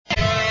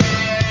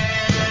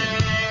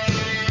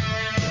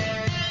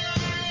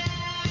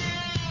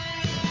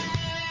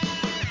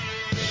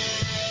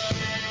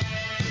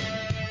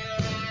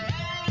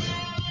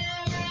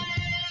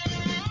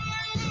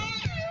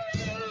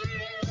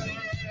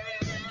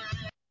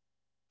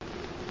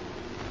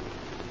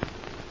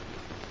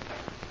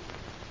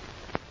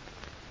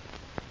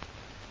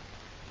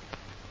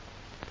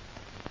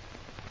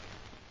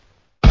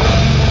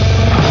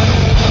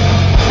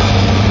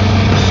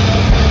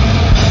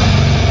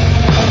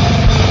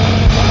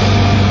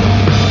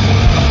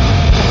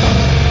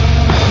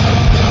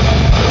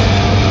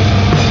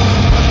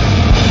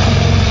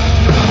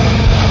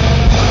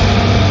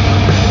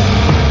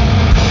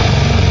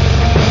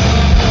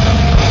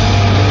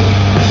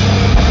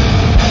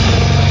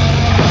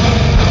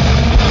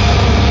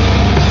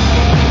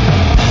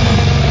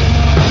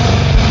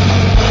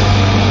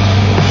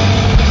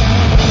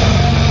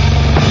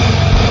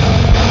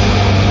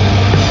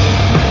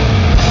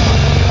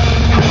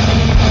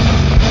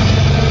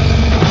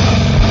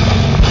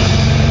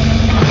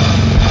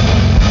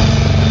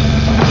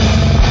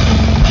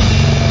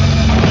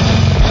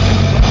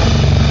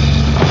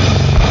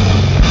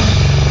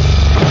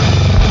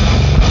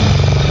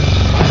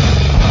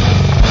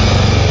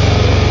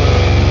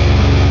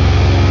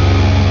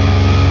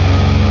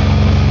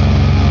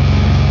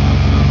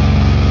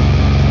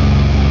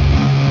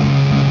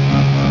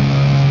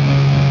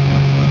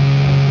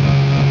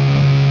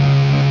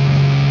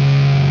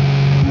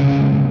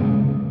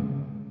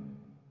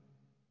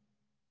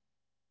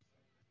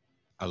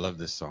I love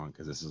this song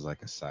because this is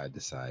like a side to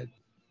side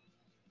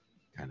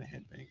kind of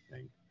headbang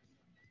thing.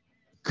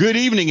 Good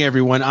evening,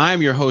 everyone.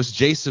 I'm your host,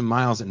 Jason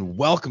Miles, and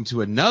welcome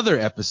to another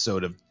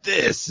episode of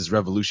This is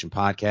Revolution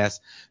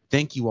Podcast.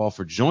 Thank you all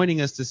for joining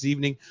us this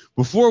evening.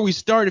 Before we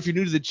start, if you're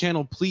new to the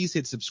channel, please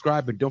hit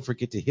subscribe and don't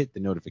forget to hit the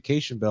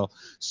notification bell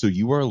so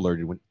you are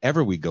alerted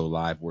whenever we go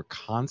live. We're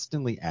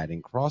constantly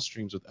adding cross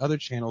streams with other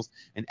channels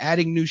and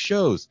adding new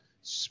shows.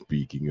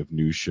 Speaking of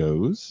new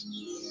shows,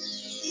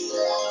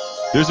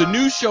 there's a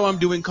new show I'm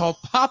doing called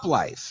Pop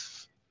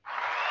Life.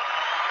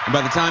 And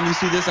by the time you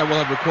see this, I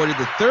will have recorded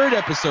the third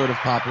episode of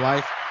Pop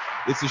Life.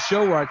 It's a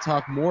show where I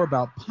talk more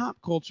about pop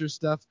culture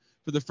stuff.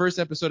 For the first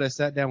episode, I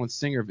sat down with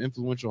singer of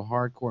influential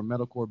hardcore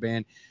metalcore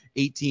band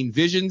 18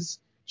 Visions,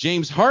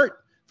 James Hart.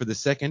 For the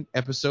second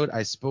episode,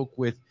 I spoke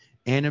with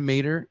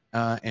animator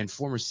and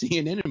former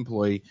CNN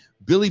employee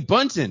Billy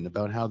Bunton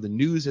about how the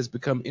news has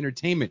become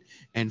entertainment.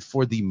 And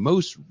for the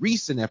most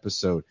recent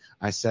episode,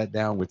 I sat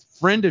down with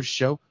friend of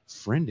show,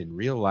 friend in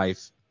real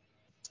life,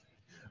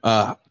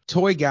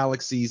 Toy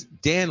Galaxy's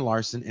Dan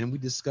Larson, and we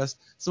discussed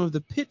some of the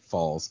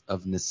pitfalls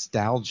of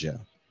nostalgia.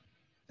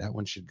 That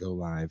one should go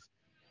live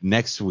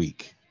next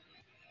week.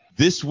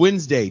 This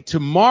Wednesday,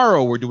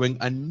 tomorrow, we're doing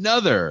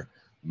another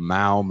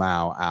Mau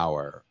Mau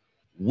Hour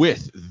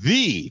with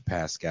the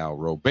Pascal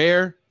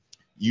Robert.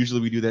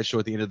 Usually we do that show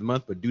at the end of the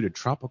month, but due to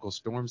tropical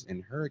storms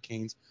and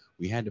hurricanes,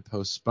 we had to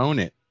postpone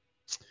it.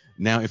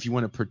 Now, if you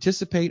want to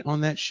participate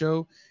on that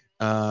show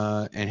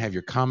and have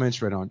your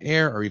comments read on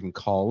air or even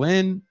call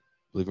in,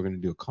 I believe we're going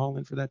to do a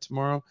call-in for that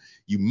tomorrow.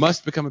 You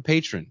must become a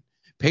patron.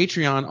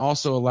 Patreon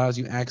also allows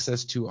you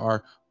access to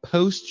our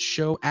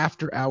post-show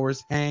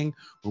after-hours hang,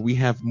 where we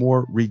have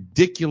more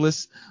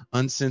ridiculous,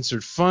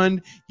 uncensored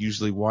fun,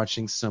 usually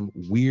watching some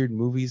weird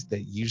movies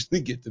that usually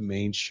get the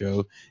main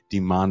show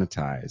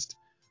demonetized.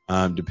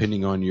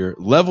 Depending on your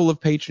level of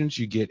patrons,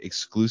 you get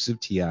exclusive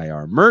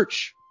TIR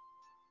merch.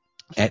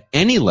 At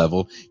any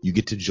level, you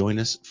get to join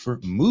us for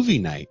movie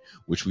night,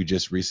 which we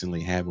just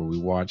recently had, where we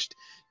watched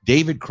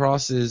David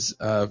Cross's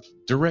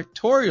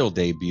directorial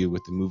debut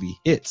with the movie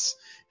Hits.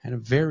 Had a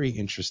very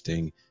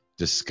interesting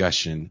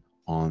discussion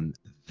on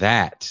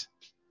that.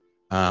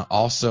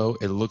 Also,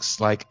 it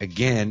looks like,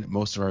 again,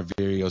 most of our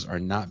videos are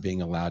not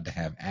being allowed to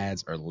have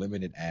ads or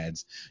limited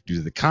ads due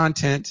to the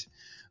content.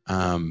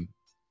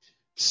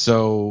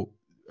 So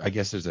I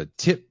guess there's a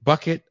tip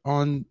bucket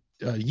on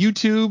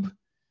YouTube.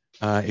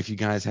 If you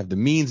guys have the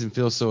means and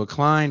feel so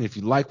inclined, if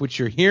you like what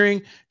you're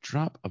hearing,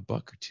 drop a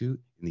buck or two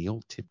in the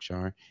old tip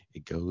jar.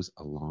 It goes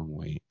a long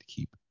way to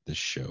keep the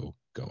show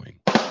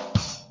going.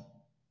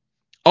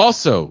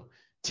 Also,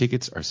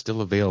 tickets are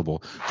still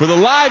available for the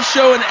live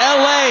show in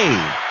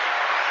LA.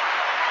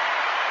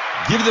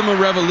 Give them a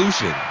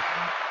revolution.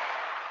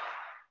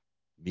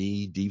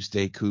 Me, Deep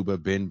State Cuba,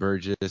 Ben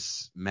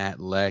Burgess,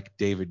 Matt Leck,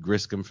 David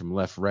Griscom from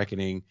Left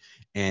Reckoning,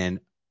 and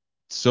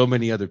so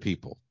many other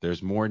people.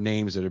 There's more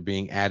names that are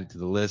being added to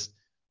the list.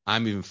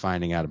 I'm even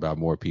finding out about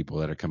more people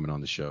that are coming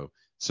on the show.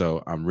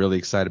 So I'm really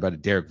excited about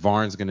it. Derek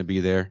Varn's going to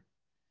be there,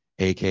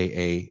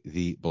 a.k.a.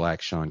 the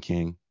Black Sean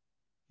King.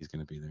 He's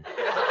going to be there.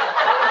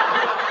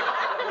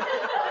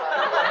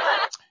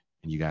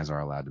 And you guys are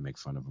allowed to make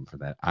fun of him for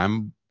that.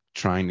 I'm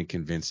trying to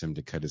convince him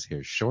to cut his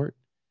hair short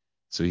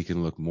so he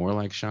can look more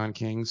like Sean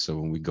King. So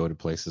when we go to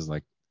places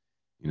like,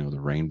 you know, the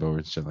Rainbow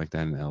and shit like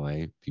that in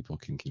LA, people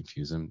can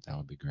confuse him. That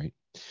would be great.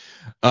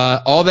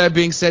 All that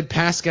being said,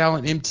 Pascal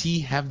and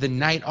MT have the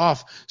night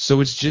off, so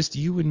it's just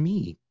you and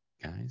me,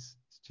 guys.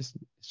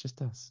 It's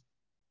just us.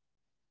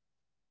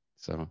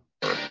 So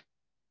I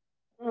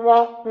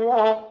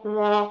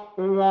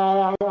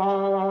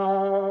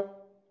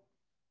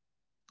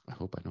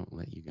hope I don't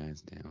let you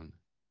guys down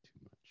too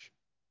much.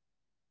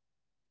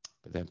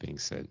 But that being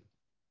said,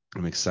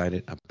 I'm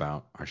excited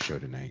about our show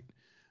tonight.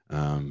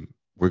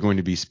 We're going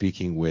to be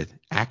speaking with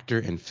actor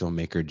and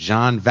filmmaker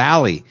John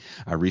Vallee.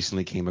 I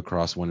recently came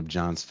across one of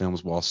John's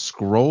films while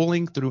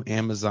scrolling through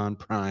Amazon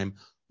Prime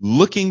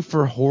looking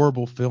for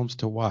horrible films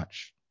to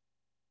watch.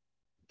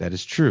 That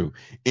is true.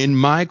 In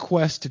my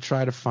quest to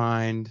try to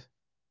find,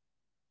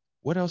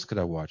 what else could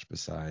I watch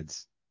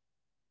besides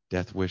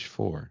Death Wish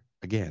 4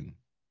 again?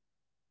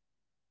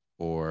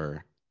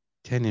 Or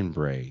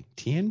Tenebrae.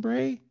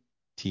 Tenebrae.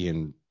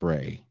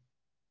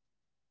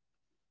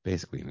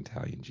 Basically an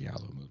Italian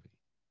giallo movie.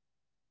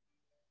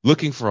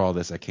 Looking for all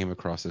this, I came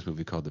across this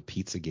movie called The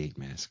Pizzagate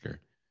Massacre.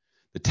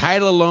 The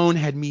title alone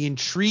had me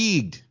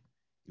intrigued.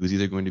 It was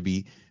either going to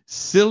be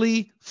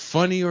silly,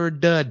 funny, or a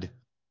dud.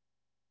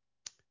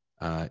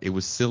 It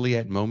was silly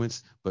at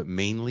moments, but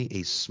mainly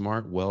a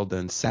smart,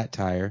 well-done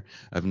satire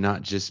of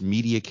not just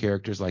media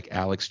characters like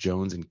Alex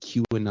Jones and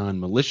QAnon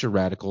militia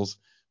radicals,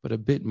 but a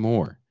bit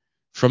more.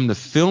 From the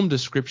film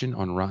description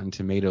on Rotten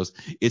Tomatoes,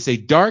 it's a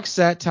dark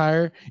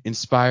satire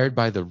inspired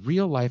by the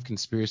real-life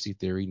conspiracy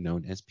theory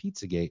known as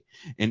Pizzagate.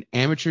 An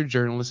amateur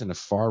journalist and a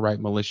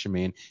far-right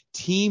militiaman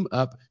team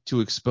up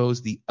to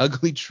expose the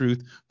ugly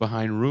truth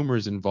behind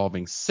rumors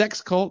involving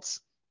sex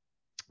cults,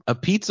 a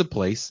pizza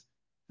place,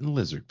 and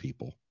lizard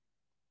people.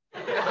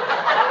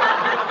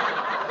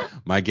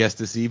 My guest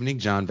this evening,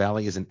 John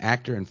Valley, is an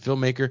actor and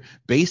filmmaker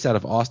based out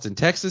of Austin,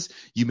 Texas.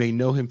 You may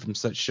know him from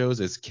such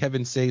shows as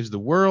Kevin Saves the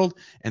World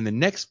and the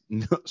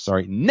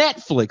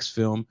Netflix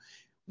film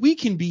We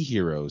Can Be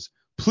Heroes.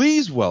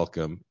 Please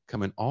welcome,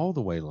 coming all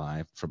the way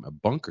live from a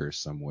bunker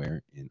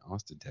somewhere in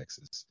Austin,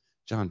 Texas,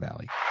 John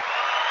Valley.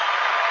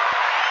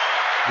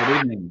 Good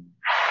evening.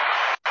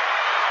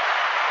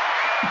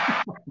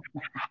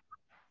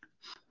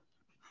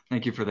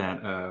 Thank you for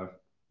that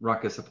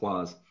raucous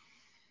applause.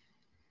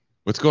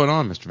 What's going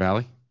on, Mr.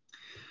 Valley?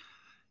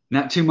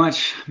 Not too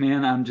much,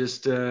 man. I'm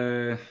just,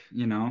 taking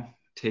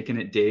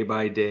it day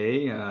by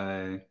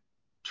day,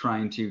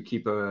 trying to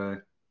keep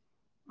a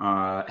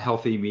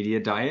healthy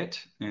media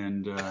diet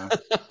and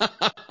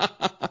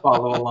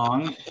follow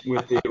along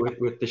with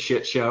the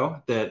shit show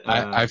that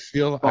I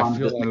feel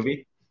this like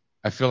movie.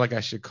 I feel like I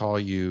should call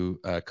you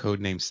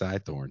codename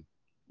Sidethorn.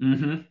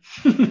 Mm-hmm.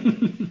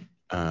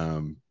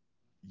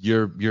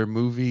 Your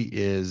movie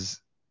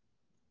is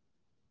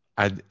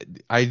I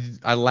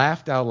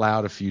laughed out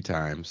loud a few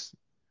times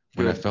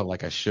when I felt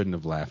like I shouldn't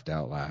have laughed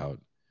out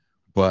loud,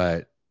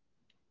 but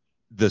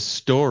the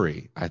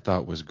story I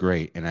thought was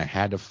great, and I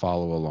had to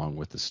follow along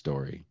with the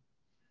story.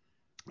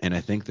 And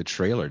I think the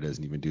trailer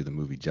doesn't even do the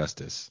movie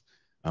justice.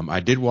 I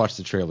did watch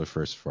the trailer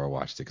first before I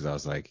watched it because I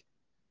was like,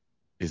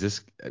 is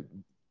this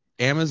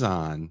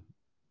Amazon?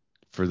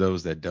 For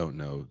those that don't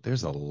know,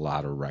 there's a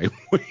lot of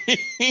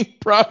right-wing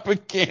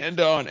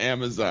propaganda on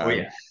Amazon. Oh,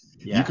 yeah.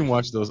 You can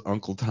watch those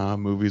Uncle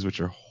Tom movies,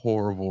 which are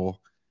horrible.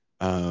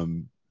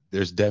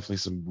 There's definitely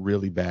some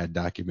really bad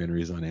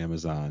documentaries on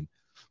Amazon.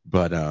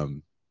 But I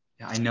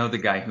know the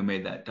guy who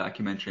made that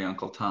documentary,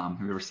 Uncle Tom.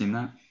 Have you ever seen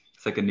that?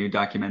 It's like a new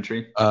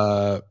documentary.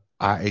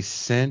 I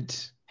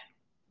sent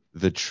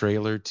the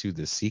trailer to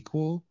the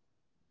sequel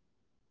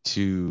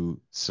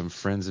to some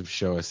friends of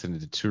show. I sent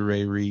it to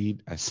Toure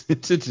Reed. I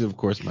sent it to, of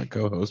course, my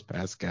co-host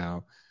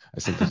Pascal. I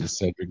sent it to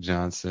Cedric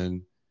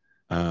Johnson.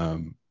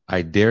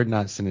 I dared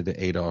not send it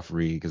to Adolph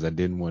Reed because I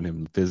didn't want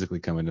him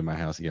physically coming to my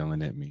house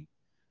yelling at me.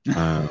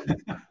 I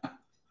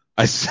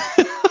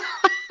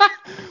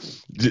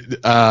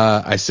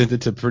sent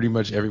it to pretty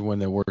much everyone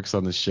that works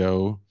on the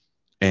show,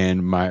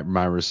 and my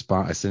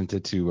response, I sent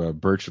it to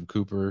Bertram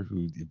Cooper,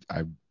 who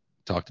I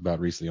talked about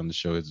recently on the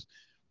show, his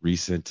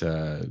recent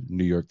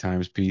New York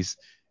Times piece,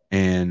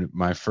 and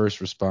my first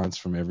response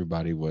from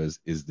everybody was,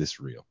 "Is this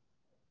real?"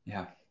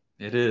 Yeah,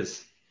 it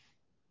is.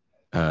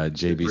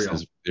 JB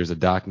says there's a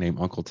doc named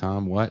Uncle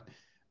Tom. What?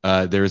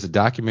 There is a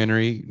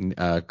documentary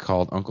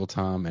called Uncle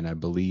Tom, and I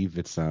believe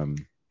it's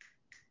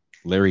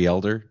Larry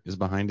Elder is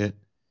behind it.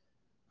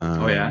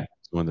 Oh yeah,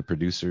 one of the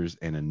producers,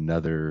 and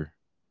another,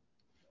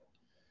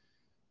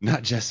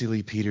 not Jesse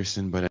Lee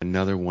Peterson, but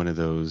another one of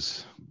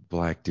those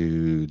black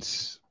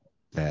dudes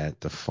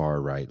that the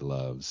far right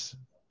loves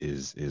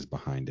is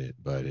behind it.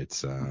 But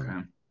it's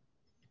okay.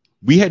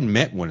 We had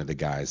met one of the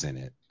guys in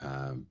it,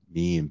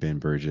 me and Ben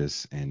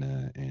Burgess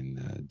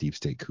and Deep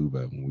State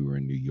Cuba when we were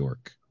in New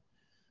York.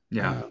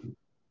 Yeah.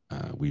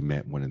 We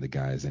met one of the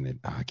guys in it.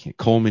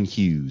 Coleman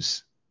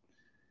Hughes.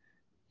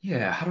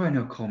 Yeah, how do I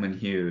know Coleman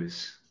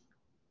Hughes?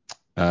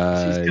 He's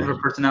Uh, kind of a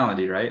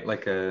personality, right?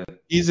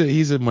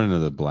 he's one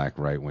of the black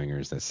right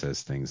wingers that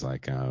says things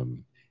like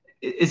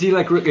is he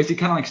kind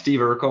of like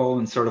Steve Urkel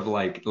and sort of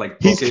like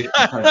he's bookish and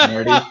kind of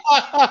nerdy?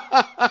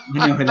 You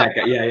know who that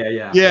guy?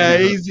 Yeah. Yeah,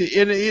 he's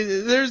got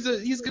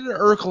an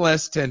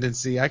Urkel-esque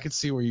tendency. I could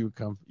see where you would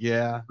come.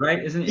 Yeah,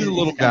 Right? he's a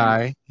little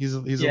guy. He's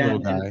a little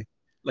guy. And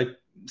like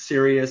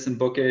serious and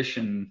bookish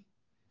and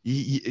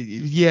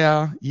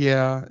Yeah.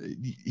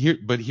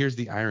 Here's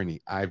the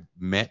irony. I've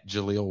met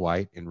Jaleel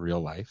White in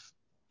real life.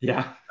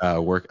 yeah. I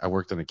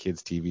worked on a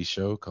kids TV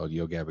show called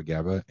Yo Gabba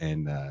Gabba,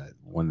 and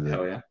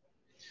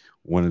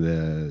one of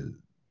the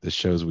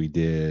shows we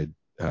did,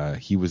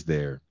 he was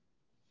there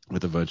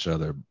with a bunch of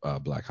other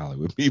Black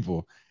Hollywood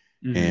people,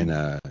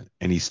 Mm-hmm.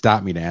 and he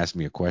stopped me to ask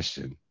me a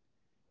question,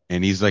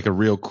 and he's like a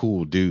real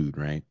cool dude,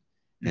 right?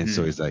 And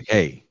so Mm-hmm. he's like,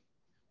 "Hey,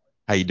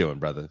 how you doing,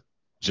 brother?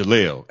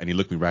 Jaleel." And he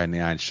looked me right in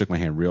the eye and shook my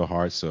hand real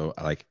hard. So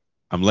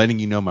I'm letting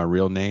you know my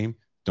real name.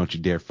 Don't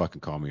you dare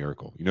fucking call me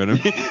Urkel. You know what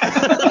I mean?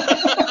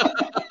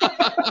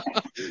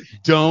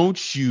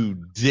 Don't you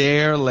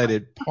dare let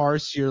it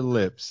parse your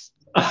lips.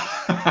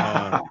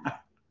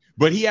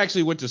 But he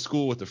actually went to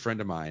school with a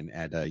friend of mine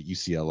at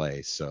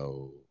UCLA.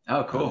 So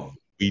Oh, cool.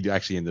 we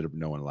actually ended up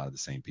knowing a lot of the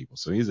same people.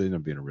 So he's ended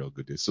up being a real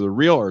good dude. So the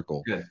real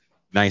Urkel, Good.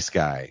 nice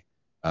guy.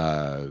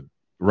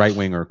 Right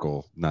wing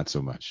Urkel, not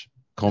so much.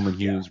 Coleman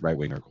Hughes, right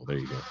wing Urkel. There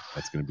you go.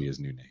 That's going to be his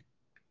new name.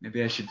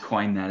 Maybe I should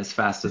coin that as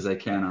fast as I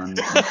can on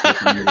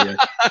social media.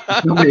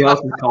 Nobody else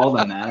has called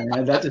on that. I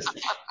mean, I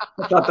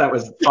thought that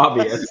was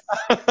obvious.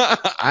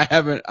 I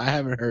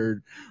haven't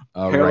heard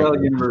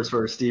Parallel universe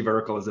where Steve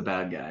Urkel is a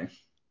bad guy.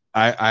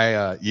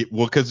 Well,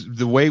 because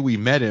the way we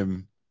met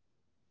him,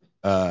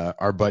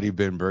 our buddy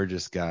Ben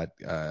Burgess got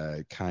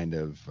kind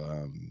of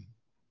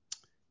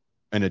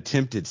an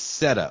attempted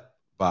setup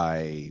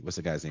by, what's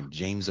the guy's name?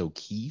 James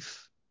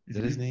O'Keefe. Is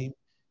that his name?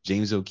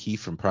 James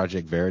O'Keefe from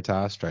Project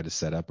Veritas tried to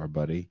set up our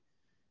buddy,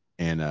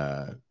 and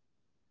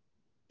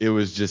it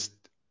was just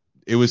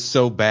it was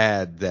so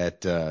bad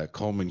that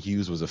Coleman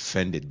Hughes was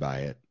offended by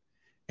it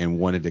and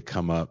wanted to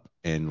come up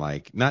and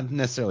like not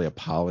necessarily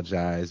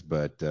apologize,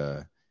 but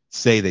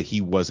say that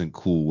he wasn't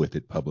cool with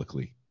it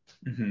publicly.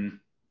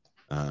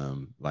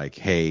 Mm-hmm. Like,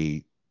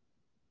 hey,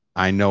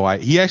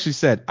 he actually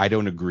said, I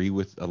don't agree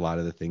with a lot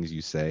of the things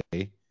you say,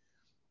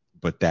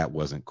 but that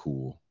wasn't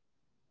cool.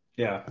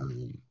 Yeah.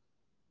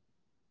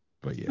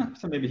 But yeah.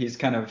 So maybe he's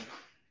kind of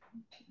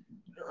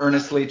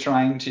earnestly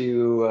trying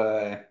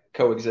to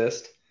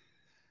coexist.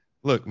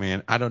 Look,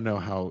 man, I don't know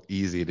how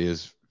easy it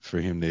is for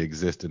him to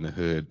exist in the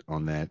hood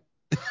on that.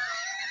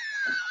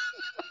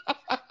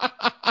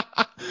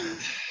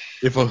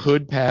 If a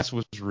hood pass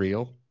was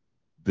real,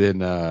 then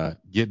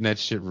getting that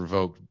shit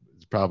revoked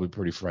is probably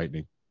pretty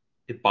frightening.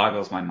 It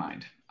boggles my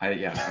mind. I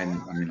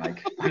mean,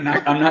 like, I'm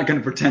not going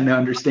to pretend to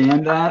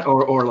understand that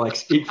or like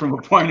speak from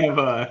a point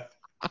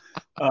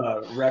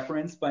of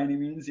reference by any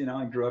means. You know,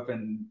 I grew up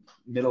in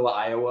middle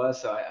Iowa,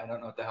 so I don't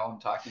know what the hell I'm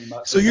talking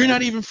about So you're not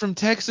sometimes. even from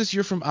Texas,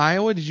 you're from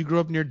Iowa? Did you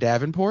grow up near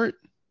Davenport?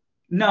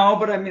 No,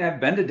 but I mean, I've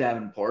been to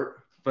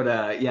Davenport.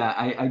 But yeah,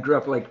 I grew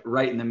up like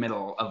right in the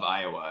middle of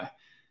Iowa,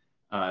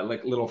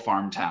 like little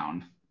farm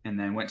town, and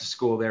then went to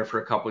school there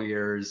for a couple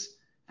years,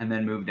 and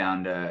then moved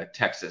down to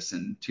Texas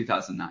in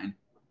 2009.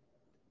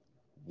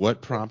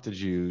 What prompted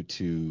you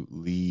to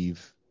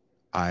leave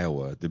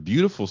Iowa, the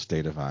beautiful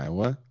state of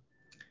Iowa?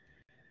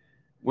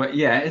 Well,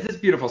 yeah, it's this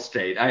beautiful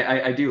state.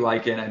 I do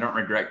like it. I don't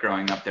regret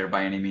growing up there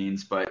by any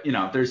means, but you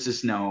know,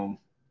 there's no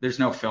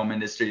film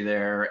industry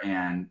there,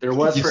 and there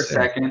was You for a said.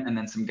 second, and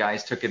then some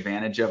guys took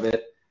advantage of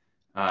it,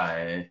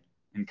 and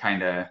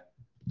kind of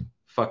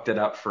fucked it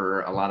up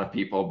for a lot of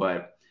people.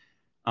 But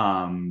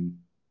um,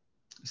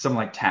 some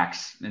like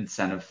tax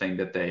incentive thing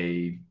that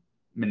they Mhm.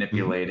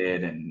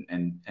 manipulated,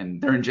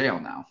 and they're in jail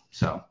now.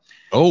 So it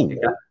Oh,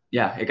 got,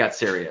 yeah, it got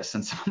serious,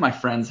 and some of my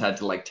friends had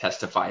to like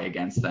testify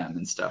against them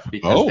and stuff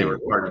because they were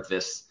oh. part of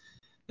this.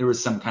 There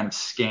was some kind of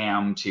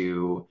scam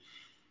to,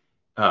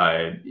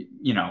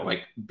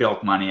 like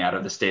bilk money out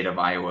of the state of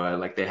Iowa.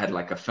 Like they had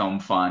like a film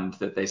fund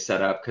that they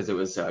set up because it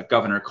was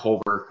Governor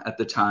Culver at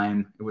the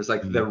time. It was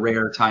like the Mhm.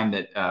 rare time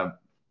that,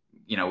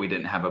 we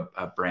didn't have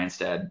a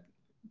Branstad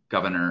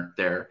governor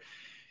there.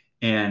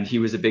 And he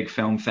was a big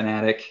film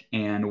fanatic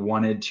and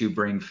wanted to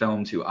bring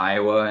film to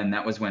Iowa. And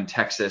that was when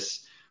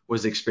Texas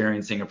was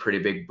experiencing a pretty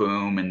big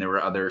boom. And there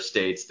were other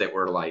states that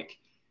were like,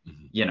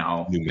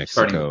 Mhm. New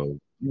starting. Mexico,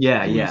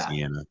 Yeah, yeah.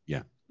 Louisiana.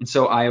 Yeah. And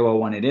so Iowa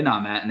wanted in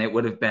on that. And it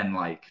would have been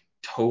like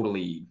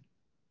totally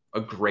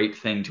a great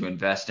thing to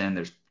invest in.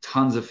 There's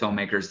tons of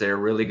filmmakers there,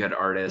 really good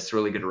artists,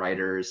 really good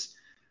writers.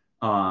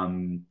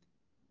 Um,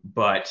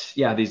 but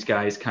yeah, these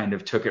guys kind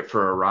of took it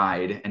for a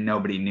ride and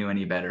nobody knew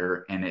any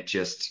better. And it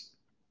just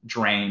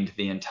drained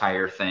the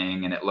entire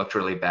thing and it looked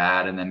really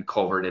bad. And then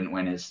Culver didn't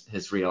win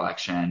his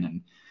reelection.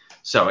 And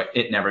so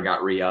it never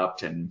got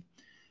re-upped. And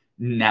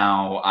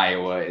now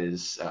Iowa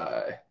is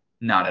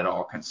not at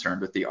all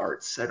concerned with the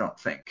arts, I don't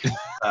think.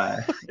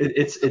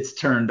 It's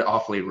turned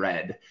awfully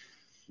red.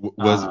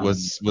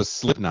 Was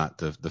Slipknot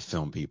the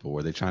film people?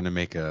 Were they trying to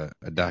make a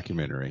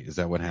documentary? Is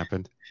that what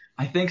happened?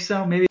 I think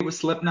so. Maybe it was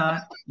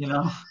Slipknot,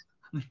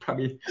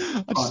 probably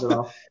I pawned just, it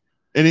off.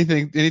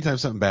 anytime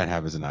something bad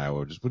happens in Iowa,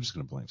 we're just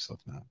gonna blame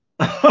Slipknot.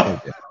 They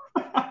did.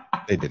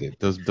 They did it.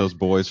 Those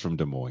boys from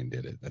Des Moines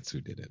did it. That's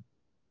who did it.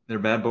 They're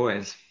bad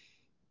boys.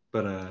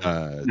 But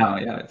Uh, no,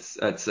 yeah,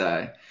 it's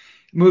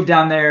moved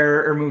down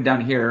there or moved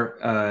down here.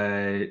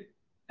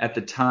 At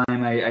the time,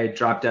 I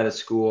dropped out of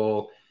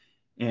school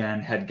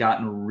and had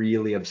gotten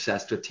really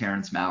obsessed with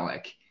Terrence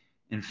Malick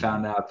and mhm.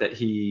 found out that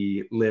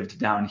he lived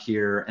down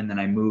here. And then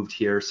I moved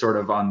here sort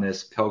of on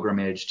this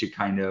pilgrimage to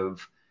kind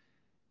of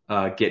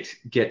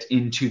get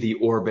into the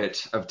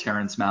orbit of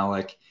Terrence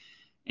Malick.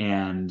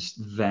 And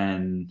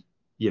then,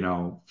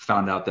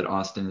 found out that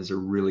Austin is a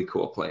really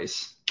cool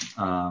place.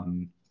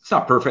 It's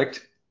not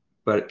perfect,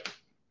 but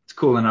it's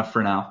cool enough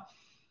for now.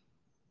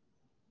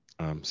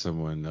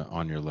 Someone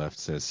on your left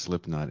says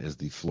Slipknot is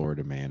the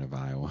Florida man of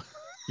Iowa.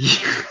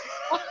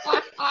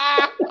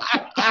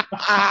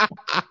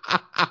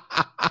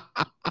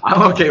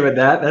 I'm okay with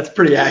that. That's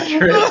pretty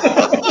accurate.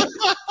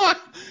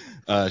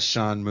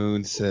 Sean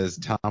Moon says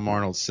Tom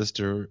Arnold's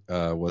sister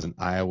was an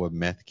Iowa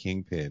meth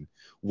kingpin.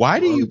 Why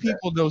do you Love that.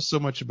 people know so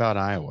much about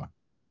Iowa?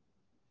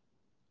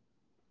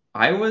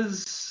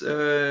 Iowa's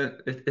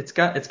it's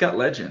got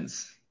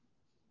legends.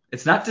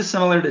 It's not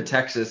dissimilar to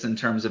Texas in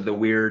terms of the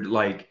weird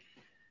like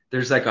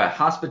there's like a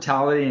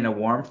hospitality and a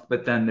warmth,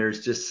 but then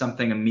there's just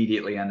something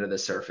immediately under the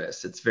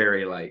surface. It's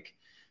very like,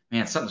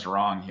 man, something's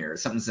wrong here.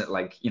 Something's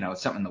like,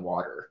 something in the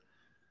water.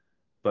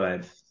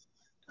 But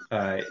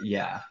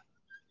yeah,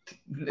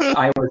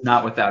 Iowa's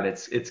not without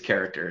its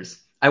characters.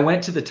 I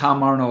went to the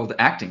Tom Arnold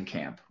acting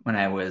camp when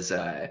I was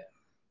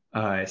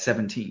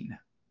 17.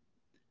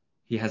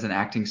 He has an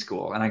acting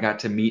school, and I got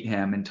to meet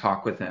him and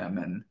talk with him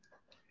and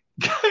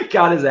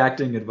got his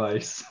acting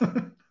advice.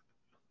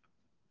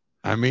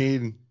 I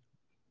mean,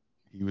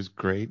 he was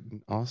great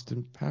in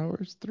Austin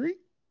Powers 3.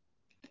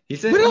 He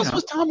said, What else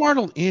was Tom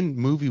Arnold in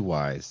movie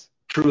wise?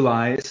 True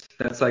Lies.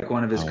 That's like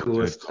one of his Oh, good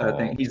coolest things.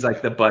 call. He's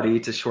like the buddy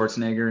to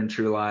Schwarzenegger in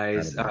True Forgot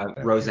Lies. about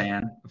that. Yeah.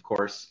 Roseanne, of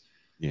course.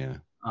 Yeah.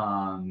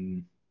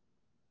 Um,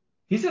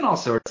 he's in all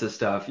sorts of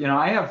stuff.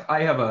 I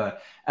have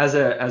as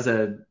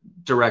a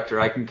director,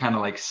 I can kind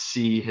of like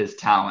see his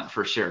talent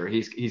for sure.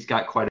 He's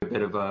got quite a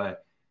bit of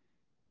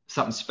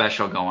something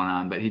special going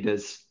on, but he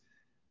does.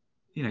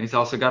 He's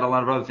also got a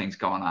lot of other things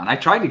going on. I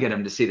tried to get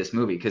him to see this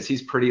movie because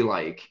he's pretty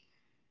like,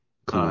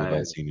 Cool uh,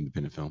 about seeing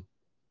independent film.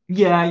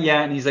 yeah,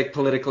 yeah, and he's like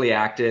politically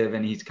active,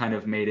 and he's kind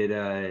of made it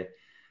a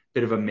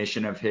bit of a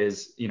mission of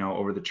his,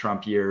 over the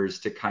Trump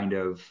years to kind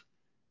of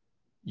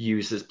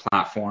use his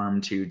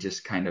platform to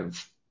just kind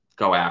of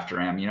go after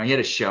him. He had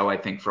a show, I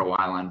think, for a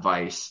while on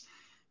Vice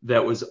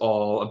that was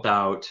all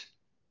about,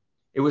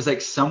 it was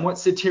like somewhat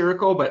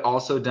satirical, but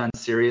also done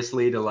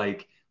seriously to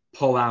like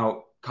pull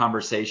out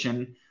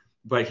conversation.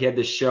 But he had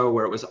this show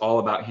where it was all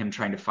about him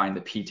trying to find the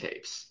P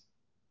tapes.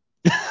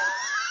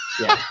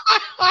 Yeah,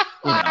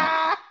 you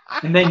know.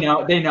 And they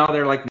know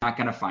they're like not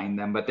gonna find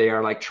them, but they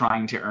are like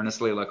trying to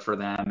earnestly look for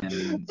them.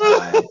 And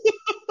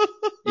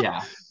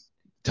yeah,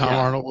 Tom yeah.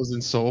 Arnold was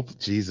in Soul.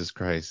 Jesus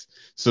Christ.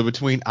 So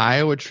between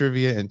Iowa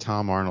trivia and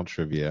Tom Arnold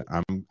trivia,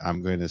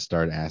 I'm going to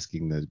start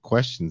asking the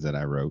questions that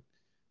I wrote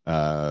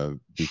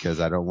because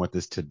I don't want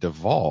this to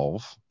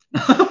devolve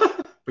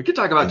We could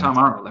talk about in, Tom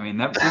Arnold. I mean,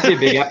 that would be a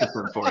big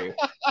episode for you.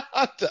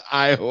 to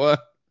Iowa.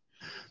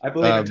 I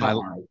believe in My Tom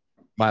Arnold.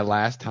 my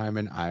last time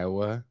in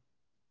Iowa,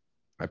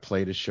 I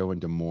played a show in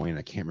Des Moines.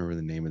 I can't remember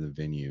the name of the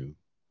venue.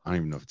 I don't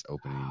even know if it's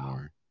open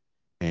anymore.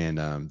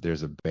 And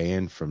there's a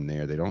band from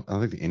there. I don't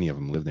think any of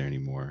them live there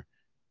anymore.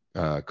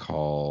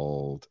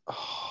 Called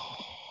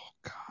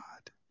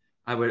God.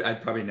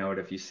 I'd probably know it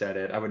if you said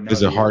it. I would It know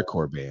was a the.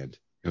 hardcore band.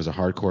 It was a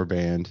hardcore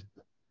band,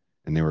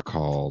 and they were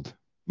called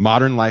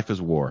Modern Life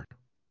is War.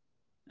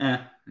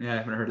 Yeah, I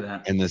haven't heard of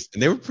that. And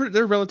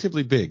they're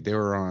relatively big. They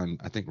were on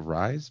I think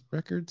Rise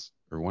Records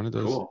or one of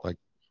those Cool, like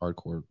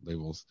hardcore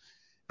labels.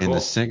 And the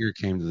cool. singer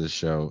came to the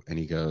show and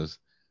he goes,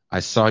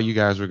 "I saw you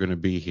guys were going to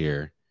be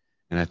here."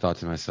 And I thought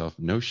to myself,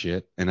 "No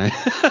shit." And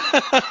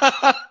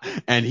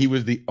he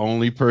was the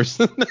only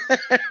person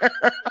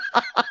there.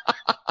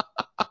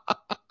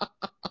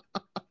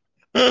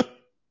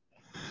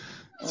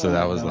 So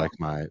that Oh was no. like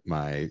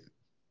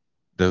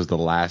that was the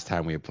last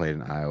time we had played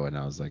in Iowa, and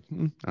I was like,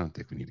 I don't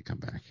think we need to come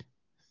back.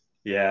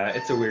 Yeah,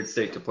 it's a weird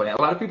state to play. A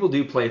lot of people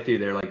do play through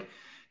there, like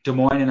Des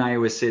Moines and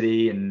Iowa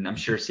City, and I'm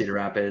sure Cedar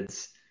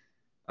Rapids.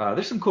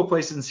 There's some cool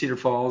places in Cedar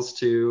Falls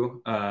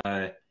too.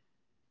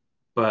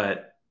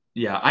 But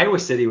yeah, Iowa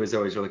City was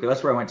always really cool.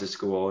 That's where I went to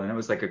school, and it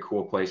was like a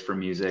cool place for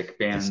music. Good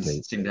Bands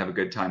state. seemed to have a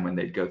good time when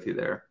they'd go through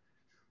there.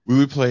 We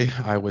would play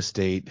Iowa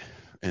State,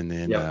 and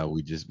then Yep.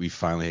 we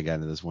finally had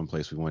gotten to this one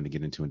place we wanted to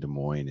get into in Des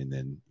Moines, and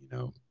then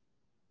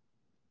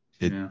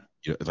it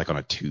Yeah. like on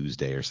a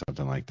Tuesday or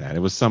something like that. It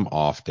was some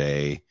off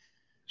day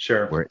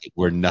Sure.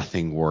 where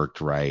nothing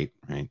worked right.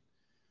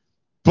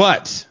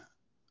 But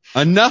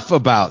enough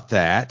about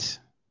that.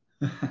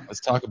 Let's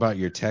talk about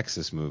your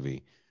Texas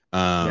movie.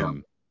 Yeah.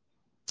 Um,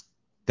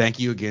 Thank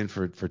you again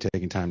for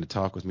taking time to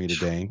talk with me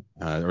today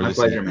or My this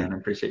pleasure, evening. man. I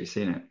appreciate you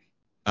seeing it.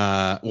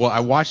 Well, I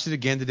watched it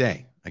again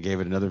today. I gave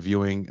it another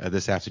viewing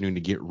this afternoon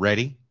to get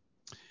ready,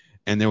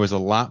 and there was a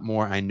lot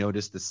more I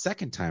noticed the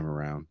second time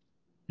around.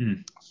 Hmm.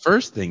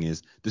 First thing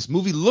is this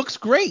movie looks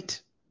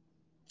great.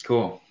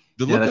 Cool.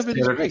 The Yeah, look that's of it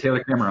is great.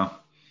 Taylor Camero.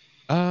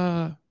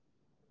 Uh,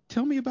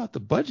 Tell me about the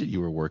budget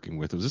you were working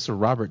with. Was this a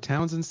Robert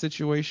Townsend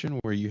situation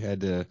where you had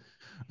to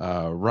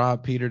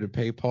rob Peter to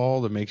pay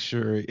Paul to make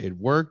sure it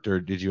worked, or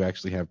did you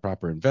actually have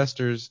proper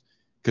investors?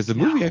 Because the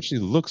movie actually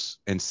looks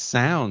and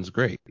sounds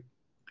great.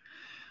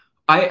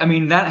 I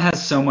mean, that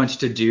has so much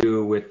to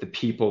do with the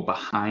people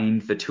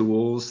behind the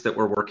tools that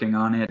were working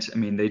on it. I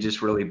mean, they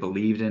just really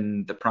believed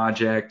in the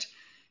project.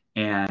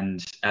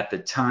 And at the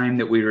time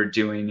that we were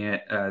doing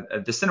it,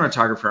 the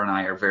cinematographer and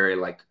I are very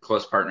like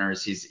close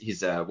partners.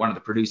 He's one of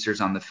the producers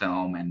on the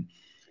film, and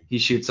he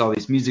shoots all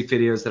these music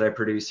videos that I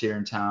produce here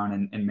in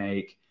town and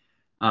make.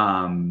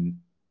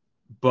 Um,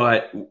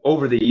 but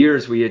over the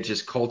years, we had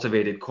just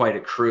cultivated quite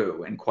a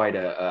crew and quite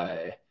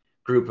a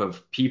group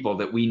of people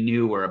that we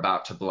knew were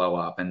about to blow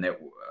up and that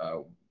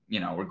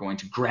were going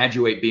to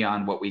graduate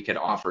beyond what we could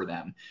offer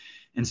them.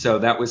 And so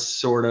that was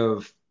sort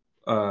of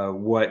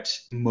what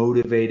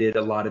motivated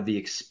a lot of the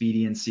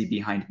expediency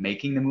behind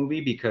making the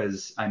movie,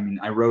 because I mean,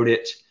 I wrote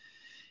it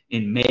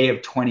in May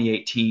of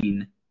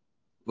 2018,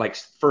 like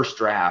first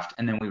draft,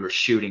 and then we were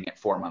shooting it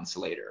 4 months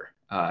later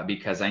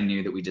because I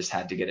knew that we just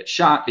had to get it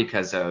shot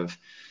because of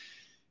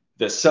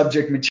the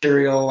subject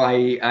material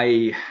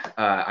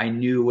I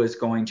knew was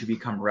going to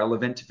become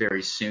relevant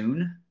very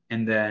soon.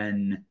 And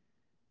then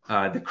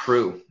the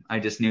crew, I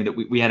just knew that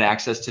we had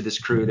access to this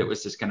crew that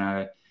was just going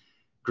to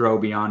grow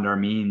beyond our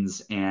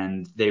means.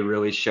 And they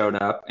really showed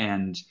up.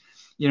 And,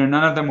 none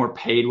of them were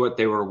paid what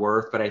they were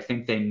worth, but I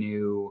think they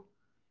knew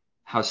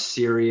how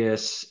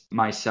serious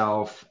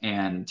myself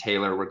and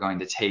Taylor were going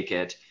to take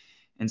it.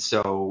 And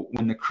so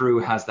when the crew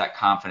has that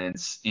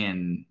confidence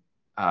in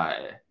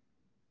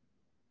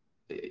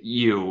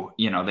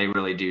they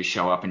really do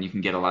show up and you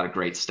can get a lot of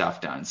great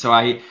stuff done. So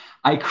I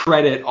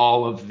credit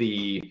all of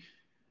the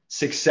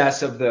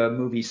success of the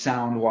movie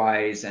sound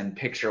wise and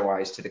picture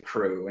wise to the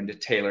crew and to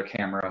Taylor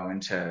Camero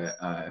and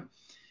to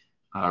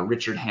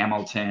Richard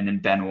Hamilton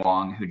and Ben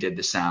Wong, who did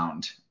the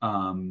sound.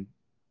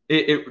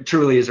 It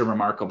truly is a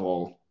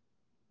remarkable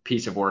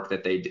piece of work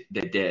that they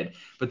did,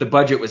 but the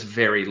budget was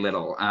very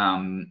little.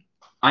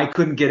 I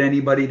couldn't get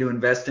anybody to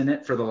invest in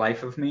it for the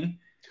life of me.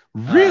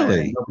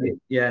 Really?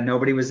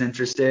 Nobody was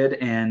interested,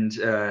 and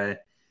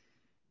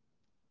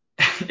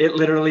it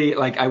literally,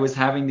 like, I was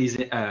having these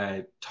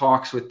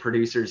talks with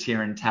producers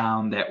here in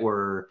town that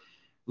were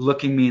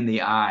looking me in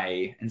the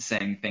eye and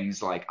saying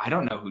things like, I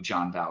don't know who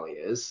John Valley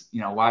is.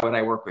 Why would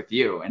I work with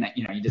you? And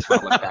you just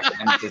want to look back at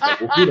them and just like,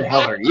 well, who the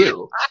hell are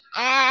you?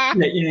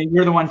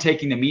 You're the one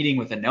taking the meeting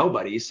with a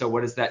nobody. So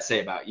what does that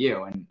say about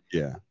you? And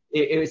Yeah.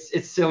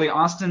 it's silly.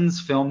 Austin's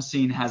film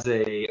scene has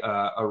a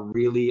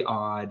really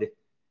odd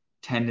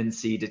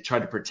tendency to try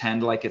to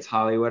pretend like it's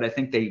Hollywood. I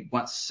think they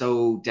want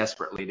so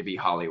desperately to be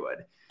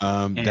Hollywood.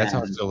 That's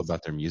how I feel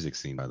about their music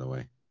scene, by the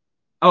way.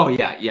 Oh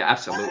yeah,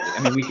 absolutely. I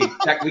mean, we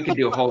could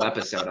do a whole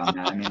episode on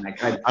that. I mean,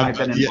 like I've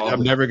been involved.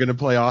 I'm never gonna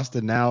play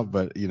Austin now,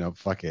 but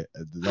fuck it.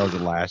 That was the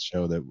last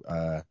show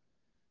that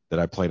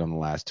I played on the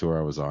last tour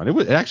I was on.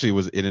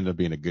 It ended up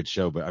being a good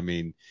show, but I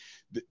mean,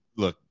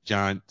 look,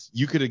 John,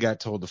 you could have got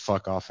told to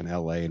fuck off in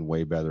LA in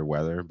way better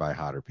weather by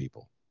hotter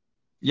people.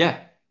 Yeah.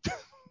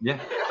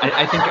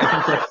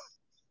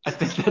 I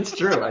think that's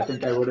true. I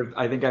think I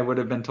would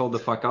have been told to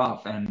fuck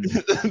off, and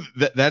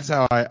that's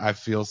how I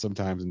feel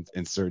sometimes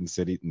in certain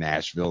cities.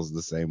 Nashville's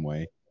the same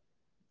way.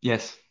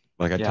 Yes.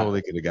 Like I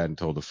totally could have gotten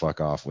told to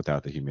fuck off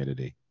without the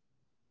humidity.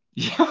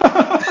 Yeah.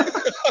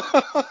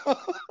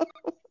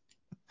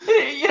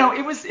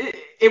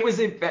 It was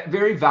a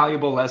very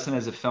valuable lesson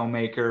as a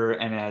filmmaker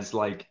and as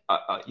like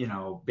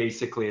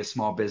basically a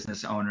small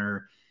business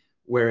owner,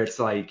 where it's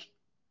like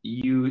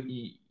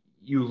you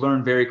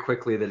learn very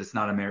quickly that it's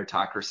not a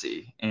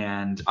meritocracy.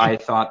 And I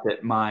thought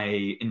that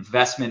my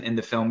investment in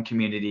the film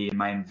community and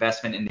my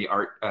investment in the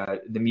art,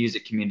 the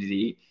music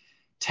community,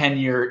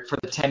 for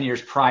the 10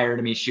 years prior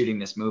to me shooting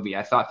this movie,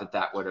 I thought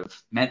that would have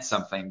meant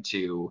something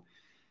to,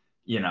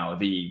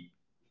 the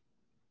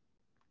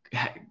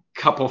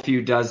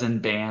few dozen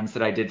bands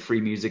that I did free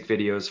music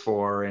videos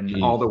for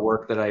and all the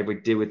work that I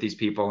would do with these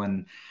people.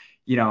 And,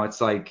 it's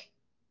like,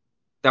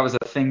 that was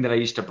a thing that I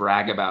used to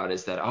brag about,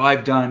 is that,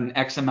 I've done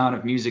X amount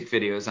of music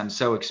videos. I'm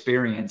so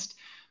experienced.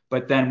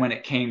 But then when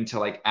it came to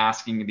like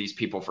asking these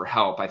people for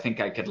help, I think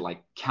I could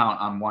like count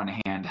on one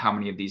hand how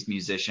many of these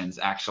musicians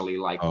actually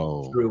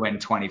threw in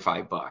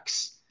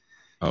 $25.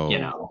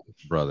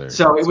 Brother.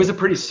 So it was a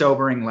pretty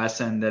sobering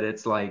lesson that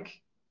it's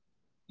like,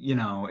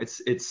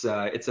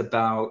 it's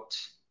about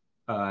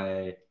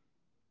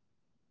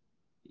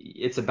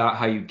it's about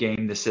how you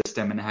game the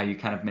system and how you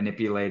kind of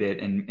manipulate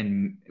it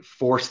and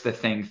force the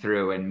thing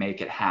through and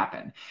make it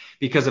happen.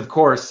 Because of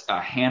course, a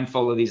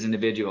handful of these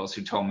individuals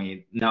who told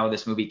me, no,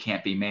 this movie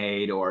can't be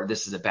made, or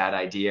this is a bad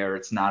idea, or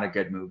it's not a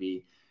good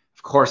movie.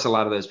 Of course, a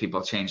lot of those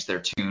people changed their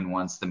tune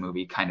once the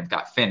movie kind of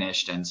got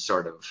finished and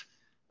sort of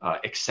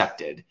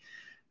accepted.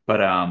 But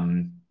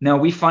no,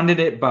 we funded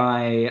it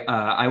by,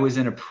 I was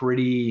in a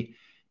pretty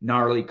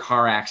gnarly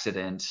car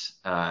accident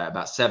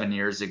about 7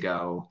 years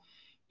ago.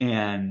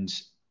 And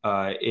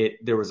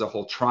there was a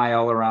whole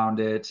trial around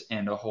it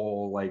and a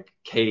whole like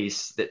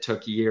case that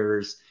took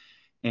years.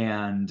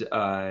 And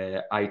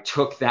I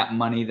took that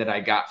money that I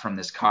got from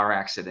this car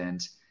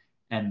accident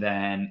and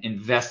then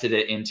invested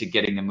it into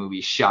getting the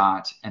movie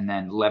shot, and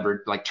then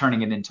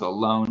turning it into a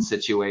loan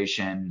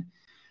situation,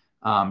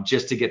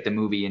 just to get the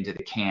movie into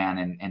the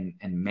can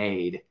and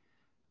made.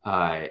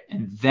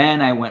 And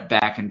then I went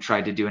back and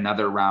tried to do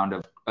another round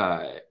of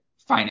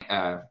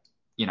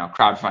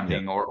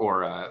crowdfunding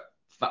or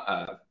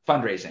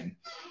fundraising.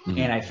 Mm-hmm.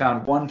 And I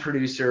found one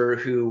producer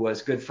who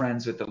was good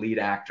friends with the lead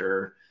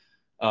actor,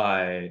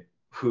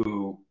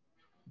 who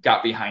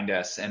got behind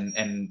us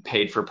and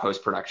paid for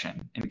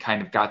post-production and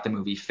kind of got the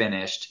movie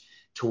finished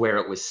to where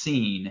it was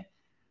seen.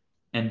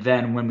 And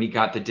then when we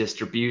got the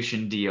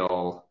distribution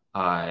deal,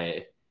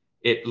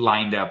 it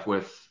lined up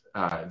with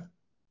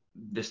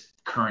this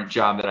current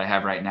job that I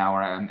have right now,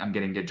 where I'm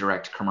getting to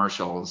direct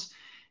commercials.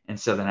 And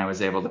so then I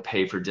was able to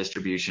pay for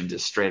distribution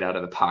just straight out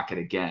of the pocket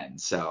again.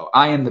 So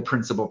I am the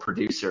principal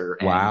producer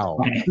and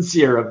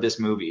financier of this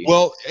movie.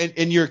 Well,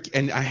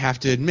 and I have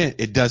to admit,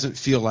 it doesn't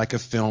feel like a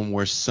film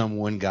where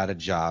someone got a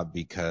job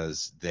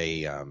because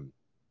they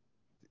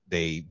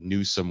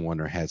knew someone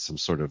or had some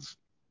sort of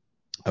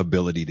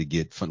ability to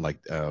get fun. Like,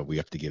 we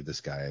have to give this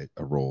guy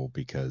a role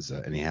because,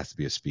 and he has to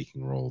be a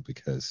speaking role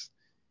because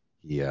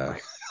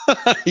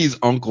he's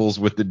uncles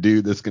with the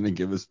dude that's going to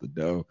give us the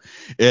dough.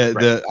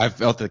 I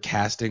felt the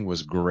casting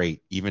was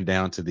great, even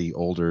down to the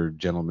older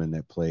gentleman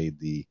that played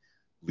the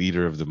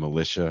leader of the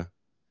militia.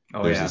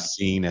 There's a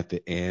scene at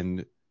the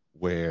end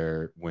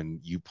where when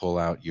you pull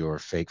out your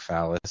fake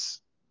phallus.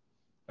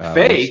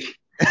 Fake?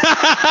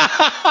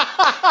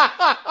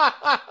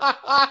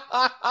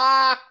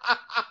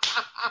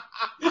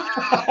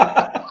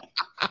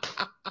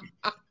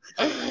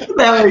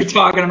 the hell are you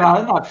talking about?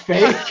 It's not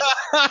fake.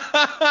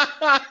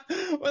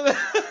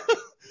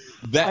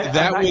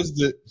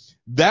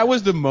 That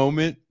was the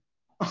moment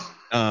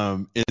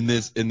in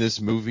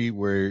this movie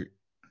where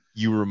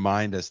you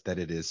remind us that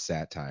it is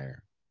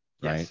satire,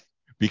 right? Yes.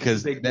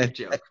 Because It's a big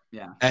joke.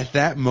 Yeah. at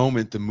that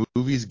moment the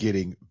movie's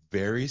getting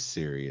very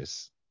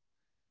serious.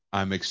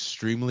 I'm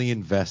extremely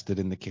invested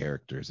in the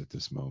characters at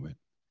this moment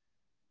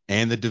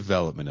and the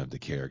development of the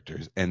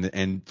characters.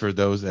 And for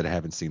those that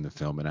haven't seen the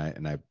film,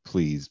 and I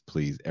please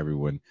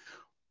everyone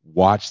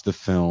watch the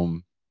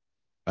film.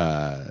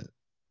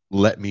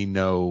 Let me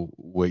know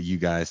what you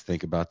guys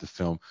think about the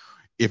film.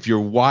 If you're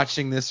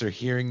watching this or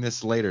hearing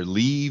this later,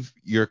 leave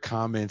your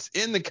comments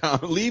in the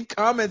leave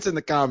comments in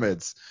the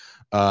comments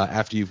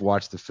after you've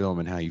watched the film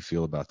and how you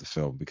feel about the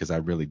film, because I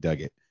really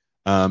dug it.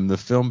 The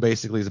film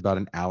basically is about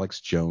an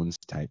Alex Jones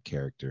type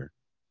character,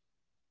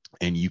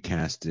 and you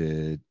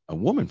casted a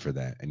woman for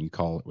that, and you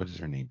call it, what is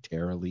her name?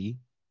 Tara Lee.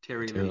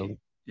 Terry Lee.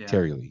 Yeah.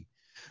 Terry Lee.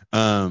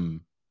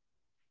 Was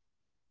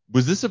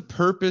this a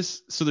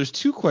purpose? So there's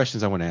two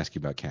questions I want to ask you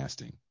about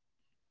casting.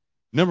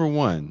 Number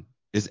one,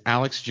 is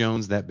Alex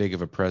Jones that big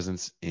of a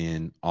presence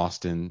in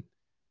Austin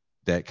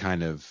that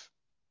kind of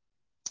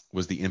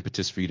was the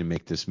impetus for you to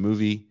make this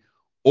movie?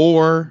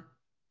 Or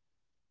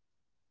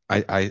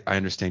I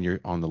understand you're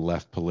on the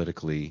left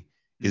politically.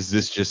 Is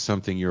this just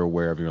something you're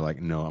aware of? And you're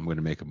like, no, I'm going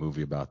to make a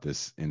movie about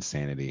this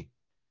insanity.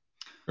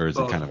 Or is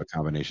it kind of a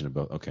combination of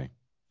both? Okay.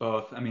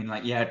 Both. I mean,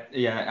 like, yeah,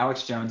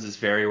 Alex Jones is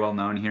very well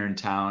known here in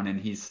town,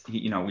 and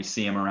we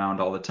see him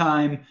around all the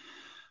time.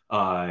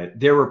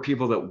 There were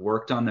people that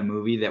worked on the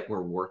movie that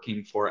were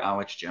working for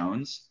Alex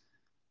Jones,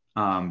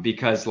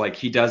 because like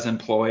he does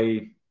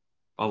employ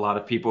a lot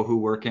of people who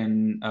work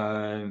in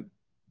audio,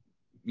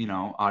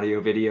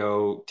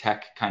 video,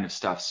 tech kind of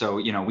stuff. So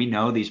we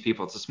know these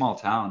people. It's a small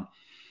town.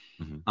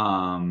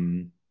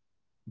 Mm-hmm.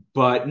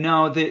 But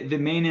no, the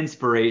main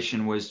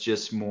inspiration was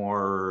just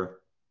more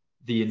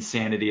the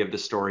insanity of the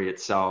story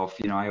itself.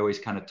 I always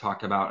kind of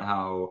talk about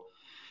how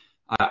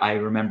I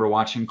remember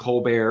watching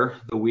Colbert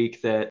the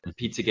week that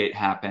Pizzagate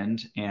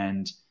happened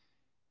and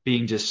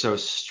being just so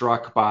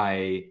struck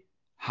by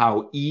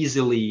how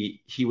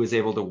easily he was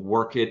able to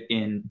work it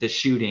in the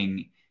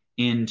shooting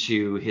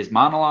into his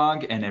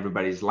monologue, and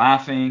everybody's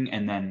laughing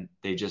and then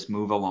they just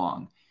move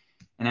along.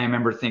 And I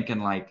remember thinking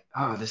like,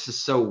 oh, this is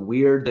so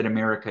weird that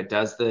America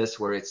does this,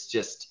 where it's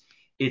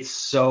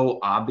so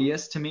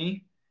obvious to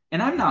me.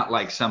 And I'm not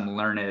like some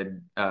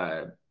learned,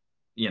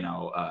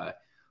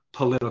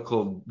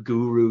 political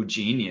guru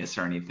genius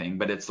or anything,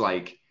 but it's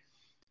like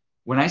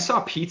when I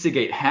saw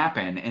Pizzagate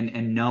happen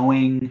and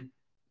knowing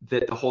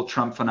that the whole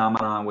Trump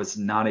phenomenon was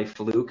not a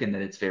fluke and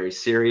that it's very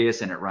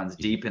serious and it runs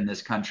deep in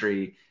this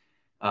country.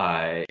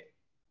 When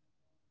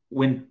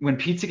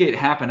Pizzagate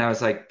happened, I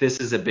was like,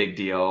 this is a big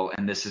deal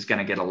and this is going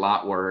to get a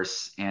lot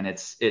worse. And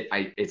it's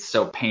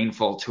so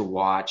painful to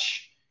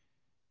watch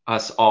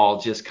us all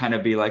just kind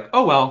of be like,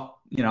 oh, well,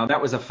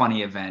 that was a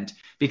funny event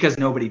because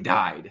nobody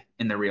died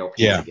in the real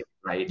Pizzagate,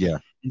 right? Yeah.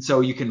 And so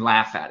you can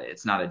laugh at it.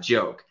 It's not a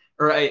joke,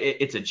 or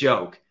it's a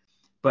joke.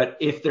 But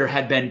if there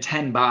had been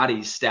 10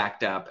 bodies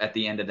stacked up at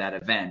the end of that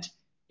event,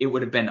 it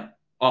would have been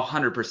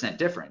 100%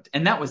 different.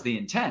 And that was the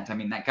intent. I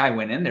mean, that guy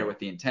went in there with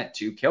the intent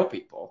to kill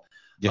people.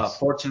 Yes.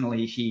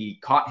 Fortunately, he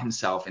caught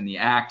himself in the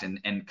act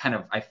and kind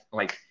of, I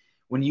like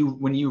when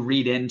you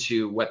read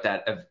into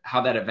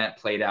how that event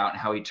played out and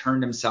how he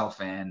turned himself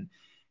in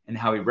and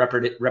how he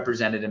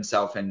represented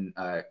himself in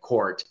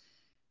court,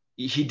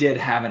 he did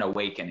have an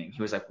awakening.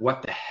 He was like,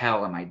 what the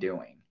hell am I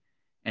doing?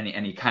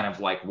 And he kind of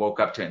like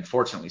woke up to it and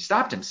fortunately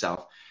stopped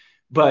himself.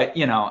 But,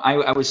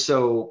 I was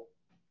so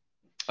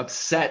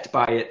upset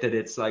by it that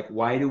it's like,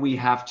 why do we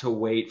have to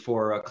wait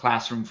for a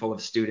classroom full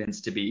of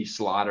students to be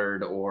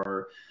slaughtered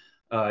or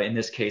in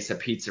this case, a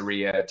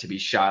pizzeria to be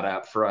shot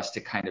up for us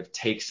to kind of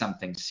take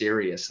something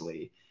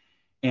seriously?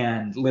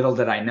 And little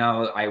did I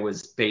know, I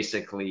was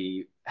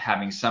basically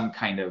having some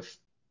kind of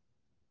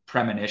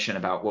premonition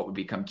about what would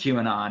become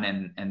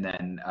QAnon and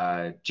then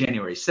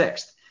January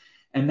 6th.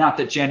 And not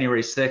that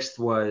January 6th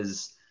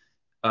was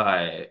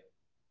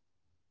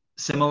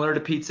similar to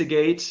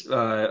Pizzagate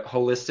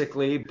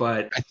holistically,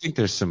 but I think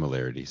there's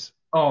similarities.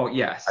 oh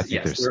yes, I think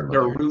yes, there's their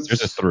similarities. roots.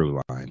 There's a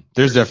through line.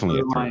 There's definitely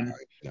a through line.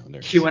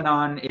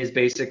 QAnon is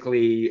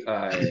basically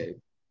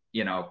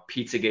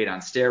Pizzagate on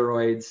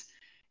steroids,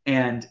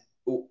 and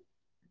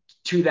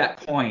to that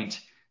point,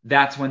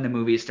 that's when the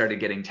movie started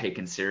getting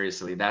taken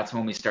seriously. That's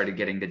when we started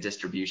getting the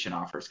distribution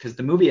offers, because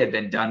the movie had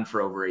been done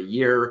for over a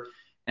year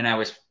and I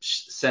was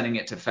sending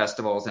it to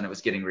festivals and it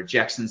was getting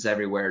rejections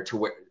everywhere,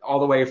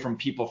 all the way from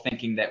people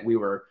thinking that we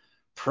were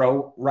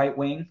pro right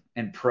wing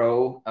and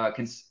pro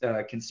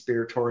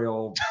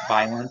conspiratorial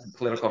violence and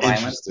political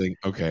violence. Interesting.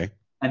 Okay.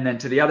 And then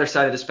to the other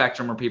side of the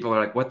spectrum where people are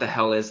like, what the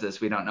hell is this?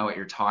 We don't know what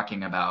you're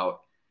talking about.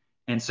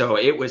 And so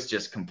it was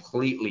just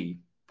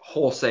completely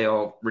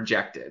wholesale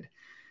rejected.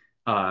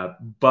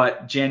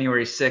 But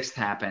January 6th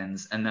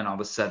happens, and then all of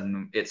a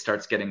sudden it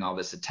starts getting all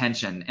this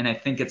attention. And I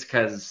think it's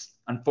because,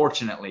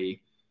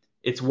 unfortunately,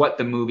 it's what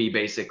the movie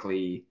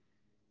basically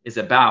is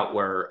about,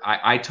 where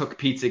I took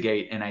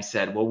Pizzagate and I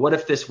said, well, what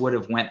if this would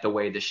have went the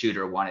way the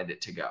shooter wanted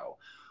it to go?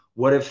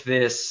 What if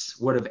this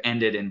would have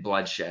ended in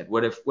bloodshed?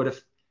 What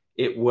if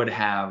it would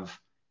have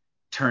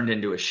turned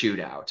into a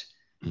shootout?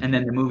 And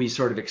then the movie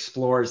sort of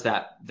explores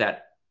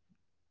that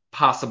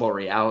possible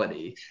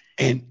reality.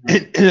 And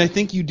I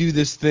think you do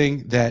this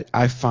thing that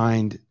I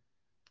found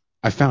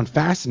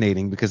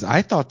fascinating, because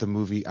I thought the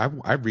movie,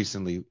 I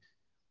recently,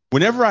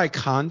 whenever I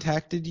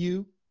contacted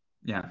you,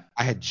 Yeah.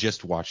 I had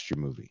just watched your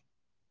movie,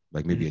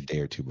 like maybe a day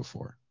or two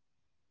before.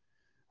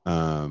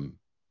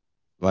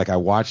 Like I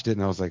watched it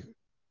and I was like,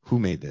 who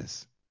made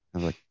this? I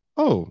was like,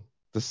 oh,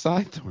 the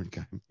Sidethorn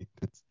guy made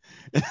this.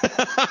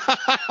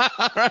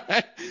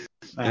 Right?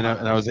 And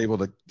I was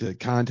able to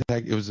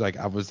contact. It was like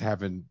I was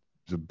having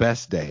the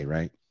best day,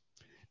 right?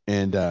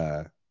 And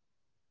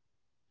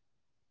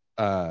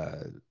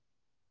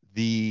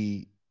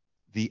the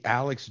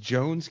Alex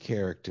Jones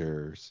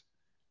characters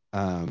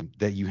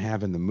that you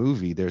have in the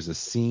movie, there's a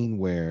scene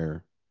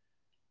where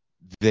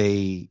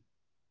they're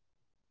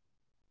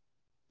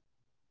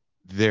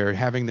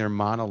having their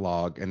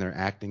monologue and they're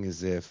acting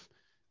as if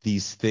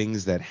these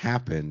things that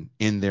happen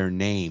in their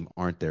name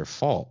aren't their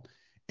fault.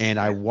 And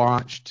I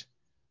watched,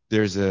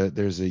 there's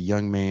a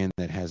young man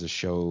that has a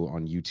show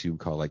on YouTube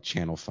called like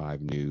Channel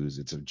 5 News.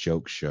 It's a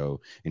joke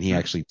show, and he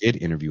actually did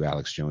interview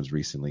Alex Jones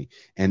recently,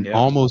 and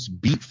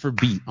almost beat for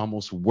beat,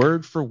 almost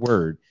word for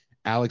word,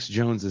 Alex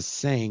Jones is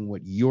saying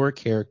what your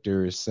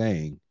character is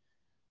saying.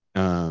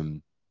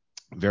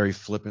 Very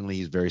flippantly,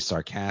 he's very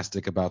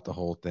sarcastic about the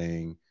whole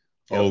thing.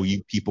 Oh,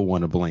 you people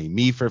want to blame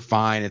me for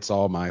fine. It's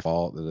all my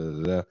fault. Da, da,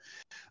 da,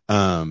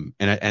 da.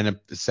 And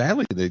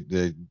sadly,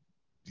 the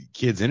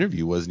kid's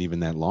interview wasn't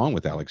even that long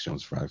with Alex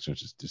Jones. For Alex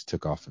Jones just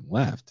took off and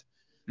left.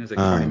 It was like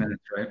 20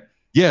 minutes, right?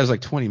 Yeah, it was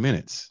like 20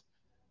 minutes.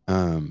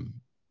 And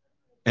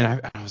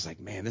I was like,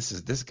 man,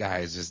 this guy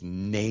is just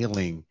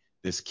nailing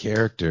this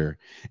character.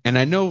 And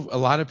I know a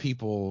lot of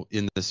people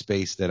in the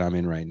space that I'm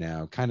in right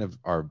now kind of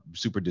are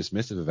super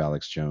dismissive of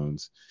Alex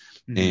Jones.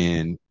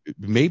 And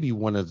maybe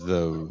one of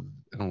the,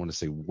 I don't want to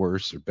say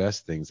worst or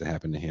best things that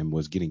happened to him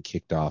was getting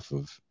kicked off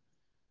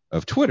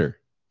of Twitter.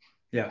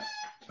 Yeah.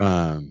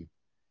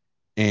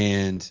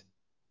 And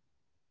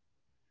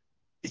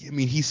I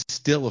mean, he's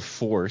still a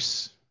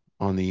force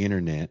on the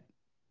internet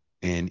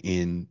and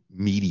in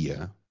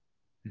media.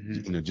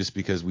 You know, just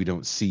because we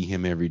don't see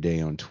him every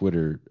day on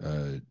Twitter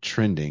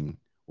trending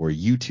or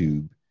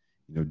YouTube,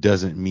 you know,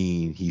 doesn't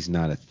mean he's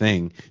not a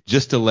thing.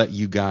 Just to let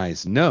you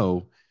guys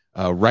know,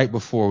 right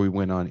before we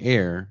went on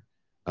air,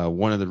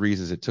 one of the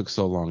reasons it took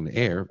so long to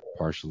air,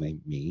 partially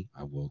me,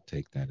 I will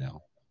take that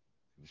L,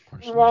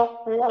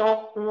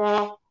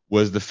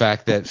 was the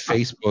fact that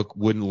Facebook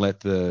wouldn't let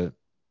the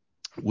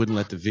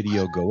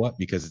video go up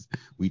because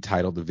we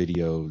titled the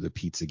video "The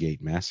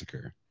Pizzagate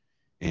Massacre."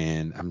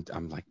 And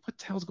I'm like, what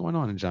the hell's going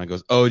on? And John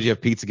goes, oh, do you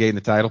have Pizzagate in the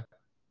title?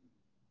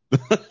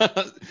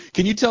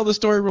 Can you tell the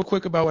story real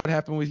quick about what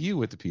happened with you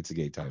with the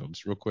Pizzagate title,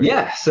 just real quick?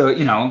 Yeah. So,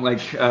 you know,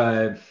 like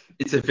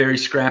it's a very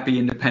scrappy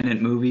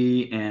independent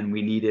movie, and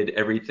we needed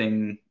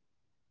everything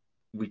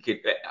we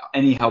could,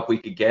 any help we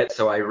could get.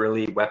 So I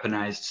really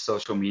weaponized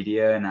social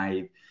media, and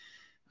I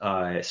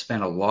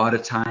spent a lot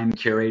of time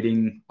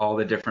curating all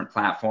the different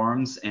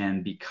platforms.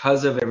 And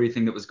because of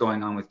everything that was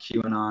going on with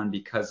QAnon,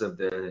 because of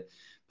the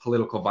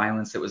political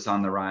violence that was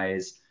on the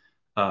rise,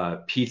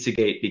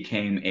 Pizzagate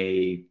became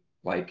a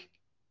like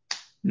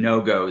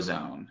no-go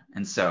zone.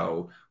 And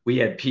so we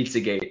had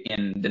Pizzagate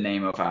in the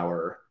name of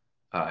our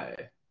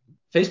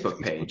Facebook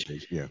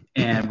page. Yeah.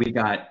 And we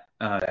got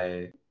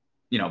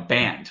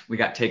banned. We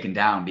got taken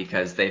down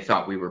because they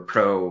thought we were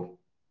pro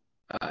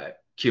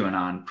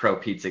QAnon, pro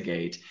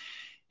Pizzagate.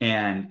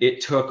 And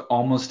it took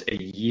almost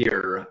a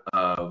year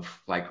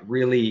of like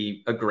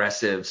really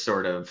aggressive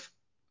sort of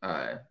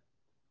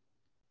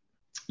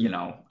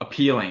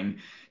appealing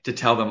to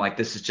tell them like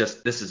this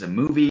is a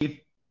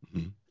movie.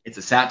 It's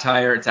a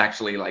satire. It's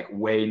actually like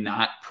way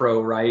not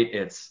pro-right.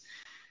 It's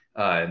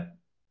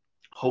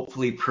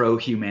hopefully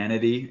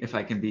pro-humanity, if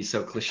I can be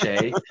so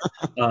cliche.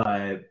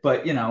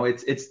 But you know,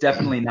 it's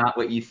definitely not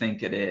what you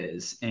think it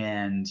is.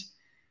 And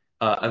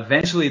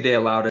eventually they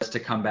allowed us to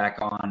come back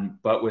on,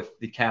 but with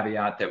the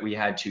caveat that we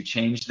had to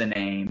change the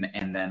name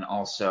and then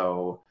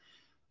also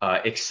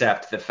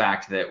accept the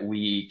fact that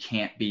we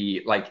can't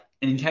be like,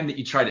 anytime that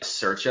you try to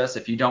search us,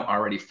 if you don't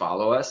already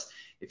follow us,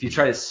 if you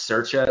try to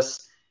search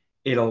us,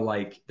 it'll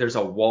like, there's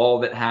a wall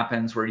that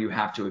happens where you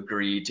have to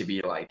agree to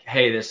be like,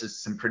 hey, this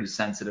is some pretty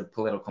sensitive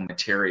political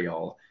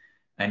material.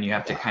 And you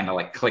have to kind of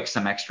like click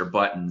some extra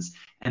buttons.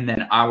 And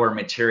then our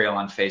material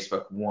on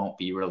Facebook won't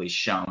be really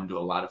shown to a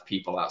lot of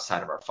people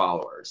outside of our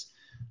followers,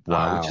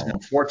 which is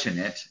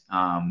unfortunate.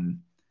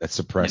 That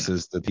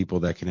suppresses the people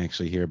that can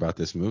actually hear about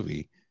this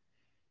movie.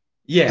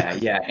 Yeah,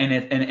 yeah.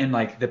 And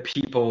like the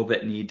people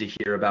that need to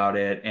hear about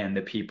it and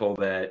the people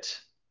that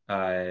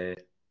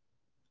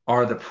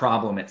are the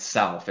problem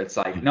itself. It's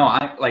like, no,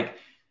 I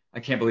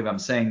can't believe I'm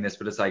saying this,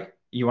 but it's like,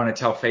 you want to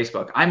tell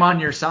Facebook, I'm on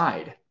your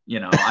side. You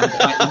know,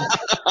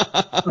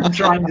 I'm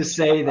trying to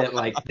say that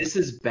like this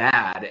is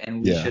bad,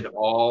 and we should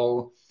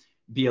all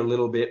be a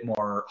little bit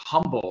more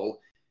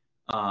humble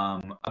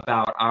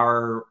about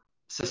our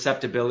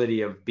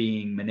susceptibility of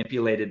being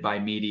manipulated by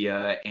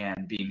media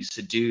and being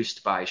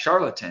seduced by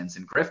charlatans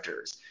and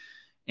grifters.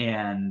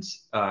 And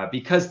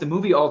because the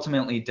movie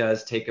ultimately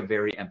does take a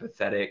very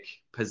empathetic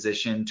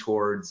position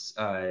towards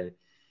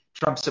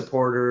Trump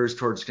supporters,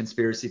 towards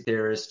conspiracy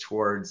theorists,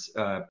 towards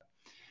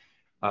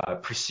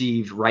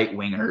perceived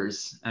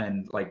right-wingers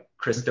and like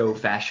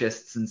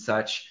Christo-fascists and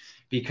such,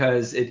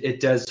 because it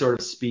does sort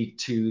of speak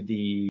to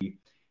the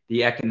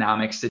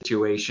economic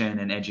situation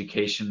and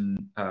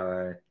education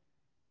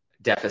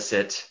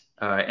deficit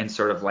and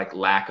sort of like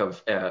lack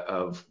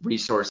of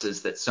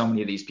resources that so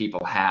many of these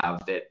people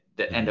have that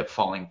end up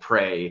falling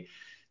prey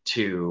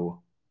to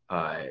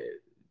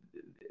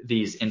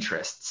these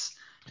interests.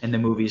 And the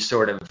movie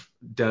sort of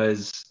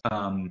does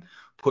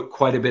put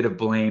quite a bit of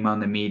blame on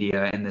the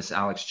media and this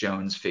Alex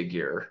Jones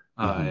figure.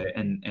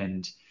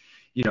 And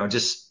you know,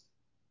 just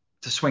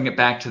to swing it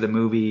back to the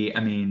movie,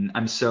 I mean,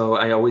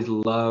 I always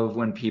love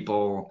when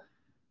people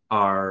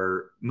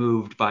are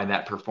moved by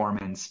that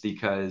performance,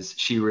 because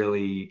she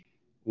really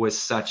was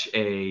such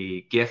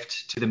a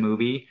gift to the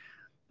movie.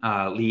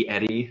 Lee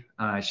Eddy,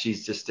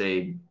 she's just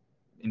a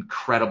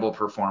incredible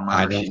performer.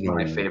 I don't She's one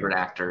of my know favorite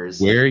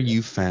actors. where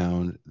you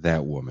found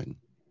that woman.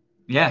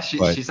 Yeah,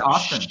 But she's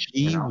awesome.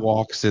 she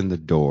walks in the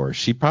door.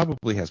 She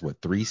probably has,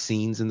 what, 3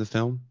 scenes in the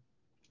film?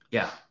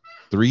 Yeah.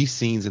 3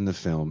 scenes in the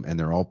film, and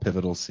they're all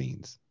pivotal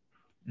scenes.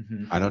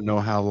 I don't know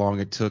how long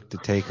it took to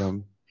take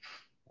them,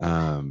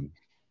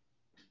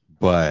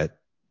 but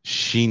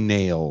she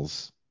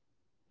nails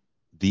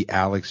the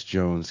Alex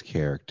Jones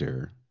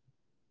character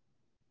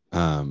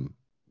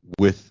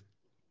with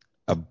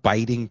a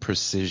biting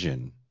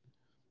precision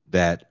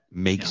that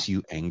makes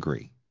you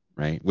angry,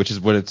 right? Which is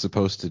what it's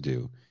supposed to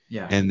do.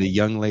 Yeah. And the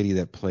young lady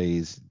that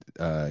plays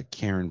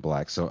Karen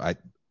Black. So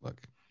look,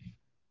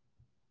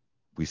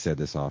 we said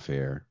this off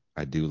air.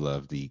 I do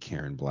love the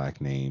Karen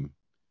Black name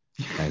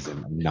as a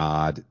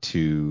nod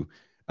to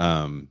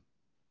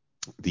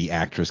the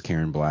actress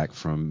Karen Black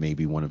from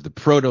maybe one of the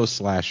proto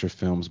slasher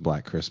films,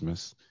 Black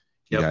Christmas.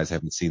 If you guys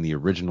haven't seen the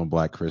original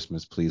Black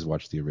Christmas, please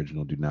watch the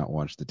original. Do not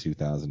watch the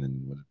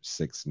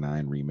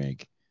 2006-9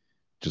 remake.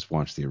 Just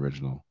watch the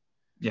original.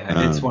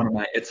 Yeah,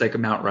 it's like a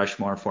Mount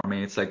Rushmore for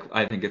me. It's like,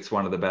 I think it's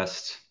one of the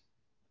best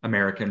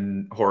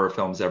American horror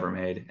films ever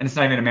made. And it's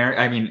not even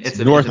American. I mean, it's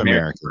North it's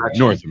American.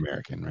 North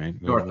American, right?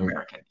 North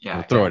American. Yeah.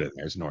 We'll throw it in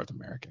there. It's North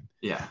American.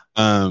 Yeah.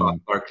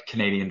 Our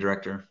Canadian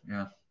director.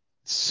 Yeah.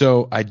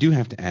 So I do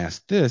have to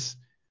ask this.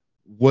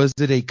 Was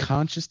it a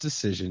conscious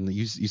decision?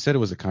 You said it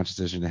was a conscious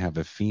decision to have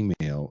a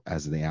female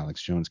as the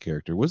Alex Jones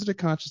character. Was it a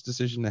conscious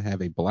decision to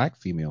have a black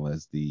female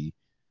as the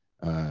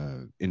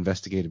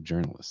investigative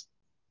journalist?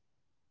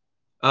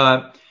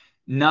 Not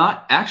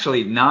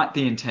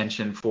the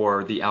intention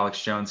for the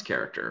Alex Jones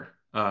character.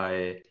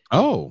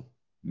 Oh,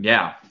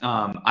 Yeah.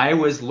 I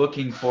was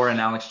looking for an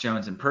Alex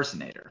Jones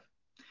impersonator.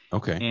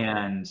 okay.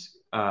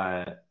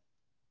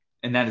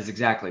 And that is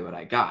exactly what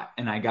I got.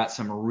 And I got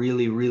some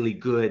really, really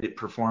good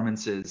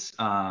performances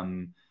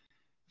from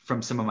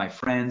some of my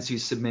friends who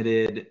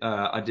submitted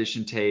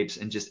audition tapes,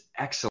 and just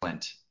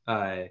excellent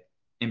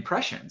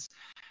impressions.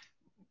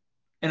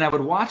 And I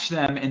would watch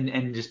them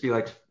and just be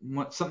like,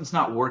 something's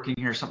not working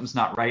here, something's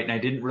not right. And I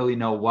didn't really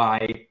know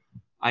why.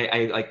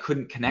 I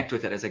couldn't connect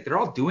with it. I was like, they're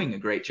all doing a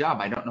great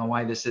job. I don't know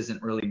why this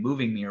isn't really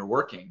moving me or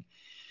working.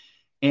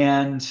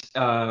 And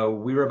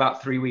we were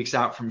about 3 weeks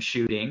out from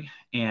shooting,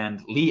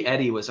 and Lee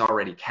Eddy was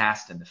already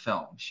cast in the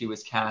film. She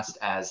was cast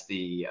as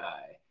the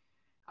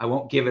I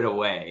won't give it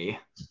away,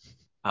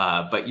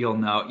 but you'll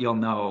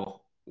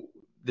know.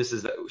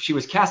 She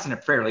was cast in a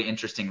fairly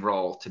interesting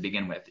role to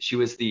begin with. She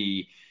was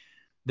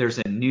there's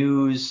a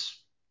news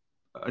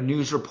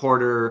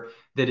reporter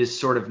that is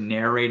sort of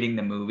narrating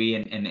the movie,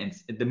 and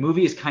the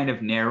movie is kind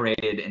of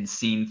narrated and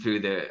seen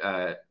through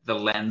the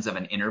lens of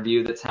an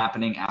interview that's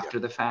happening after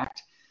the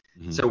fact.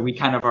 Mm-hmm. So we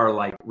kind of are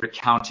like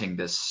recounting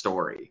this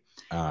story.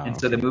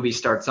 So the movie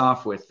starts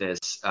off with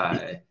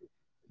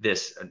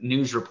this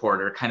news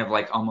reporter, kind of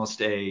like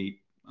almost a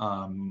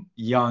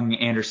young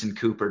Anderson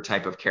Cooper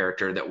type of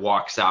character that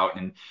walks out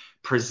and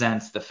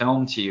presents the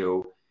film to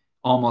you.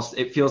 Almost,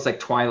 it feels like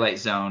Twilight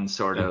Zone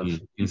sort of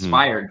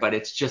inspired, but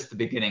it's just the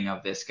beginning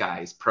of this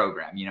guy's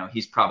program. You know,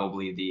 he's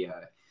probably the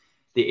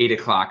 8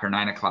 o'clock or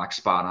 9 o'clock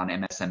spot on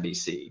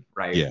MSNBC,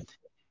 right? Yeah.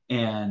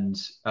 And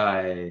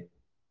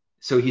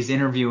so he's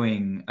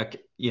interviewing,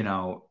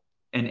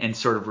 and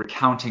sort of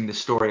recounting the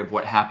story of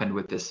what happened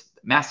with this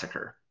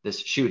massacre, this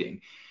shooting.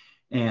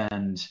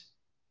 And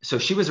so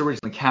she was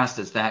originally cast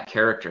as that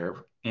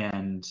character,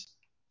 and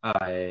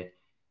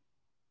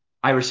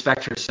I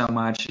respect her so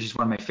much. She's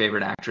one of my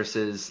favorite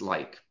actresses,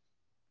 like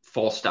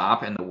full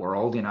stop, in the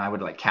world. You know, I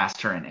would like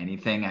cast her in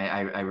anything.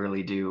 I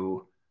really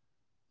do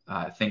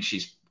think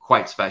she's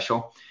quite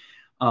special.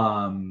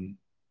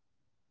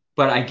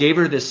 But I gave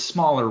her this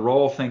smaller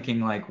role, thinking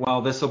like,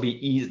 well, this will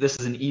be easy. This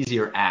is an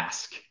easier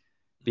ask,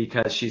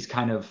 because she's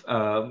kind of,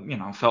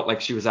 felt like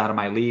she was out of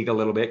my league a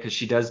little bit, because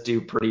she does do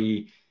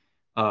pretty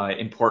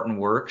important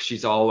work.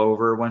 She's all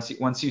over. Once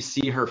you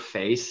see her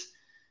face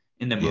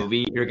in the Yeah.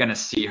 movie, you're gonna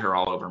see her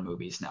all over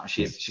movies now.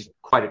 Yeah. She's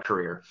quite a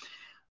career.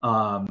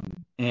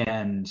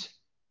 And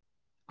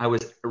I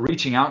was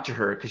reaching out to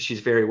her because she's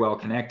very well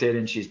connected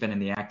and she's been in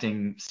the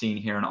acting scene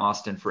here in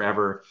Austin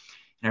forever.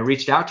 And I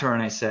reached out to her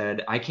and I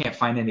said, I can't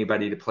find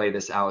anybody to play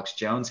this Alex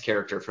Jones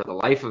character for the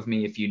life of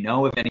me. If you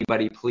know of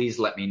anybody, please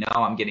let me know.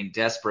 I'm getting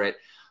desperate.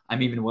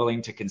 I'm even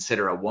willing to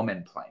consider a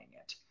woman playing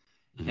it.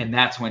 Mhm. And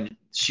that's when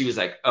she was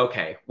like,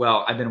 okay,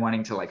 well, I've been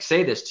wanting to like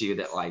say this to you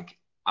that like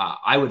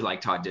I would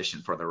like to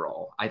audition for the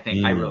role. I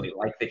think I really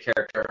like the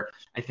character.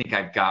 I think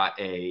I've got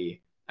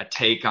a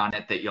take on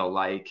it that you'll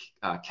like.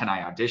 Can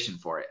I audition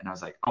for it? And I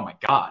was like, oh my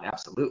God,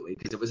 absolutely.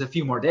 Because it was a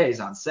few more days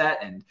on set.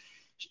 And,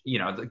 you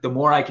know, the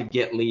more I could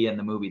get Lee in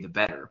the movie, the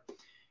better.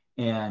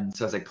 And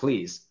so I was like,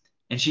 please.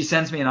 And she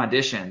sends me an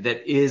audition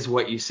that is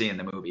what you see in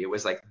the movie. It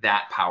was like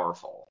that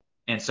powerful.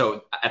 And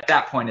so at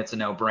that point, it's a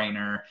no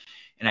brainer.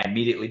 And I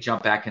immediately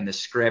jump back in the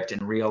script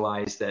and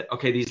realize that,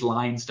 okay, these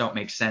lines don't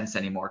make sense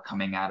anymore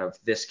coming out of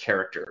this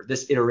character,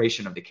 this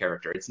iteration of the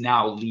character. It's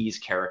now Lee's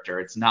character.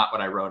 It's not what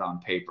I wrote on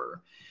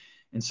paper.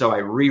 And so I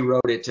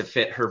rewrote it to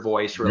fit her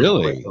voice really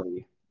Really?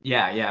 quickly.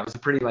 Yeah, yeah, it was a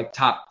pretty like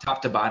top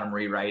to bottom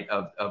rewrite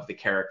of the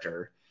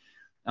character.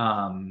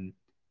 Um,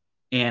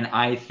 and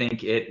I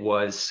think it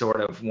was sort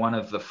of one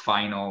of the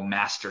final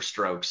master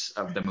strokes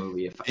of the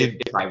movie,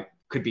 It, if I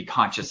could be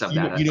conscious of you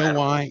know, that you at know that.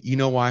 why? You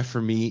know why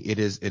for me it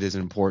is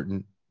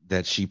important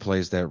that she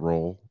plays that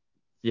role.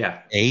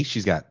 Yeah.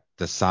 She's got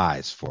the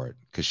size for it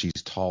because she's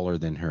taller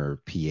than her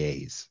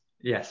PAs.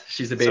 Yes,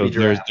 she's a So baby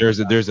giraffe.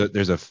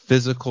 there's a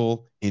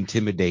physical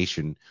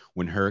intimidation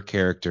when her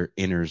character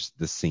enters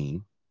the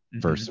scene, Mm-hmm.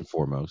 first and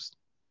foremost.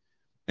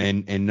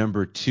 And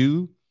number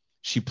two,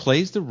 she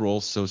plays the role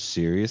so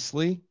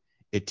seriously,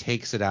 it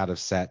takes it out of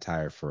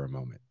satire for a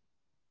moment.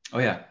 Oh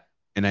yeah.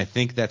 And I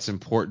think that's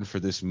important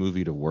for this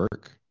movie to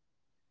work.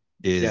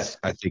 Yes. Is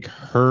I think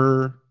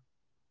her,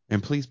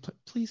 and please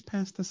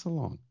pass this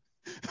along.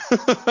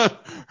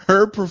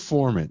 Her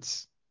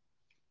performance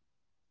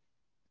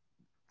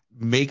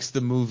makes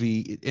the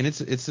movie, and it's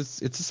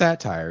a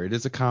satire. It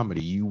is a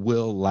comedy. You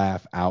will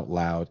laugh out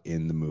loud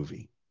in the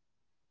movie.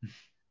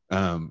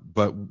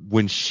 But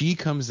when she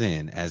comes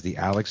in as the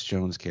Alex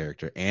Jones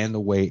character and the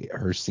way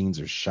her scenes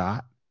are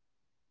shot,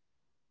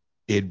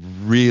 it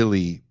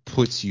really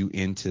puts you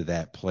into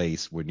that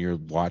place when you're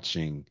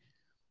watching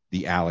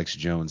the Alex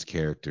Jones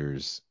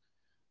characters.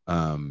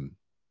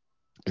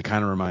 It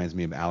kind of reminds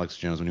me of Alex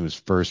Jones when he was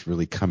first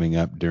really coming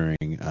up during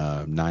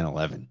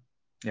 9/11,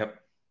 Yep.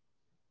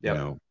 you Yep.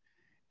 know,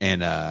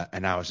 and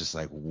I was just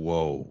like,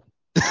 whoa.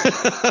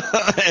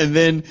 And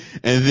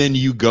then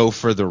you go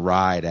for the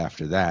ride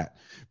after that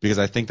because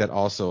I think that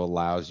also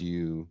allows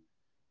you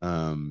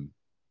um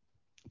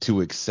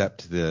to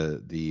accept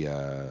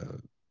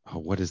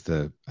what is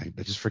I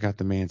just forgot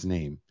the man's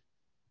name,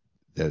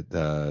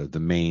 the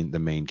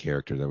main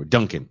character that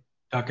Duncan.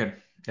 Okay.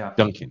 Yeah.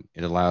 Duncan.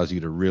 It allows you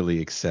to really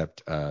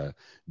accept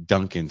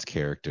Duncan's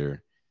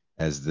character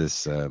as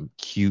this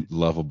cute,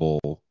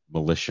 lovable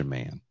militia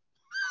man.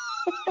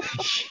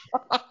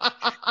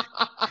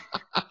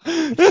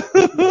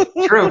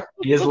 True.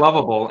 He is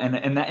lovable,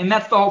 and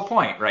that's the whole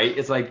point, right?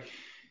 It's like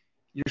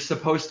you're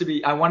supposed to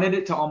be. I wanted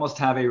it to almost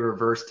have a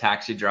reverse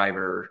Taxi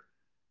Driver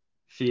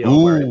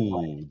feel, where it's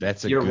like Ooh,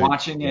 that's a you're good.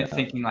 watching Yeah. it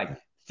thinking like,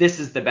 this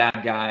is the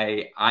bad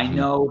guy. I Mhm.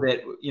 know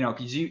that, you know,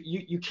 because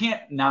you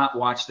can't not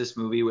watch this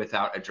movie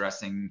without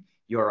addressing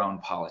your own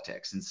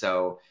politics, and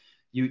so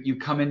you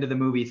come into the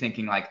movie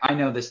thinking like, I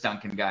know this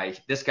Duncan guy.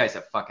 This guy's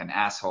a fucking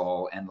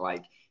asshole, and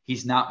like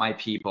he's not my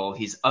people.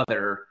 He's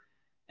other,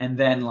 and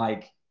then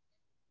like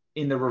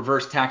in the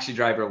reverse Taxi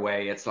Driver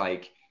way, it's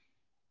like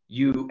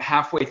you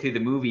halfway through the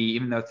movie,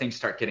 even though things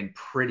start getting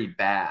pretty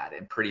bad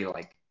and pretty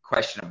like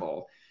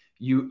questionable,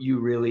 you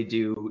really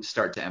do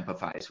start to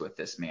empathize with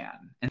this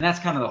man. And that's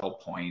kind of the whole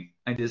point.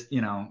 I just, you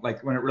know,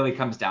 like when it really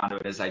comes down to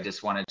it, is I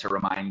just wanted to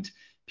remind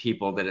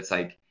people that it's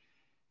like,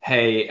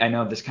 hey, I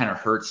know this kind of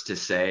hurts to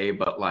say,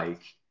 but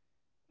like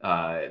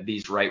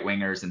these right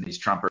wingers and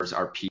these Trumpers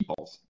are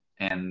people,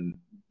 and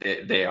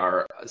they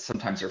are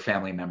sometimes their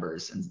family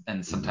members and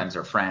Mhm. sometimes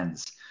their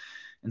friends.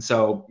 And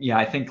so, yeah,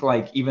 I think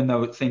like even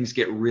though things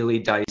get really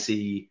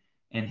dicey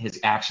and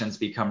his actions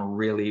become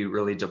really,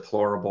 really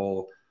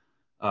deplorable,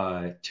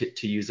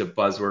 to use a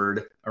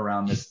buzzword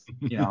around this,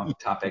 you know,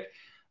 topic,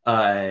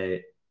 uh,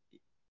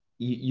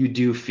 you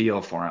do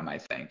feel for him, I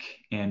think,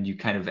 and you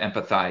kind of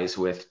empathize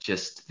with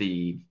just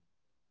the,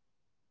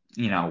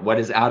 you know, what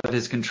is out of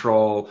his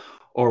control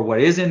or what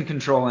is in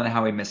control and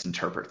how he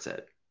misinterprets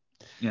it,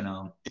 you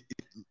know.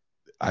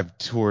 I've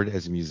toured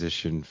as a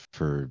musician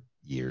for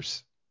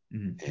years,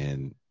 Mhm.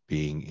 and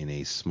being in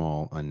a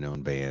small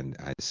unknown band,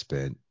 I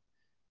spent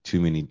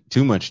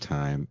too much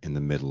time in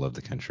the middle of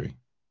the country.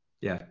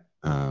 Yeah.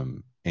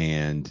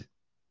 And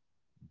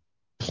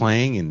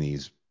playing in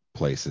these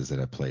places that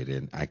I played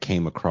in, I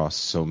came across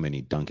so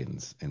many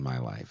Duncans in my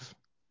life.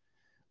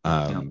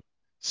 Yeah. Um,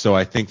 So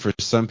I think for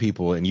some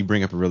people, and you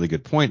bring up a really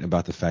good point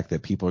about the fact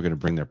that people are going to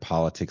bring their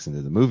politics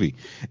into the movie,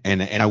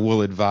 and I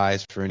will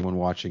advise for anyone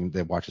watching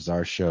that watches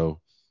our show,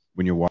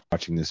 when you're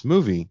watching this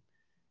movie,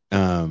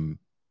 um,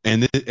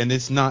 and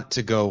it's not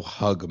to go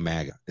hug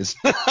MAGA. It's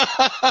No,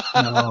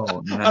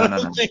 no, no, I no, no,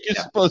 don't no. think it's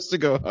Yeah. supposed to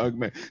go hug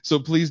MAGA. So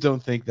please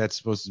don't think that's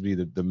supposed to be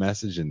the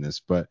message in this.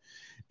 But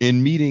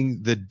in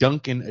meeting the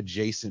Duncan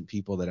adjacent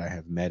people that I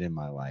have met in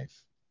my life,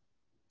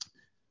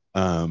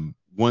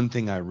 one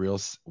thing I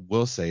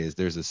will say is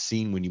there's a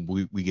scene when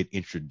we get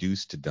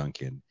introduced to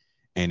Duncan,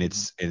 and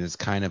it's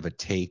kind of a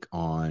take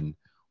on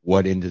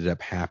what ended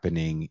up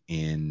happening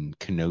in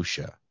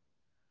Kenosha,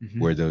 Hmm.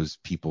 where those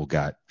people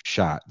got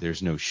shot.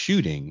 There's no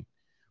shooting,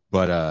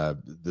 but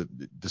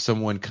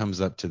someone comes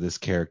up to this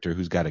character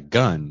who's got a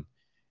gun,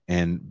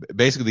 and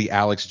basically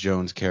Alex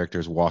Jones' character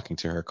is walking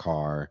to her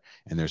car,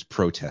 and there's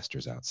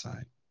protesters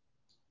outside.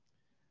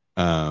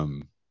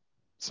 Um,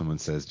 Someone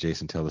says,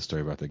 Jason, tell the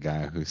story about the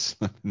guy who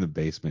slept in the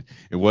basement.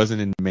 It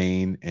wasn't in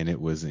Maine, and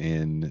it was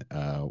in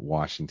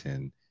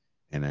Washington.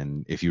 And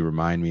then if you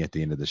remind me at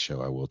the end of the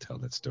show, I will tell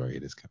that story.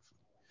 It is kind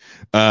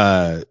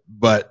of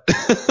but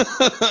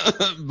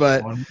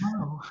but Oh,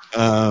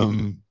 no.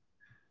 um,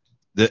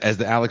 as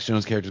the Alex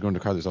Jones character is going to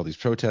the car, there's all these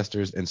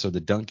protesters, and so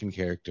the Duncan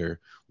character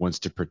wants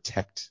to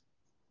protect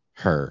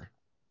her,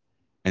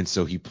 and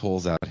so he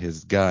pulls out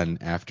his gun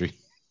after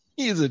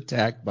he is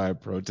attacked by a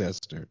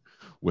protester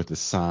with a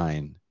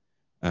sign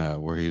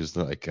where he was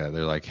like, they're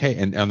like, hey,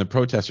 and the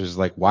protesters is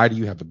like, why do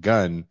you have a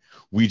gun?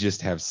 We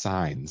just have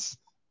signs.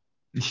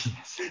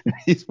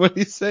 Yes. What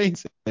he's saying.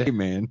 He's saying, hey,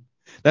 man,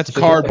 that's It's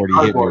like, that's a cardboard he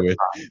hit me cardboard. with.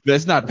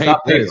 That's not It's paper.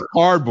 not That's paper.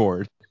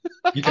 cardboard.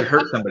 You could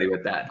hurt somebody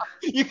with that.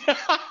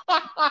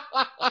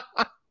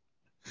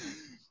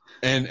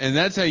 And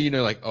that's how you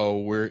know, like, oh,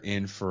 we're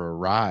in for a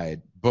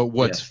ride. But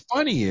what's Yes.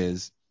 funny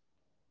is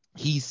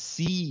he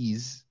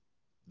sees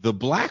the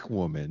black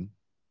woman,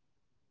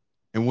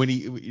 and when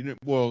he,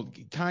 well,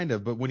 kind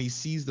of, but when he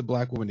sees the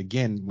black woman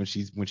again, when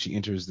she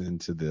enters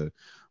into the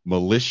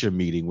militia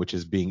meeting, which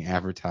is being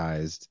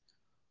advertised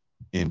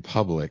in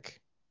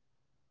public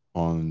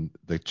on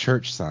the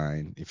church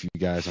sign. If you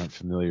guys aren't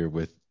familiar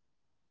with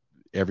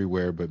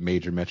everywhere but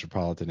major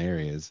metropolitan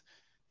areas,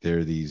 there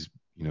are these,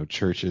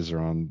 churches are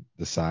on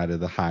the side of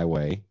the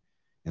highway,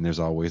 and there's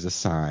always a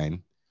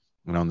sign.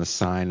 And on the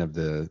sign of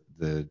the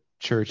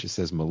church, it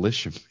says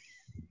militia.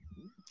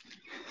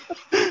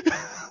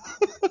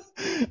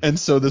 And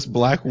so this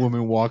black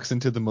woman walks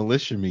into the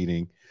militia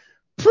meeting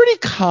pretty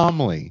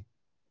calmly.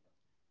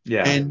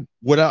 Yeah. And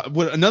what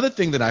another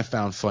thing that I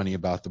found funny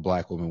about the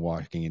black woman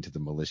walking into the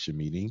militia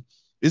meeting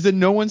is that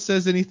no one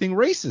says anything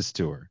racist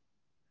to her.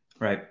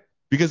 Right.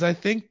 Because I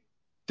think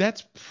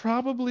that's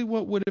probably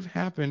what would have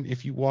happened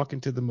if you walk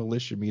into the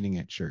militia meeting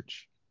at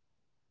church.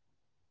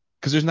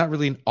 Because there's not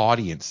really an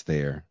audience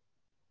there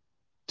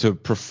to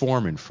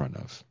perform in front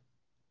of.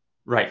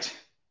 Right.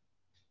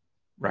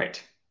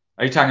 Right.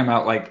 Are you talking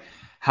about like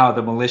how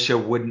the militia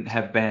wouldn't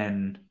have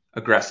been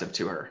aggressive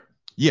to her?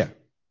 Yeah.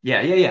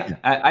 Yeah, yeah, yeah.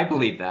 Yeah. I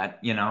believe that,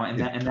 and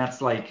Yeah.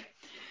 that's like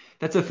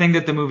that's a thing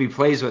that the movie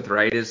plays with,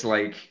 right? Is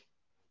like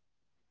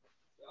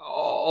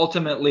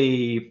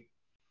ultimately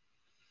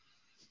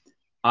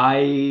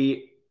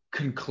I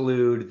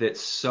conclude that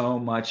so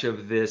much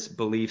of this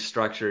belief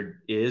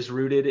structure is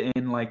rooted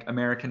in like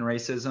American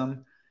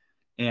racism.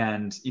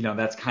 And,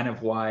 that's kind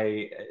of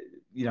why,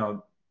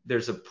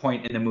 there's a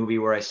point in the movie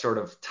where I sort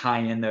of tie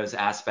in those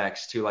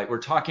aspects to like, we're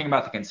talking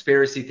about the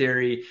conspiracy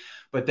theory,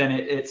 but then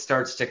it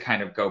starts to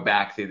kind of go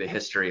back through the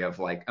history of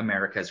like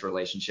America's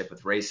relationship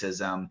with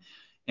racism.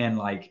 And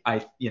like,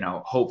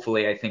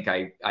 hopefully I think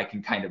I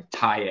can kind of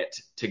tie it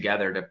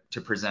together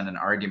to present an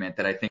argument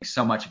that I think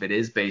so much of it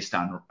is based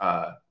on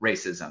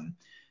racism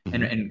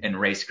and, Mm-hmm. and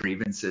race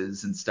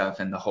grievances and stuff.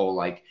 And the whole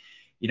like,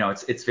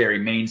 it's very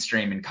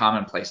mainstream and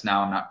commonplace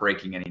now. I'm not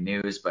breaking any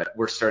news, but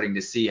we're starting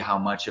to see how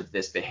much of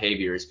this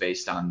behavior is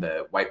based on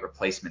the white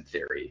replacement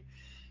theory.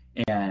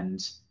 And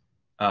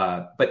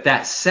but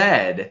that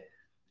said,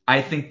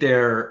 I think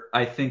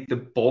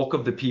the bulk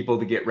of the people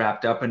that get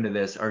wrapped up into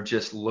this are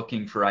just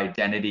looking for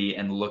identity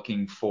and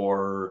looking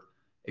for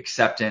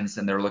acceptance,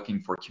 and they're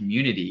looking for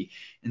community.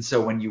 And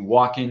so when you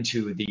walk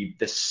into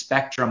the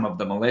spectrum of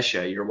the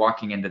militia, you're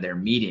walking into their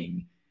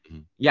meeting. Mm-hmm.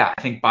 Yeah,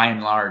 I think by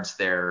and large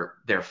they're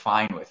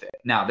fine with it.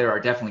 Now there are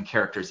definitely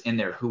characters in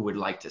there who would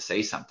like to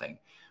say something,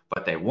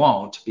 but they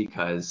won't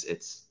because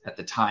it's at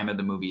the time of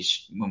the movie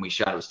when we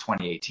shot it was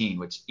 2018,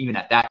 which even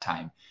at that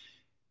time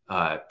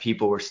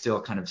people were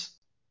still kind of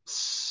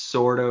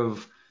sort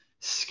of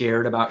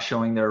scared about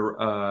showing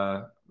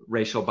their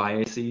racial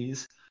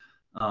biases.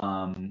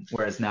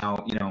 Whereas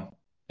now,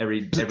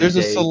 every day,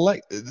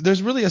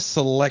 There's really a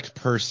select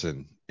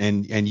person,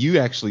 and you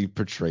actually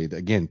portray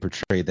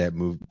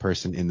that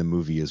person in the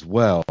movie as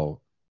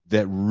well,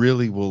 that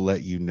really will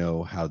let you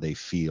know how they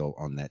feel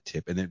on that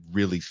tip, and it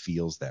really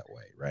feels that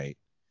way, right?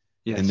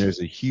 And yes, there's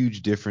a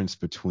huge difference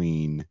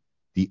between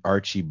the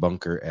Archie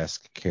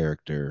Bunker-esque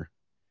character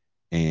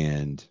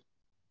and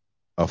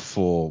a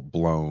full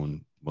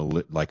blown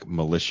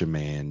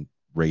militiaman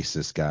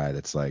racist guy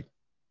that's like,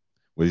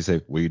 what do you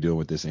say? What are you doing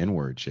with this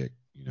N-word chick?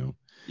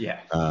 Yeah.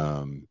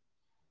 Um,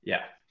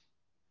 Yeah.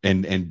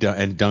 and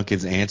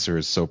Duncan's answer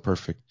is so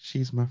perfect.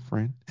 She's my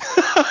friend.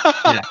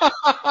 Yeah.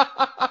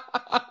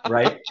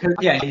 Right.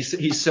 Yeah.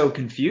 He's so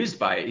confused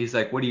by it. He's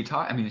like, what are you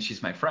talking? I mean,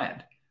 she's my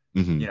friend.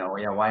 Hmm.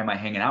 Yeah. Why am I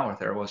hanging out with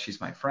her? Well, she's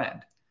my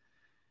friend.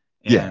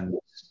 Yeah. And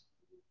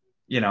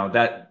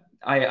that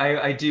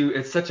I do.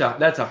 It's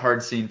that's a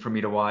hard scene for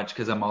me to watch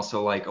because I'm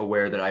also like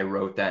aware that I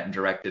wrote that and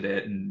directed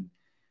it, and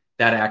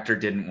that actor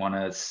didn't want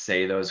to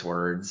say those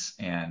words,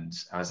 and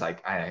I was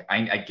like,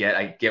 I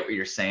get what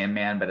you're saying,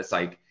 man, but it's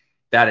like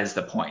that is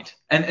the point.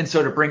 And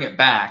so to bring it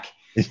back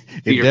to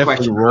It your definitely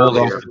question rolled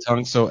off earlier, the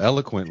tongue so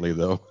eloquently,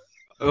 though.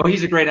 oh,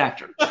 he's a great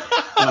actor.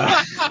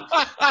 Uh,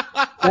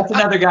 that's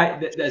another guy.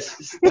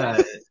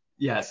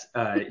 Yes.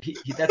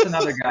 That's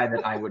another guy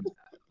that I would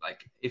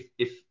like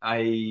if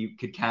I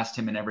could cast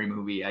him in every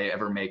movie I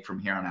ever make from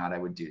here on out, I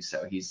would do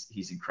so.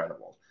 He's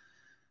incredible,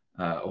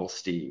 old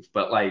Steve.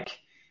 But like,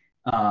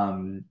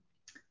 um,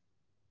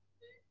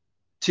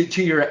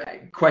 to your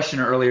question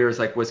earlier is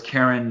like, was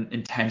Karen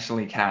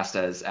intentionally cast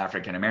as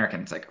African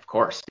American? It's like, of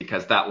course,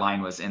 because that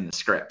line was in the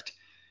script,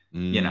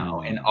 and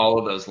Mm. all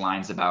of those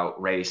lines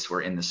about race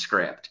were in the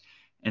script.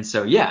 And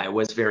so, yeah, it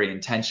was very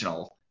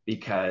intentional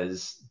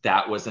because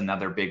that was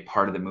another big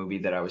part of the movie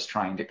that I was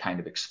trying to kind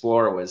of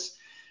explore was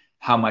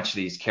how much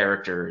these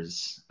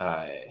characters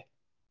are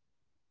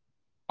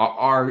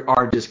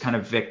just kind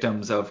of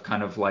victims of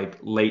kind of like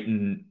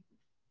latent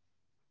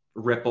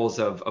ripples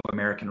of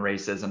American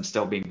racism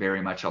still being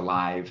very much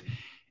alive.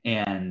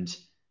 And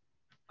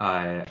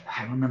I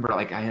remember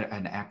like I had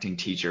an acting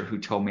teacher who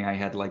told me I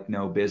had like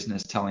no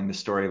business telling the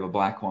story of a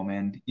black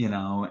woman,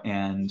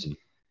 and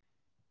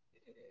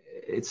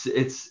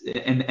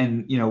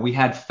we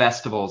had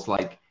festivals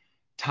like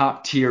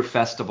top tier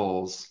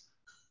festivals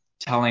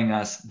telling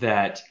us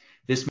that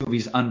this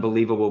movie's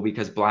unbelievable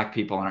because black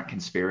people aren't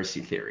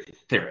conspiracy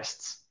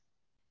theorists,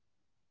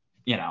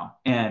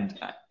 and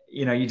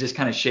you just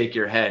kind of shake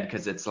your head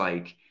because it's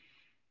like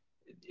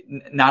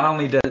not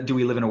only do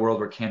we live in a world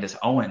where Candace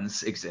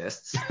Owens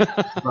exists,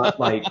 but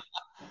like,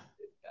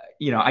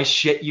 I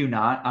shit you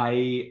not,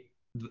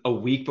 a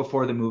week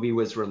before the movie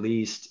was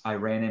released, I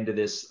ran into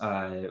this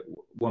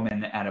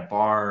woman at a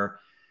bar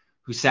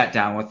who sat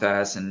down with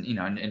us, and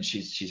and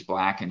she's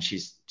black, and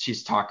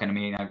she's talking to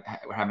me, and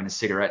we're having a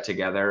cigarette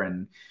together,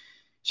 and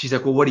she's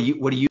like, well, what do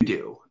you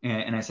do?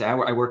 And I say,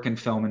 I work in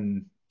film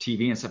and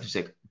TV and stuff. She's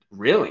like,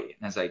 really? And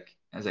I was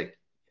like,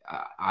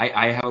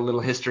 I have a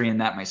little history in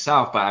that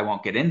myself, but I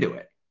won't get into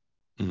it.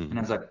 And I Mm.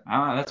 was like,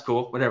 oh, that's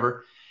cool,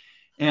 whatever.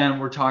 And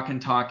we're talking,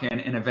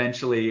 and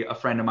eventually a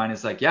friend of mine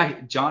is like,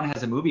 yeah, John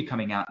has a movie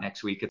coming out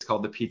next week. It's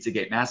called The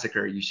Pizzagate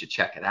Massacre. You should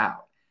check it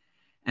out.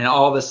 And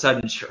all of a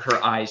sudden,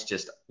 her eyes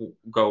just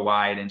go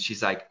wide, and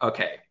she's like,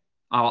 okay,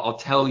 I'll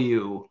tell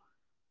you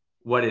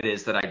what it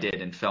is that I did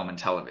in film and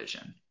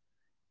television.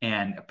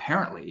 And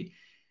apparently,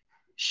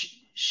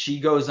 she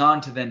goes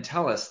on to then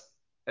tell us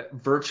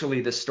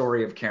virtually the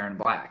story of Karen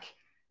Black.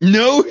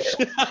 No.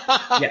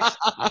 Yes,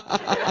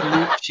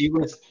 she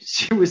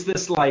was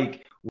this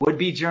like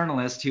would-be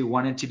journalist who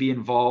wanted to be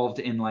involved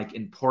in like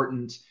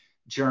important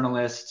She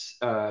wanted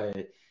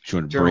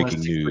breaking journalistic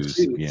news.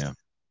 pursuits Yeah.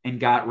 and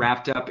got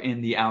wrapped up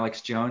in the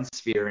Alex Jones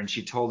sphere. And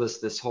she told us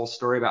this whole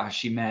story about how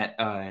she met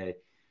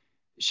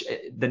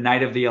the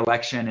night of the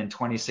election in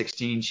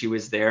 2016. She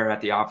was there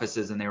at the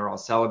offices and they were all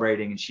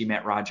celebrating, and she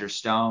met Roger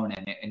Stone,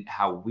 and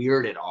how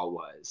weird it all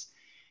was.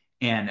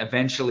 And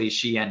eventually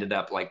she ended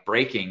up like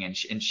breaking, and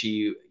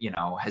she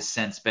has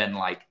since been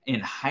like in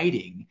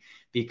hiding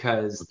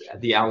because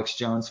the Alex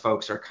Jones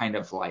folks are kind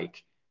of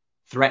like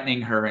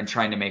threatening her and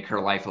trying to make her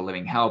life a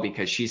living hell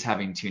because she's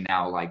having to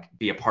now like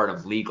be a part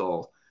of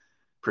legal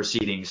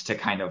proceedings to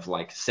kind of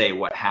like say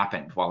what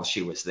happened while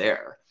she was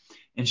there.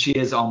 And she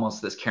is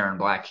almost this Karen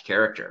Black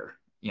character.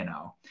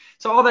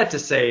 So all that to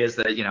say is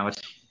that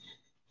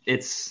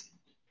it's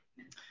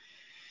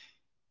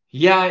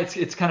yeah,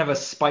 it's kind of a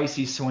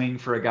spicy swing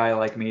for a guy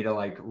like me to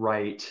like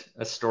write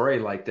a story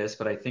like this,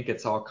 but I think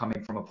it's all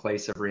coming from a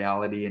place of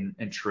reality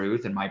and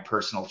truth and my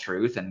personal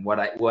truth and what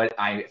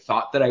I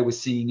thought that I was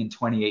seeing in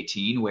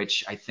 2018,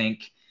 which I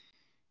think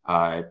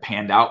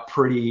panned out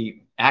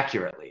pretty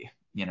accurately.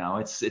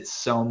 It's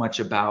so much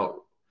about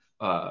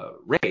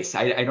race.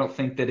 I don't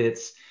think that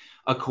it's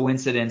a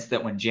coincidence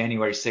that when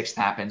January 6th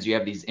happens, you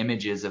have these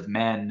images of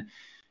men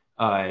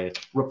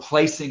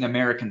replacing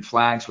American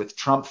flags with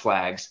Trump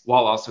flags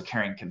while also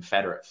carrying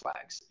Confederate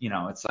flags.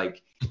 It's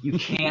like you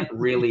can't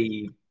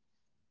really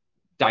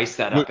dice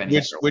that up any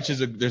other Which way. is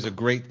there's a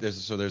great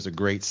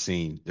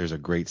scene. There's a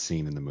great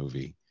scene in the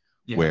movie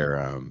Yeah. where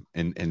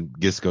and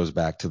this goes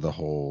back to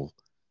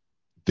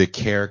the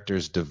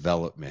character's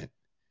development.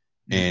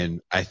 Mm.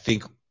 And I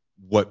think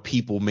what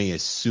people may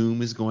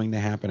assume is going to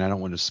happen, I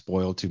don't want to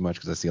spoil too much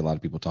because I see a lot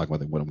of people talking about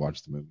they want to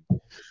watch the movie.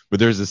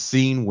 But there's a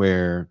scene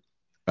where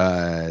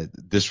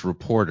this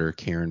reporter,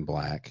 Karen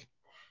Black,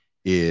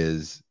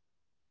 is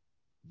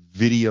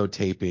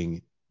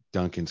videotaping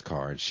Duncan's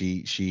car.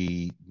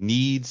 She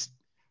needs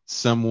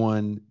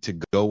someone to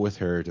go with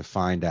her to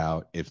find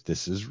out if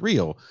this is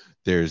real.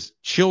 There's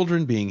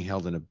children being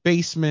held in a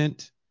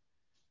basement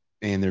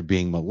and they're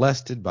being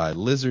molested by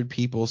lizard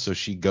people. So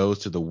she goes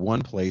to the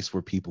one place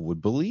where people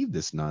would believe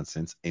this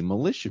nonsense, a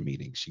militia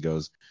meeting. She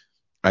goes,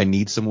 I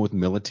need someone with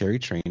military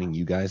training.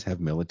 You guys have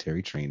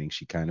military training.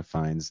 She kind of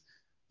finds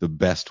the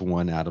best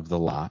one out of the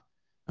lot.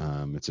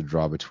 It's a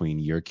draw between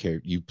your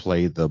character. You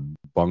play the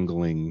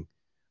bungling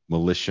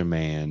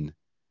militiaman,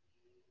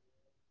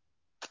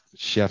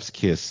 chef's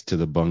kiss to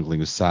the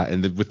bungling side,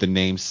 and with the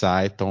name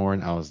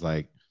Thorn. I was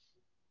like,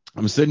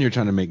 I'm sitting here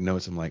trying to make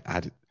notes. I'm like,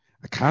 I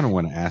kind of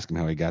want to ask him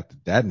how he got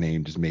that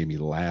name. Just made me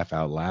laugh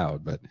out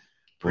loud, but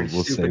Pretty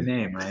we'll stupid say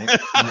name, right?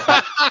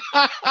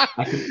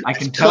 I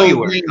can tell you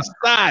where it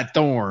comes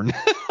Thorn.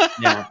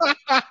 Yeah.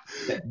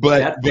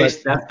 but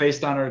That's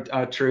based on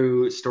a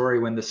true story.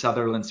 When the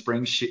Sutherland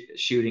Springs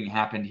shooting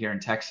happened here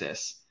in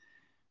Texas,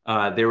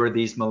 there were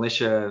this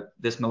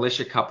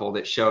militia couple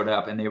that showed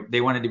up, and they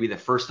wanted to be the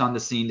first on the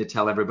scene to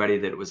tell everybody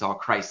that it was all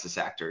crisis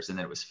actors and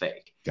that it was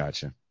fake.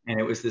 Gotcha. And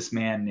it was this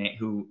man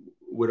who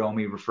would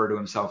only refer to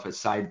himself as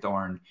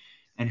Thorn,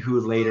 and who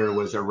later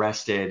was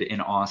arrested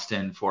in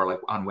Austin for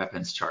on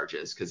weapons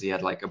charges because he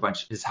had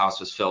his house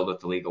was filled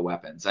with illegal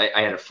weapons. I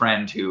had a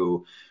friend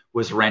who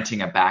was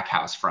renting a back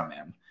house from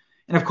him.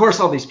 And of course,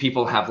 all these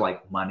people have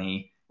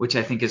money, which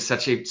I think is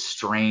such a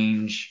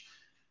strange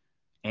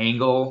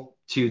angle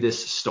to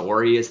this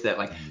story, is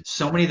that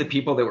so many of the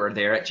people that were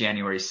there at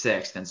January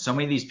 6th and so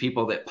many of these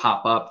people that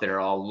pop up that are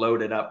all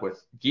loaded up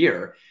with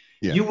gear,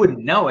 you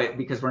wouldn't know it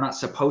because we're not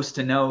supposed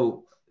to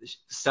know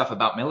stuff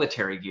about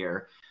military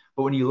gear.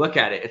 But when you look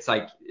at it, it's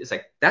like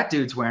that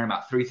dude's wearing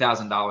about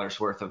 $3,000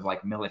 worth of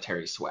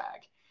military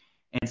swag.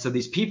 And so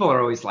these people are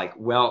always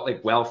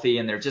wealthy,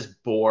 and they're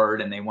just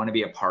bored and they want to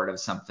be a part of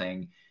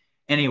something.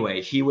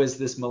 Anyway, he was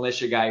this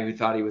militia guy who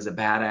thought he was a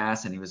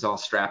badass, and he was all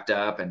strapped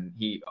up, and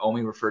he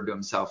only referred to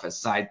himself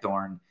as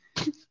Thorn.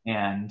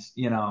 And,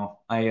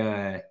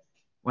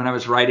 when I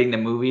was writing the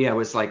movie, I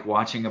was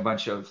watching a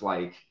bunch of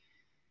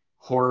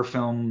horror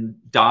film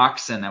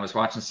docs, and I was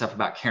watching stuff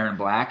about Karen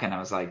Black, and I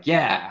was like,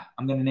 yeah,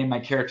 I'm going to name my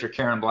character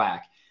Karen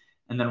Black.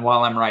 And then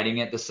while I'm writing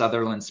it, the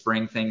Sutherland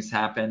Spring things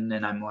happen,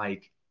 and I'm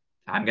like,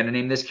 I'm going to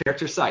name this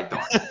character Thorn.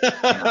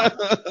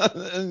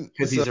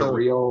 Because he's a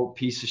real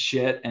piece of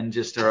shit and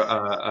just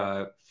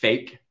a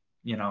fake,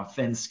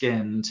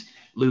 thin-skinned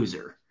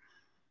loser.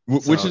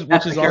 Which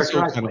is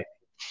also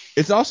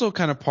it's also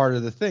kind of part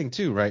of the thing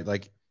too, right?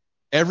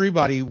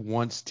 Everybody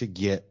wants to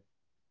get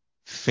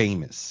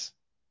famous.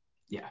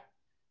 Yeah.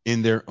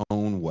 In their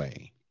own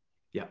way.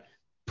 Yeah.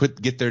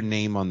 Get their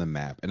name on the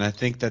map. And I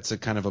think that's a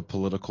kind of a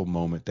political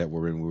moment that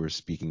we're in. We were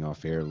speaking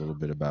off air a little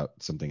bit about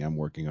something I'm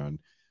working on,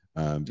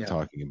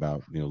 talking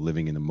about,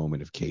 living in the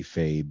moment of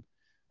kayfabe.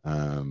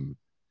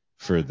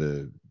 For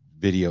the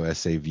video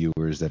essay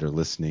viewers that are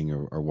listening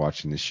or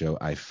watching the show,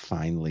 I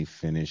finally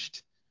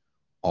finished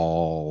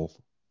all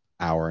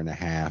hour and a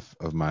half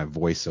of my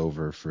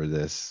voiceover for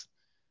this.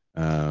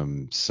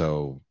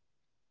 So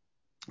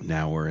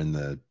now we're in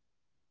the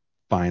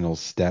final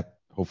step.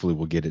 Hopefully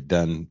we'll get it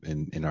done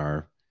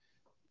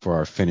for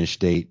our finish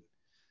date.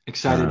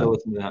 Excited to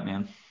listen to that,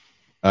 man.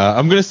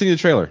 I'm going to sing the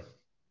trailer.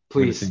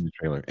 Please. Sing the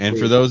trailer. And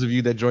for those of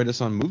you that joined us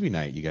on movie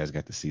night, you guys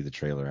got to see the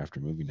trailer after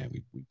movie night.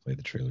 We played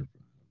the trailer.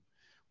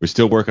 We're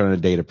still working on a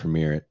day to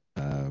premiere it.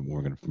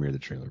 We're going to premiere the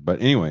trailer.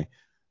 But anyway,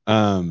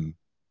 so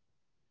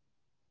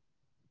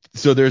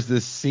there's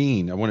this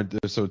scene.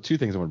 So two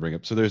things I want to bring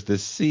up. So there's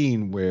this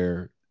scene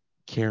where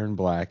Karen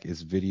Black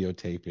is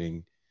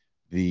videotaping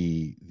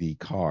the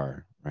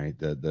car, right?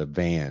 The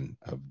van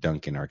of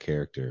Duncan, our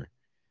character,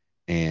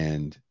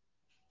 and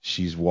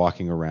she's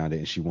walking around it,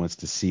 and she wants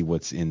to see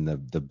what's in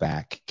the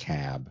back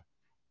cab,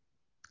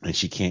 and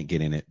she can't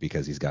get in it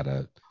because he's got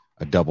a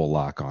double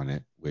lock on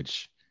it,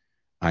 which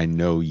I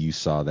know you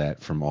saw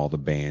that from all the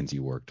bands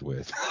you worked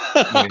with.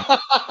 Yeah.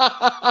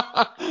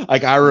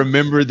 I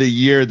remember the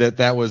year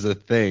that was a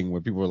thing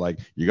where people were like,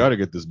 you got to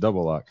get this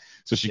double lock.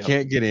 So she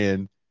can't get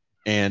in,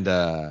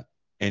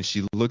 and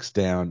she looks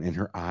down and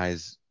her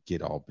eyes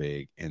get all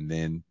big. And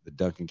then the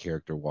Duncan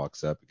character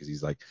walks up because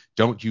he's like,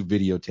 don't you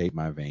videotape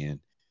my van.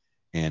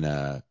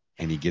 And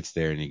he gets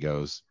there and he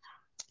goes,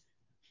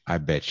 I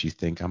bet you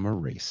think I'm a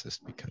racist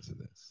because of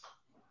this.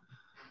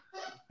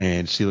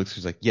 And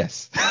she's like,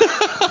 yes.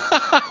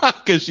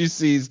 Because she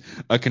sees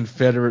a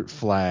Confederate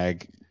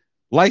flag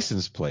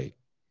license plate.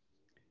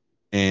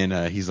 And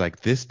he's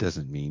like, this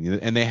doesn't mean.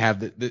 And they have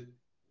the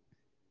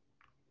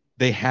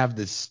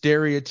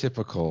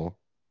stereotypical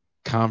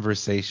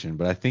conversation,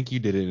 but I think you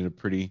did it in a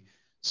pretty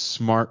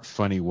smart,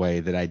 funny way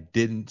that I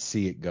didn't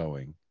see it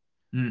going.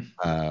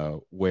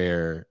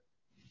 Where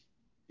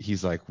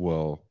he's like,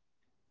 well,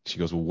 she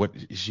goes, well, what?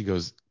 She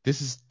goes,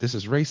 this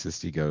is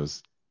racist. He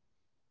goes,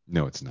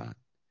 no, it's not.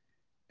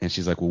 And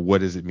she's like, well, what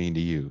does it mean to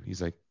you?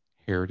 He's like,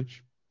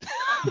 heritage.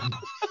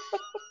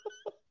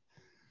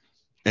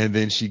 And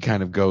then she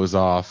kind of goes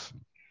off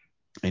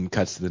and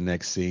cuts to the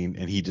next scene,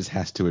 and he just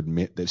has to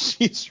admit that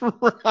she's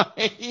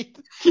right.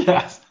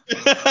 Yes.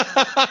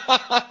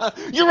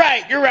 You're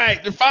right. You're right.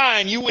 They're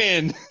fine. You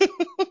win.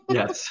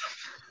 Yes.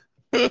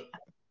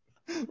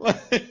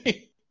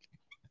 Like,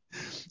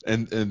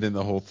 and then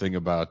the whole thing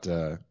about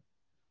well,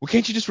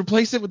 can't you just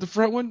replace it with the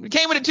front one? It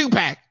came in a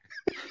 2-pack.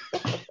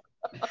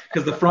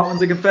 Because the front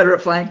one's a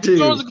Confederate flag It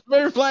was too. a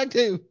Confederate flag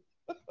too.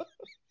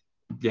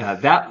 Yeah,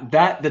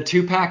 that the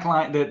 2-pack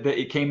line,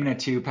 it came in a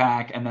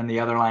 2-pack, and then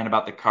the other line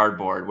about the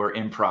cardboard were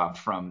improv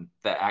from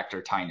the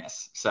actor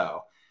Tynus.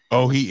 So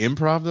Oh, he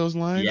improv those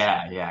lines?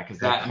 yeah, because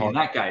That I mean, part.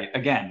 that guy,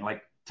 again,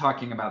 like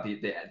talking about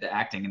the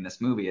acting in this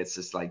movie, it's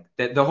just like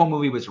the whole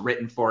movie was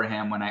written for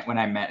him when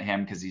I met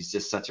him, because he's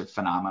just such a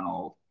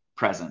phenomenal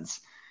presence.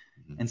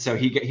 Mhm. And so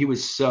he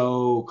was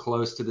so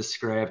close to the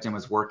script and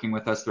was working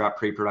with us throughout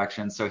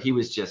pre-production. So he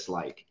was just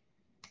like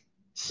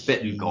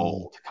spitting He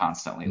gold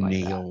constantly like that.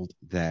 nailed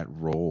that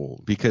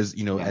role because,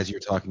 Yeah. as you're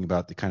talking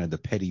about the kind of the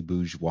petty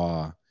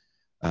bourgeois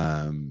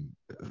um,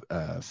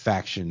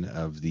 faction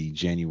of the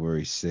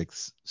January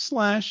 6th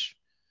slash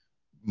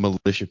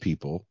militia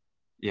people.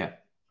 Yeah.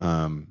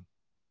 Um,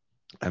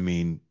 I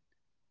mean,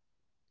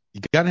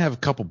 you got to have a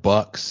couple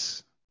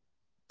bucks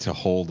to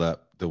hold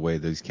up the way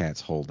these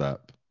cats hold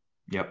up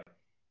Yep.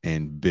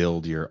 and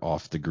build your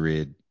off the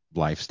grid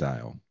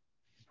lifestyle.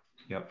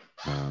 Yep.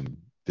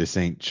 This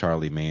ain't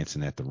Charlie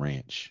Manson at the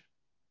ranch.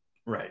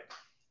 Right.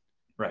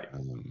 Right.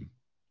 Um,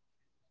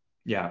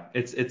 Yeah.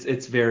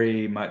 It's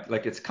very much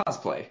like it's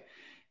cosplay,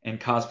 and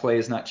cosplay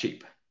is not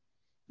cheap.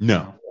 You no,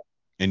 know.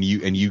 and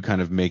you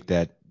kind of make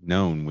that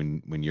known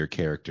when your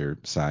character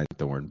Side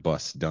Thorn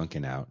busts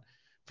Duncan out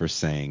for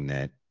saying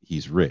that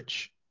he's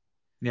rich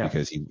Yeah.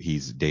 because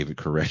he's David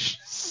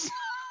Koresh's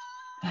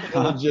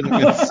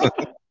illegitimate son.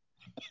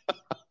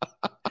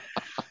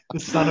 The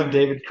son of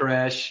David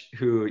Koresh,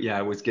 who,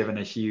 yeah, was given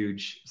a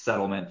huge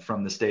settlement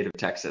from the state of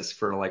Texas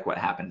for like what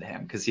happened to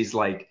him, because he's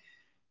like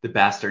the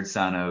bastard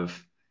son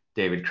of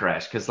David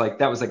Koresh. Because like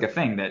that was like a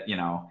thing that,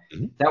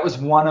 Mhm. that was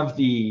one of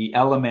the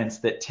elements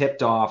that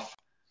tipped off,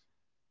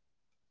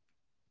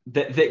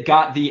 that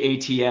got the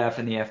ATF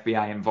and the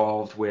FBI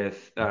involved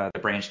with the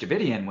Branch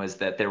Davidian, was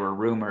that there were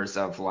rumors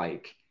of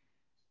like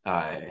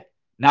uh,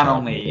 not Child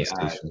only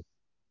molestation.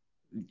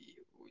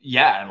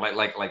 yeah,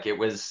 like it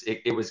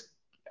was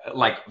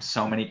like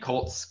so many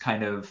cults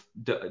kind of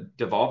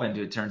devolve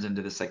into, it turns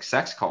into this like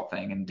sex cult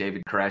thing, and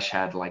David Koresh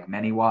had like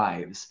many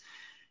wives.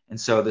 And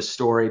so the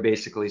story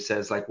basically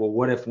says like, well,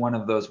 what if one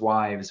of those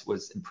wives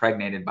was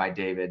impregnated by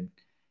David,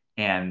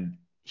 and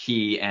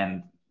he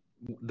and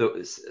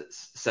the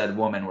said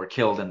woman were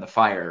killed in the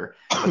fire,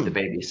 but the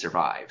baby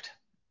survived,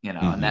 and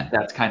Hmm.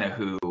 that's kind of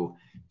who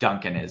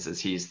Duncan is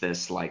he's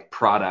this like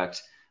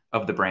product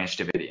of the Branch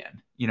Davidian,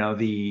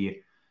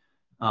 the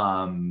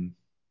um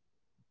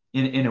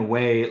in a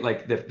way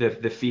like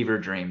the fever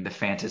dream, the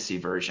fantasy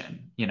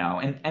version,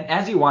 and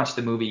as you watch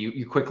the movie,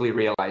 you quickly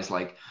realize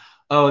like,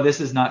 oh,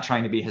 this is not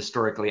trying to be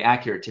historically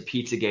accurate to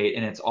Pizzagate,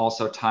 and it's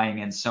also tying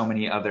in so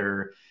many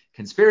other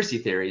conspiracy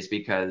theories,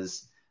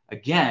 because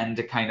again,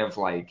 to kind of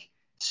like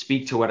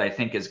speak to what I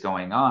think is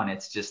going on,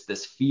 it's just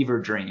this fever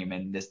dream,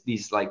 and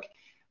these like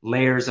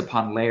layers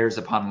upon layers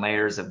upon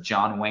layers of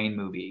John Wayne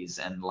movies,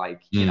 and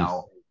like,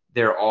 Mm.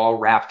 they're all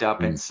wrapped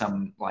up in Mm.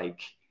 some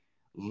like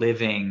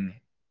living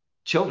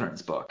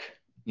children's book,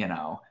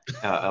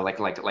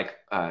 like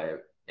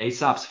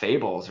Aesop's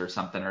Fables or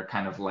something, or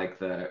kind of like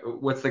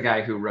what's the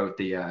guy who wrote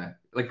the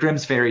like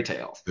Grimm's fairy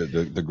tales. The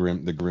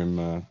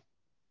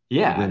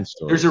Yeah, grim there's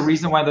a stories.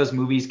 reason why those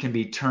movies can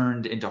be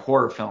turned into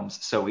horror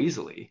films so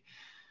easily.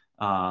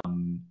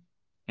 Um,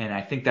 and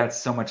I think that's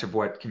so much of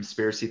what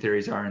conspiracy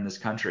theories are in this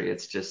country.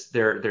 It's just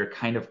they're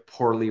kind of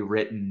poorly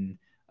written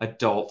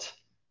adult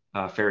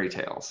fairy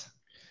tales.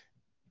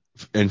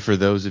 And for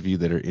those of you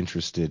that are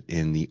interested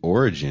in the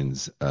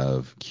origins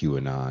of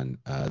QAnon,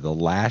 the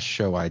last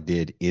show I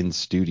did in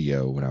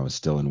studio when I was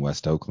still in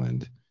West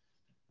Oakland,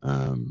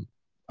 um,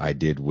 I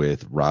did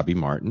with Robbie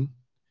Martin.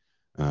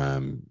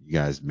 You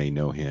guys may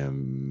know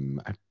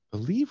him. I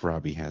believe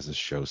Robbie has a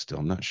show still.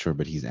 I'm not sure,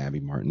 but he's Abby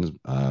Martin's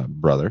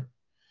brother.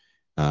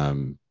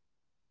 Um,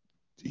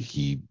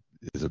 he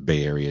is a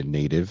Bay Area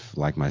native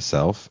like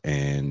myself,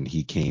 and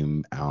he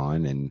came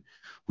on and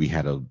we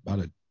had about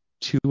a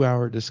 2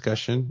 hour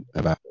discussion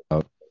about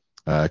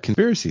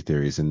conspiracy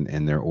theories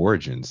and their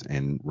origins.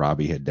 And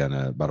Robbie had done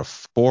about a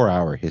 4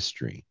 hour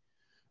history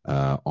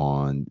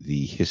on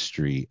the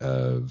history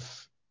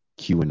of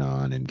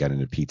QAnon and got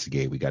into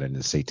Pizzagate. We got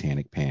into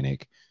Satanic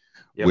Panic,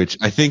 Yep. which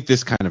I think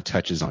this kind of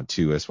touches on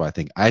too. That's why I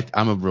think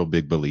I'm a real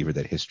big believer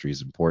that history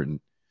is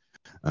important.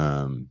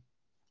 Um,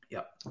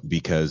 Yep.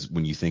 because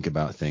when you think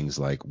about things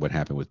like what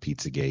happened with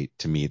Pizzagate,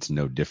 to me, it's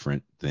no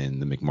different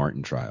than the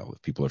McMartin trial.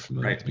 If people are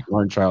familiar with Right. the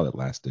McMartin trial, that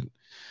lasted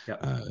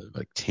Yep.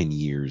 like 10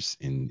 years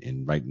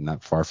in right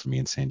not far from me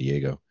in San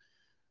Diego,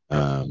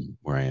 Yep.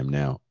 where I am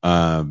now.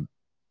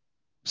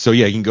 So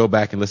yeah, you can go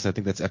back and listen. I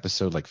think that's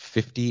episode like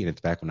 50, and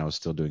it's back when I was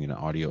still doing an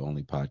audio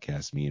only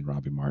podcast. Me and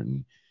Robbie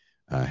Martin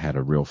had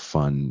a real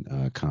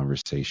fun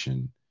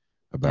conversation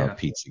about Yeah.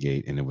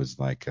 Pizzagate, and it was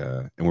like,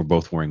 and we're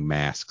both wearing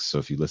masks, so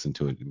if you listen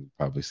to it, it would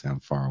probably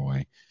sound far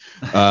away.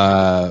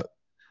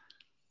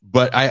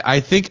 But I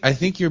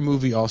think your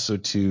movie also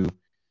too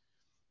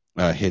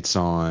hits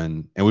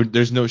on, and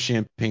there's no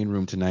champagne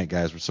room tonight,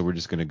 guys, so we're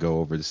just gonna go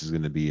over. This is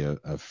gonna be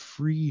a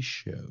free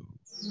show.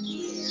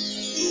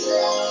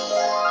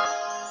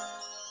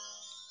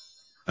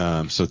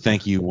 So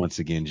thank you once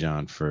again,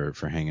 John, for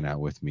hanging out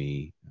with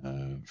me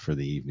for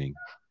the evening.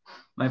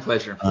 My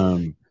pleasure.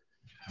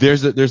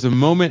 There's a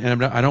moment,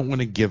 and I don't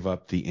want to give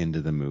up the end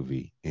of the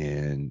movie.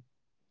 And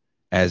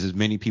as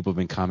many people have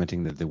been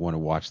commenting that they want to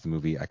watch the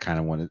movie, I kind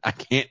of want to. I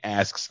can't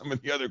ask some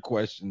of the other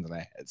questions that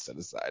I had set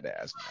aside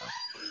to ask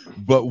now.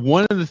 But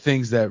one of the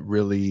things that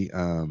really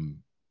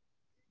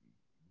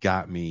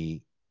got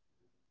me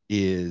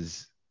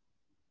is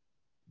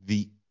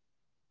the.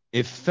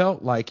 It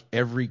felt like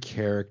every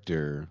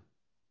character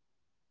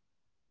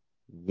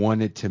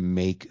wanted to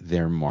make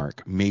their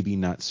mark. Maybe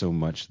not so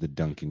much the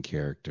Duncan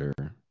character,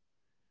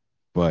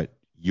 but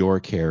your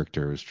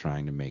character is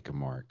trying to make a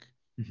mark.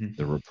 Mm-hmm.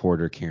 The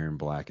reporter Karen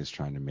Black is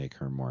trying to make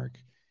her mark,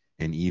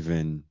 and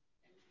even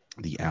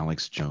the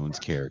Alex Jones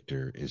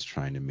character is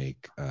trying to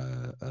make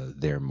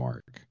their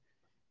mark,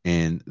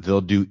 and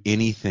they'll do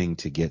anything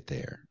to get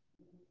there.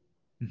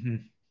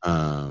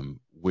 Mm-hmm.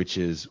 Which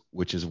is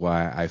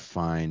why I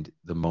find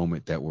the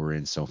moment that we're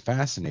in so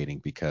fascinating,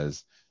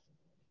 because,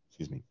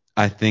 excuse me,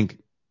 I think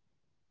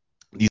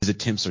these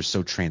attempts are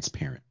so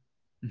transparent,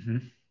 Mm-hmm.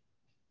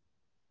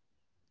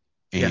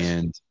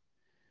 Yes.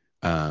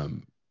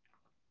 and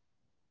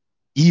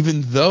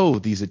even though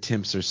these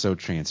attempts are so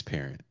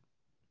transparent,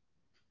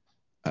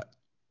 uh,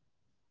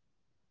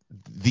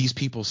 these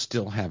people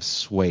still have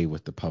sway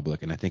with the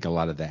public. And I think a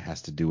lot of that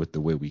has to do with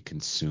the way we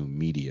consume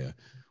media.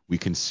 We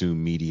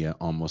consume media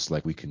almost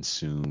like we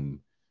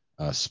consume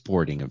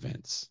sporting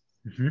events.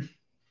 Mm-hmm.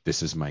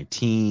 This is my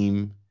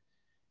team.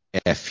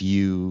 F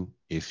you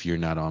if you're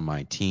not on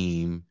my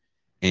team.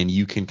 And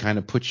you can kind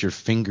of put your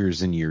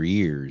fingers in your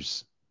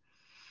ears,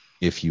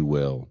 if you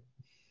will,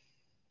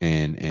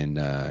 and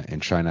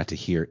try not to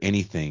hear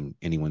anything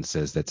anyone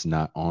says that's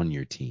not on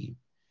your team.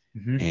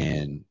 Mm-hmm.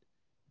 And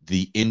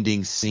the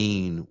ending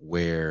scene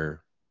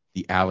where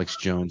the Alex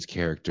Jones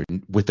character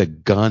with a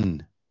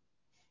gun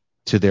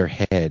to their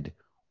head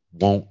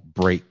won't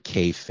break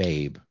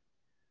kayfabe,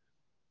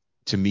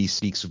 to me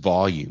speaks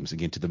volumes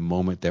again to the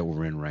moment that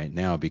we're in right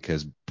now,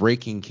 because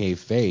breaking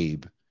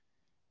kayfabe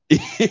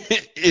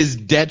is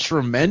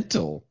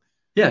detrimental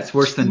Yeah, it's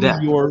worse than to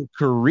death. your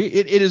career.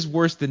 It is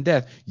worse than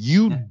death.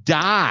 You Yeah.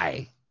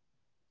 die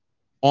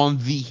on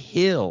the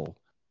hill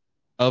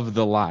of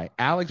the lie.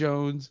 Alex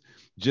Jones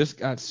just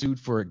got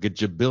sued for a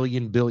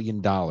gajabillion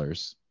billion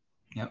dollars.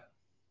 Yep.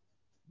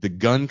 The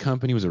gun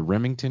company was a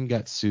Remington,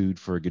 got sued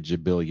for a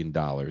gajabillion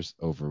dollars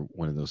over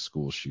one of those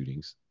school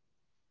shootings.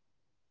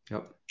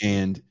 Yep.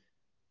 And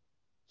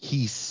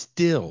he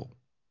still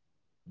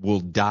will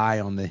die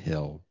on the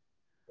hill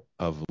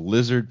of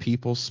lizard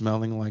people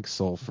smelling like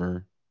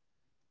sulfur,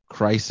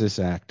 crisis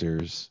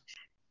actors.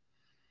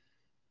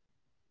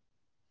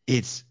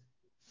 It's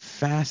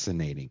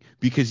fascinating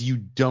because you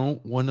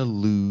don't want to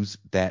lose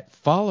that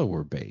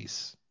follower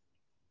base.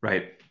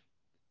 Right.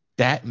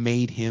 That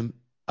made him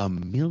a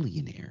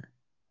millionaire.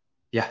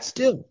 Yeah.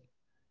 Still.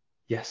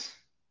 Yes.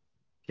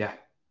 Yeah.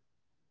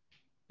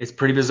 It's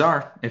pretty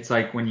bizarre. It's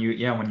like when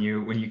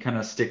you kind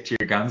of stick to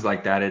your guns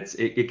like that,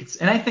 it gets,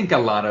 and I think a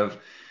lot of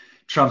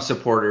Trump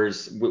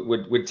supporters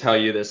would tell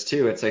you this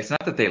too. It's like, it's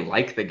not that they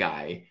like the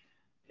guy.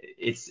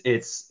 It's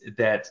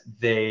that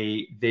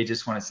they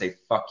just want to say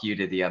fuck you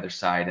to the other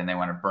side, and they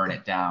want to burn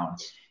it down.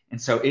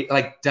 And so it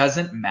like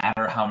doesn't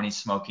matter how many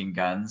smoking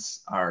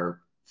guns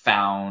are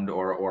found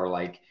or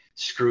like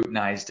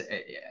scrutinized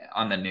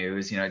on the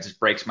news. It just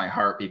breaks my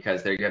heart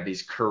because there you have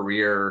these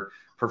career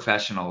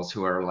professionals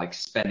who are like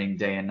spending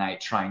day and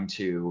night trying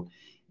to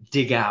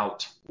dig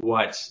out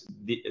what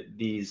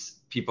these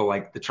people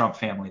like the Trump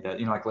family, that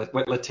like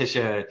what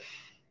Letitia,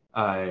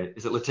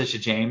 is it Letitia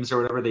James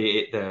or whatever,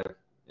 the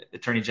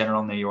Attorney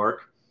General in New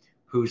York,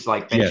 who's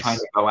like been trying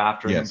Yes. to go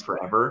after him Yes.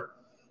 forever.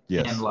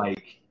 And Yes.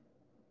 like,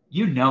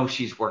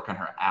 she's working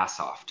her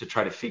ass off to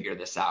try to figure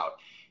this out.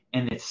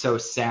 And it's so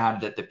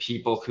sad that the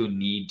people who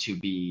need to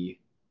be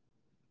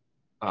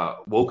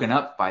woken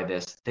up by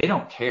this, they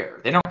don't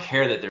care. They don't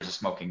care that there's a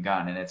smoking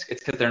gun, and it's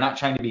because they're not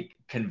trying to be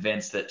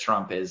convinced that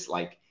Trump is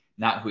like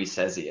not who he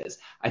says he is.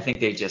 I think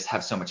they just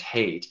have so much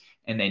hate,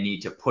 and they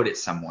need to put it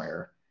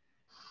somewhere.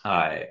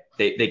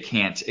 They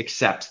can't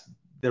accept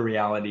the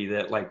reality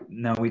that like,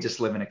 no, we just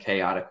live in a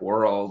chaotic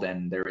world,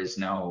 and there is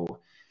no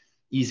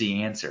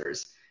easy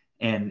answers.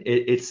 And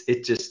it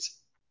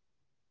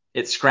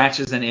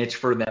scratches an itch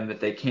for them that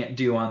they can't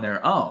do on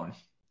their own.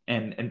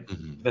 And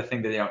Mm-hmm. the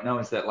thing that they don't know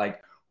is that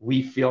like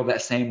we feel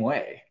that same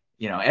way.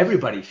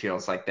 Everybody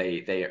feels like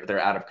they're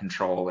out of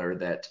control, or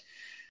that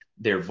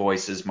their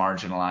voice is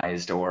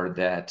marginalized, or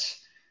that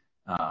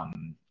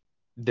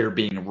they're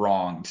being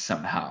wronged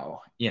somehow.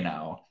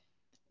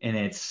 And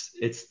it's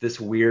this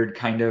weird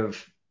kind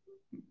of,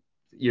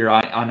 you're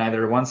on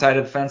either one side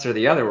of the fence or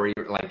the other, where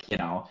you're like,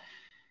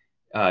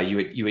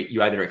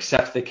 you either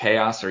accept the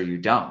chaos or you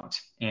don't.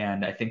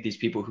 And I think these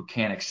people who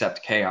can't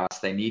accept chaos,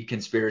 they need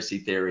conspiracy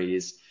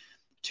theories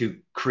to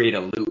create a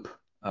loop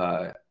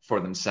for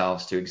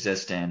themselves to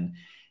exist in.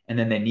 And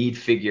then they need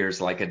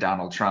figures like a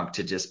Donald Trump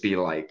to just be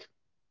like,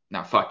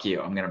 "Now fuck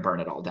you, I'm gonna burn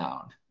it all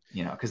down."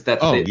 Because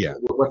Oh yeah.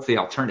 what's the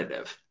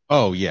alternative?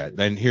 Oh yeah.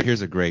 Then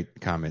here's a great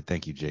comment.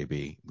 Thank you,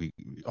 JB. We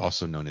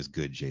also known as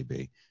good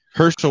JB.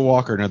 Herschel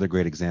Walker, another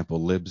great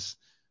example. Libs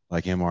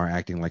like him are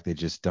acting like they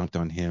just dunked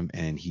on him,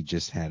 and he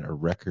just had a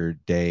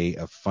record day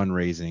of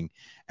fundraising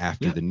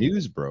after Yeah. the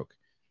news broke.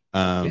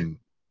 Yeah.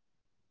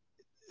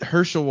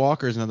 Herschel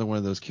Walker is another one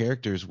of those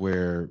characters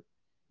where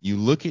you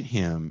look at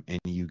him and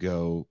you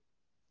go,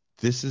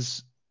 "This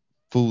is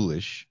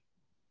foolish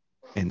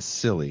and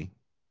silly,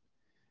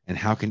 and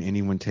how can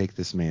anyone take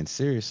this man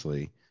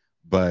seriously?"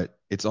 But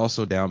it's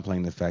also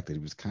downplaying the fact that he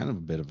was kind of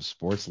a bit of a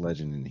sports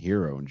legend and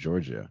hero in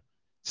Georgia,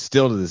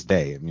 still to this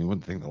day. I mean,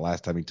 one thing, the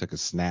last time he took a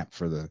snap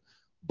for the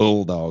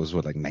Bulldogs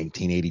was like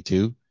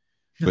 1982,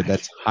 but Right.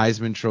 that's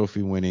Heisman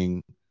Trophy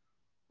winning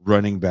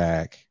running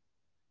back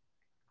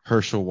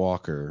Herschel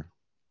Walker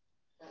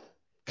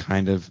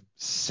kind of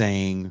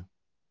saying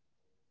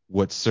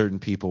what certain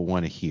people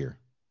want to hear.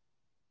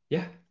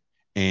 Yeah.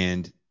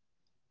 And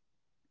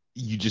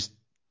you just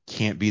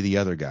can't be the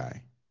other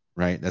guy,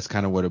 right? That's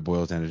kind of what it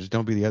boils down to. Just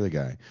don't be the other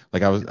guy.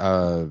 Like I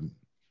was,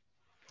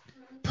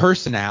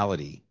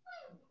 personality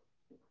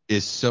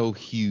is so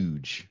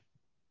huge,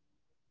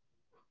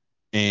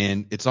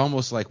 and it's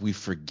almost like we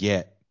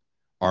forget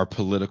our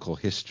political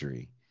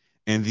history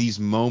and these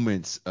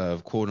moments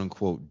of quote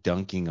unquote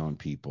dunking on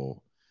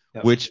people,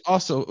 Yep. which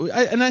also,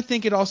 and I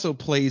think it also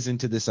plays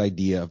into this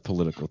idea of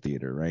political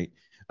theater, right?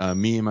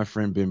 Me and my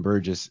friend Ben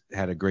Burgess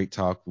had a great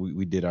talk.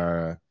 We did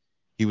our,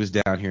 he was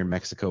down here in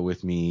Mexico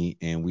with me,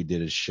 and we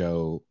did a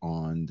show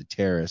on the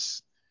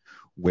terrace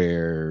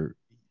where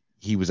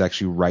he was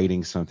actually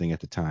writing something at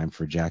the time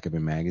for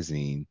Jacobin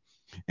magazine.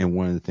 And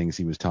one of the things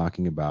he was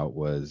talking about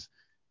was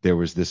there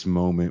was this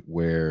moment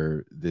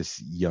where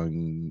this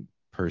young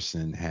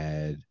person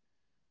had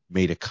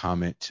made a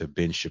comment to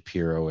Ben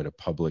Shapiro at a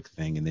public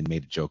thing and then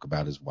made a joke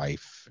about his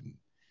wife.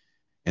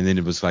 And then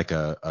it was like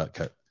a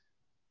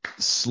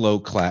slow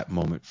clap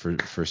moment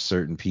for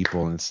certain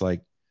people. And it's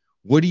like,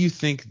 what do you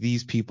think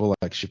these people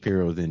like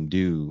Shapiro then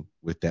do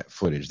with that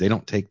footage? They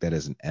don't take that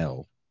as an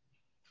L.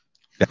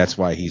 That's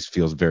why he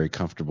feels very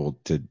comfortable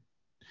to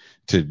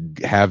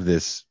have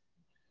this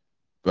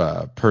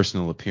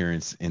personal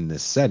appearance in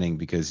this setting,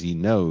 because he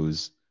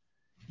knows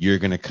you're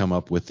going to come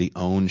up with the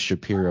own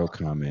Shapiro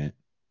comment.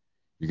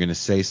 You're going to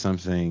say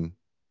something.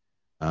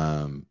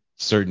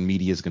 Certain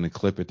media is going to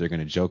clip it. They're going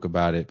to joke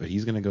about it, but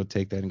he's going to go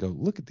take that and go,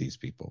 look at these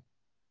people.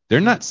 They're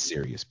not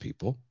serious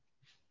people.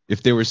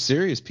 If they were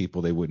serious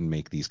people, they wouldn't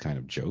make these kind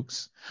of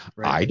jokes.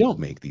 Right. I don't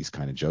make these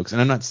kind of jokes. And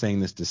I'm not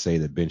saying this to say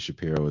that Ben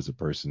Shapiro is a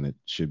person that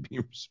should be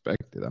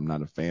respected. I'm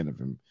not a fan of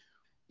him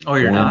Oh,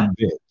 you're not? one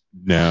bit.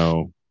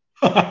 No,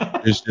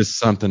 there's just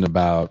something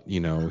about,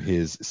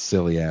 his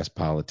silly ass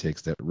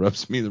politics that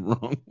rubs me the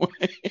wrong way.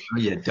 Oh,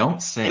 you don't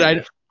but say.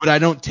 I but I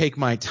don't take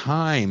my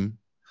time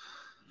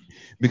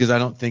because I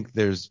don't think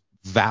there's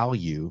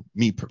value.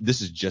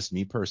 This is just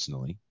me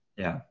personally.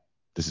 Yeah.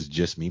 This is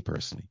just me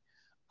personally.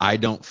 I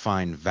don't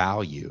find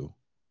value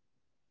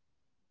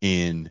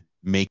in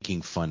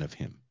making fun of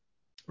him.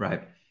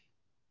 Right.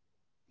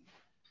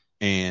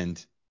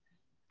 And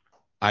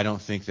I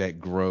don't think that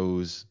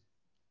grows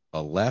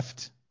a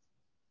left.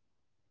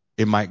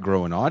 It might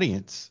grow an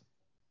audience,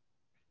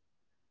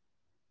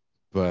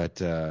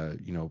 but I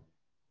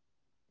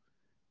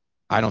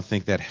don't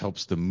think that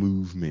helps the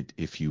movement,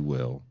 if you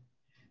will,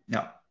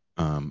 No.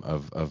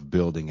 of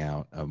building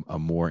out a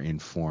more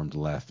informed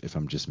left. If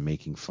I'm just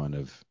making fun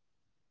of,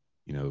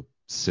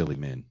 silly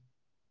men.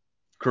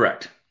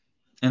 Correct.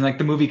 And like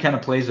the movie kind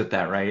of plays with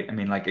that, right? I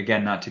mean, like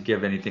again, not to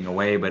give anything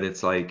away, but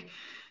it's like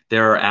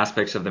there are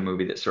aspects of the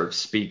movie that sort of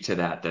speak to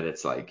that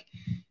it's like,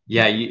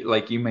 yeah,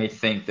 you may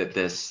think that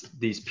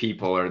these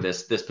people or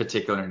this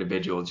particular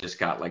individual just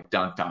got like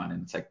dunked on,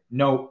 and it's like,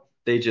 nope,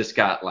 they just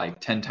got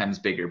like 10 times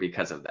bigger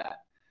because of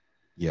that,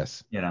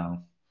 Yes. you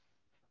know.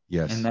 And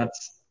Yes.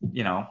 that's,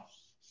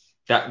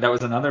 that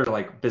was another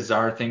like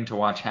bizarre thing to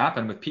watch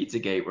happen with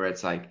Pizzagate, where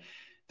it's like,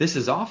 this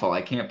is awful.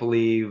 I can't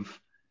believe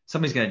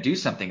somebody's going to do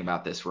something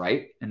about this,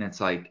 right? And it's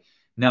like,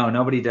 no,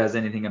 nobody does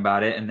anything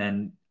about it. And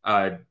then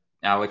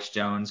Alex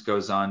Jones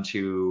goes on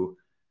to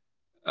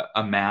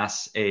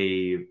amass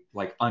a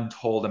like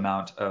untold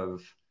amount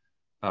of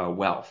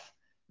wealth.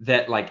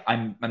 That like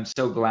I'm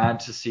so glad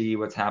to see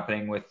what's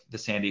happening with the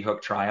Sandy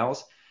Hook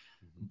trials,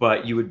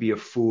 but you would be a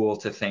fool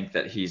to think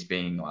that he's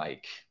being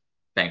like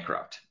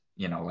bankrupt.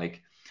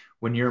 Like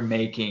when you're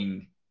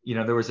making,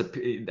 there was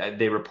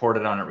they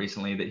reported on it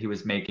recently that he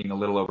was making a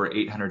little over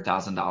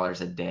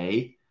 $800,000 a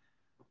day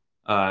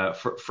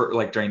for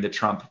like during the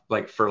Trump,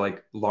 like for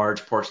like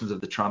large portions of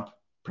the Trump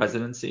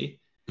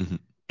presidency. Mm-hmm.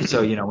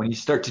 So, when you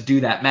start to do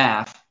that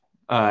math,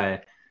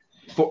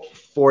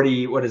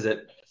 40, what is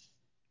it?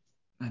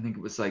 I think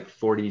it was like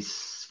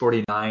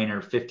 49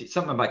 or 50,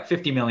 something like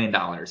 $50 million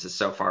is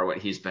so far what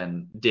he's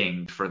been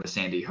dinged for the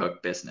Sandy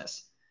Hook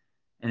business.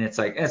 And it's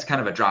like, it's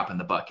kind of a drop in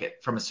the bucket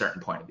from a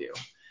certain point of view.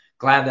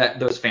 Glad that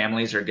those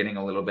families are getting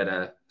a little bit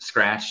of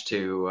scratch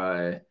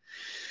to,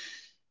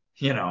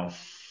 you know,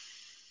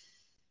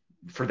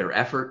 for their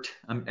effort.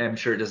 I'm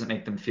sure it doesn't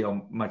make them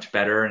feel much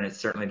better, and it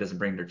certainly doesn't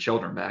bring their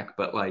children back.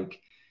 But like,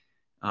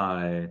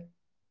 uh,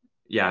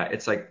 yeah,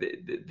 it's like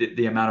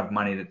the amount of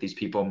money that these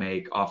people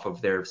make off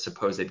of their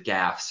supposed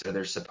gaffes or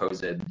their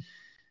supposed,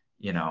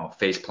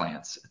 face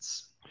plants.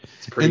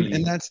 It's pretty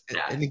And that's and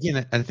sad.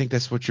 again, I think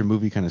that's what your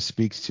movie kind of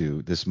speaks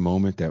to, this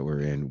moment that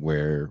we're in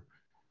where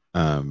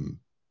um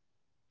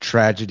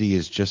tragedy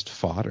is just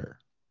fodder.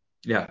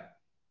 Yeah.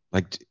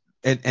 Like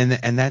and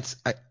that's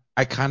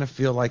I kind of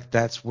feel like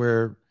that's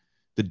where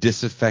the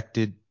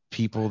disaffected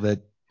people that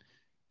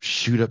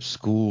shoot up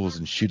schools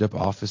and shoot up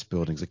office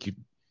buildings, like you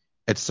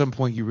at some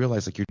point you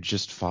realize like you're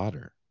just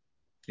fodder.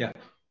 Yeah.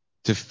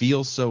 To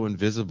feel so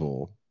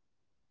invisible,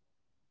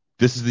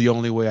 this is the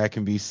only way I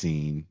can be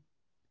seen.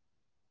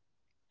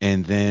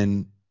 And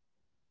then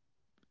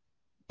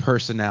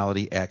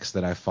personality X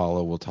that I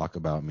follow will talk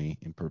about me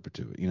in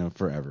perpetuity,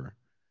 forever.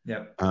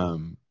 Yeah.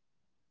 Um,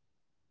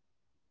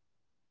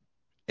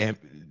 and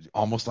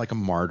almost like a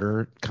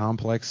martyr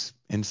complex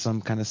in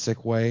some kind of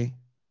sick way.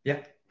 Yeah.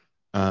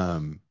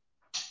 Um,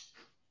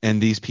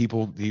 and these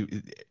people,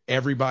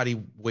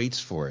 everybody waits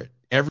for it.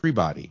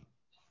 Everybody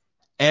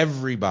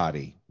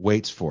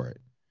waits for it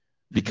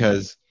Mm-hmm.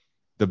 because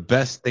the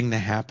best thing to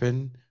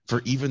happen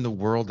for even the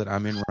world that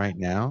I'm in right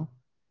now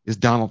is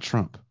Donald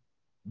Trump.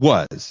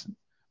 Was.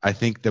 I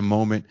think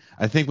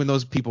when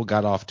those people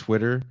got off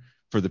Twitter,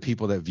 for the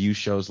people that view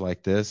shows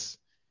like this,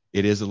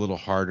 it is a little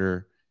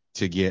harder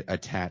to get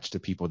attached to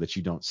people that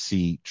you don't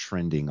see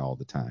trending all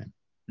the time.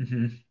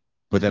 Mm-hmm.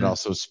 But that Mm-hmm.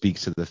 also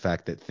speaks to the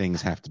fact that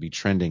things have to be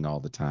trending all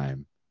the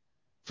time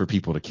for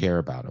people to care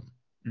about them.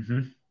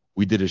 Mm-hmm.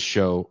 We did a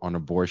show on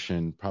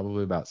abortion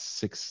probably about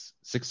 6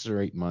 or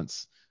 8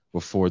 months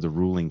before the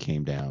ruling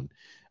came down.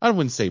 I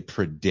wouldn't say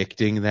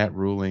predicting that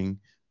ruling,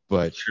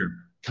 but Sure.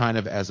 kind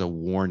of as a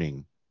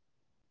warning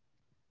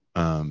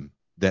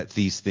that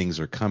these things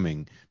are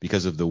coming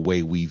because of the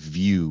way we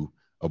view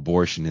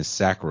abortion as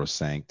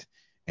sacrosanct,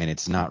 and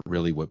it's not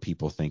really what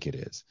people think it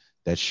is.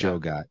 That Yeah. show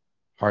got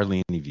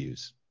hardly any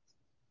views.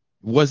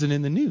 It wasn't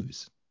in the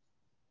news.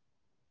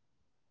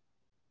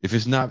 If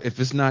it's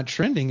not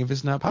trending, if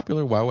it's not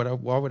popular, why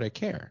would I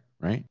care,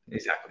 right?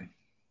 Exactly.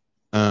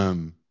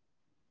 Um,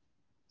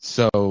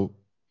 so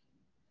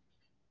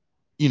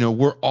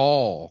we're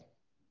all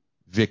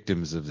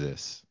victims of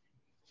this,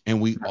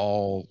 and we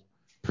all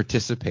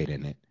participate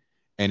in it,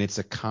 and it's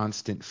a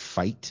constant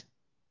fight,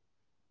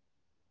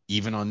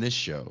 even on this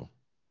show,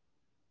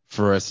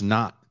 for us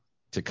not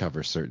to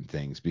cover certain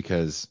things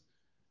because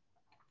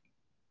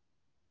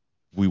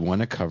we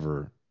want to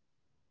cover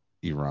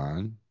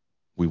Iran,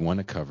 we want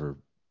to cover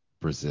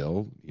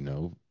Brazil.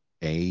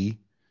 A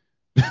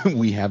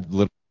we have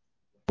little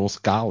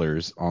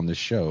scholars on the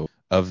show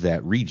of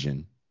that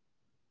region,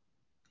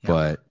 Yeah.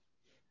 but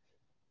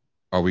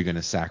are we going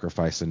to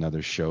sacrifice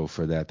another show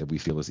for that we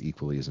feel is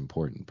equally as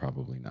important?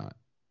 Probably not.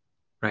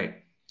 Right.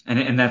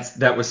 And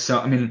that was so.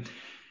 I mean,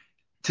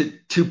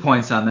 two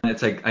points on that.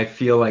 It's like I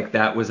feel like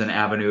that was an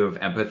avenue of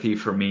empathy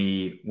for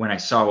me when I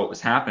saw what was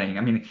happening.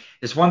 I mean,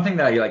 it's one thing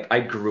that I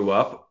grew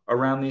up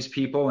around these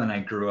people and I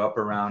grew up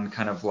around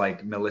kind of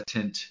like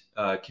militant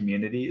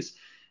communities,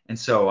 and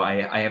so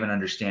I have an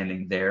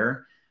understanding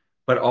there.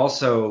 But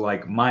also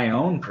like my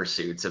own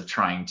pursuits of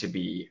trying to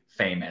be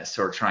famous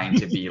or trying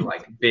to be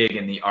like big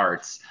in the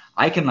arts.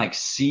 I can like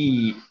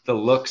see the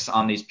looks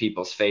on these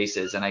people's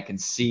faces and I can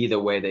see the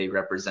way they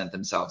represent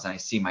themselves and I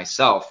see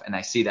myself and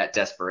I see that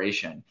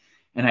desperation.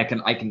 And I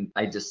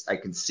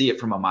can see it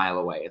from a mile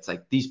away. It's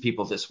like these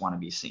people just want to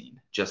be seen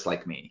just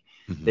like me.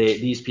 Mm-hmm.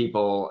 These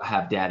people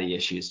have daddy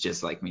issues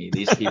just like me.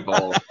 These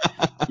people,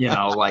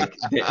 like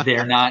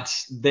they're not,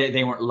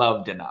 they weren't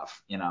loved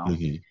enough,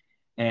 Mm-hmm.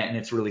 and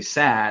it's really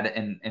sad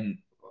and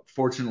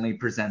fortunately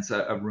presents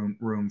a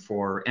room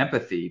for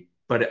empathy,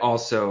 but it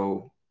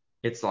also,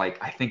 it's like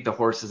I think the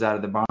horse is out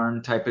of the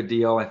barn type of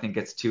deal. I think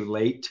it's too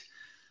late.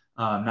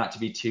 Not to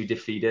be too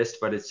defeatist,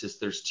 but it's just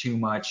there's too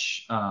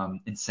much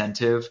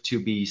incentive to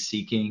be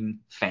seeking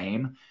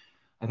fame.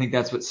 I think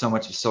that's what so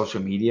much of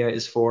social media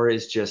is for,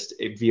 is just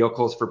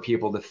vehicles for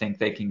people to think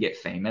they can get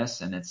famous.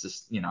 And it's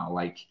just,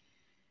 like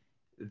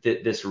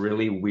this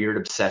really weird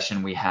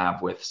obsession we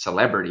have with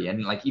celebrity.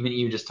 And like even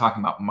you just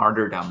talking about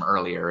martyrdom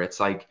earlier, it's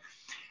like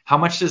how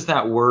much does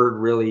that word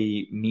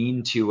really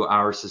mean to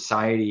our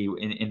society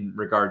in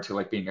regard to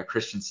like being a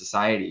Christian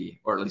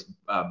society, or at least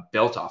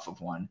built off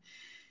of one,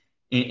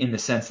 in the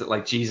sense that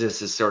like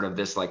Jesus is sort of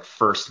this like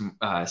first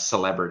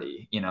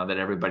celebrity, that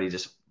everybody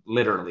just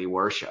literally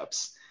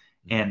worships,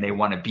 and they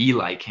want to be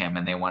like him,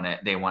 and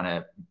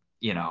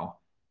you know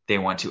they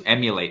want to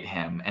emulate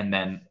him, and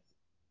then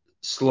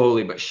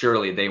slowly but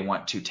surely they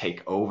want to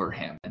take over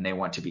him and they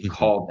want to be Mm-hmm.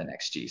 called the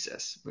next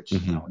Jesus, which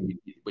Mm-hmm.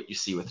 what you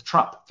see with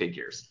Trump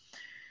figures,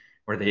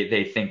 where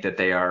they think that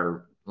they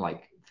are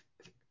like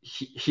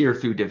here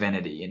through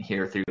divinity and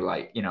here through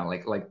like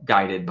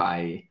guided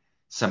by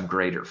some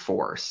greater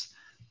force.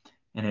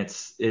 And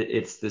it's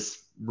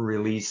this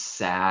really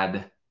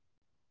sad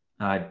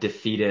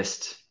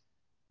defeatist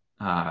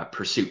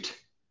pursuit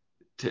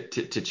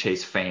to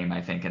chase fame,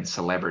 I think, and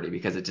celebrity,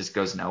 because it just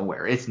goes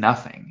nowhere. It's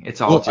nothing.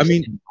 It's all Well, I just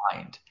mean, in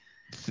mind.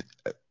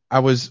 I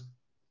was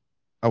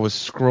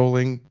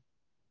scrolling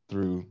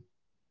through,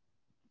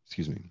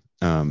 excuse me,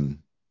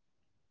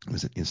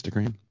 was it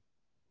Instagram?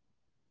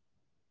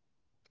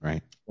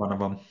 Right? One of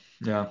them.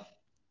 Yeah.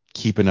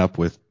 Keeping up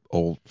with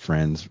old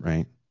friends,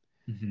 right?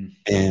 Hmm.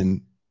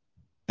 And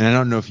I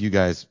don't know if you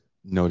guys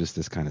notice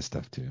this kind of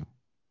stuff too.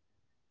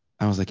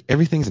 I was like,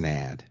 everything's an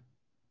ad.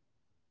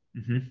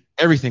 Hmm.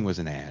 Everything was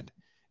an ad.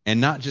 And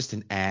not just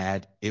an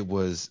ad, it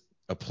was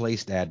a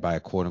placed ad by a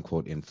quote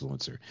unquote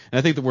influencer. And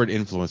I think the word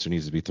influencer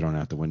needs to be thrown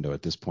out the window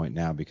at this point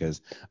now,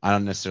 because I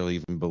don't necessarily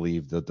even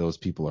believe that those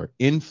people are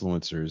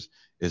influencers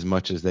as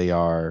much as they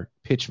are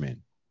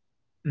pitchmen.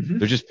 They're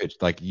Hmm. just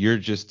pitched. Like, you're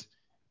just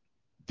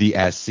the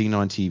as seen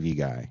on TV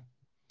guy.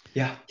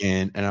 Yeah.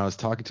 And I was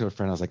talking to a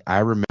friend. I was like, I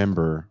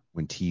remember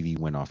when TV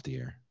went off the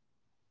air,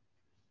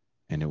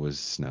 and it was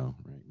snow,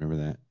 right?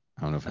 Remember that?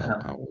 I don't know if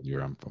Uh-huh. how old you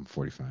are. I'm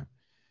 45.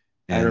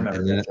 I And remember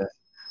and then that.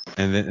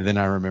 and then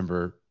I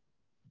remember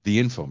the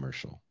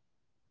infomercial.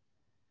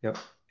 Yep.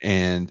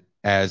 And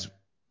as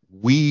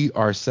we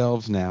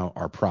ourselves now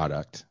are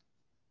product,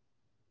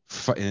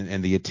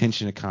 and the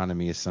attention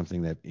economy is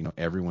something that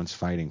everyone's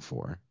fighting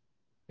for,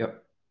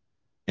 Yep.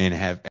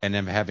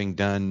 having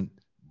done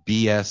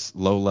BS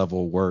low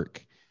level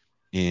work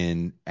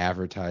in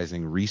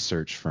advertising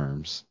research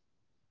firms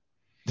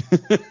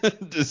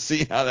to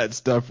see how that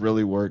stuff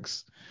really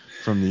works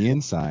from the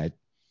inside.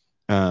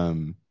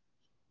 Um,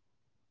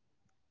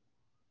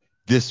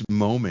 this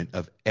moment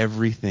of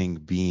everything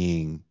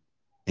being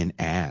an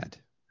ad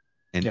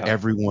and Yeah.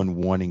 everyone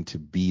wanting to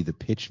be the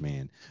pitch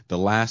man. The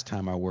last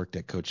time I worked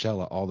at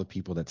Coachella, all the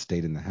people that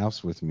stayed in the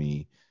house with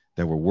me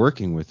that were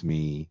working with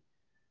me,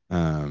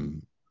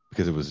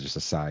 because it was just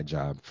a side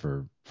job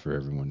for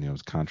everyone, it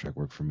was contract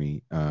work for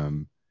me.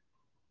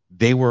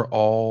 They were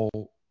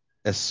all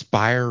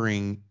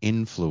aspiring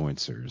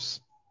influencers.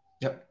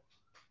 Yep.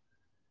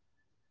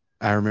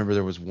 I remember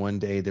there was one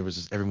day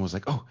everyone was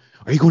like, "Oh,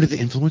 are you going to the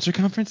influencer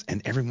conference?"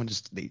 And everyone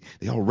just they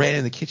all ran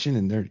in the kitchen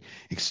and they're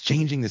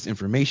exchanging this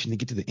information to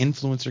get to the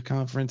influencer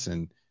conference.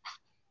 And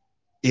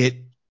it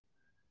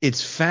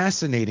it's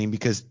fascinating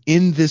because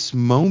in this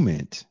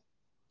moment,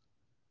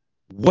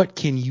 what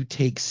can you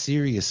take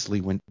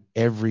seriously when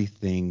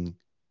everything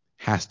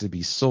has to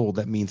be sold?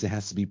 That means it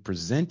has to be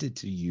presented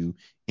to you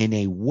in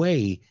a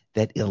way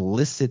that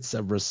elicits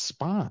a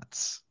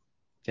response.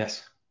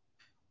 Yes.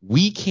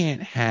 We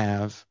can't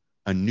have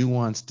a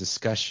nuanced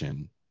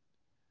discussion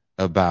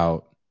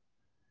about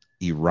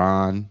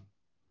Iran.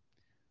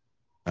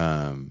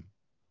 Um,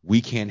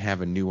 we can't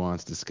have a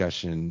nuanced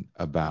discussion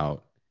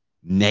about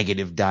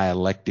negative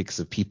dialectics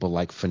of people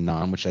like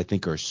Fanon, which I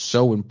think are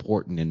so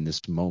important in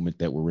this moment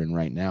that we're in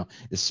right now,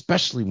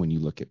 especially when you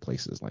look at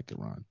places like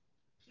Iran.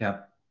 Yeah.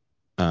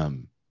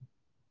 Um,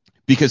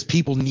 because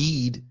people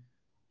need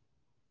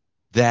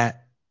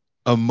that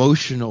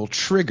emotional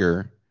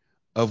trigger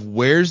of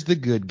where's the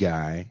good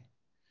guy,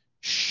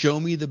 show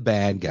me the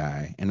bad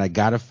guy, and I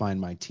got to find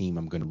my team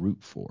I'm going to root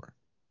for.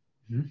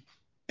 Mm-hmm.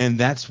 And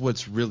that's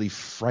what's really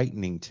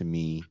frightening to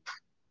me.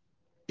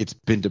 It's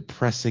been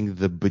depressing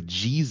the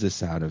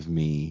bejesus out of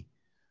me.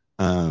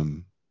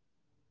 Um,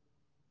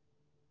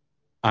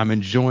 I'm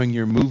enjoying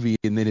your movie,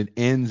 and then it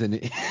ends, and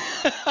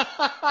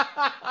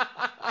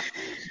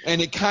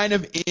and it kind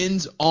of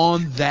ends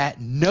on that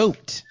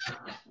note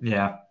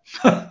Yeah.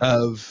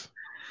 of,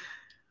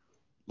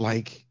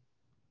 like,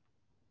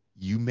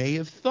 you may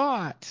have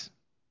thought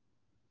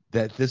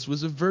that this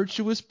was a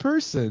virtuous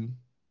person,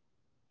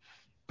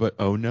 but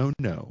oh no,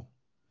 no.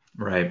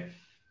 Right.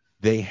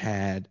 They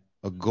had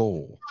a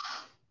goal.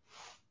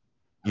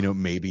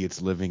 Maybe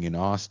it's living in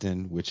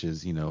Austin, which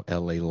is,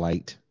 LA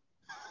light.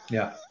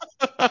 Yeah.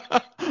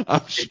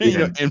 I'm sure,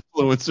 Even.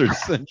 influencer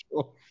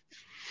central.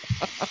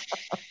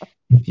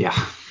 Yeah.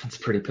 It's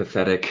pretty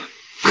pathetic.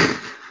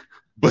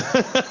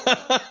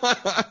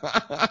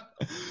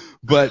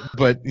 But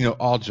but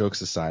all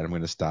jokes aside, I'm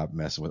going to stop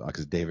messing with,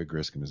 because David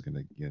Griscom is going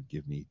to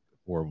give me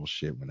horrible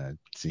shit when I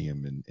see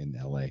him in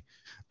LA.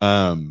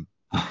 Um,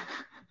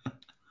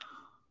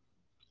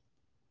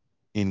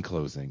 in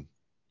closing,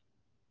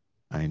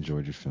 I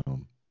enjoyed your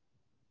film.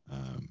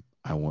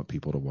 I want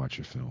people to watch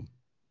your film.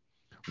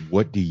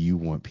 What do you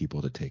want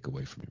people to take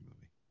away from your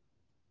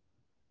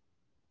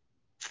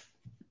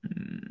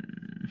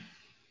Mm,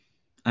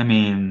 I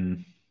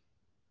mean,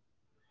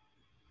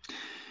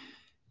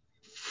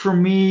 for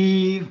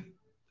me,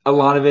 a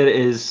lot of it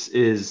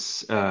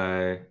is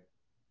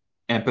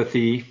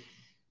empathy,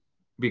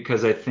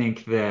 because I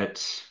think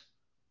that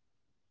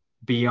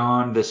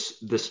beyond the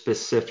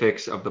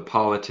specifics of the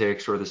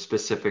politics or the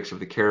specifics of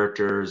the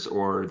characters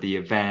or the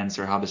events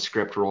or how the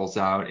script rolls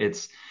out,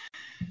 it's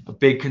a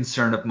big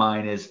concern of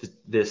mine is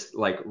this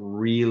like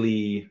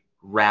really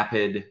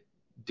rapid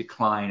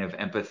decline of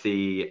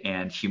empathy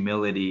and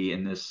humility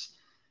in this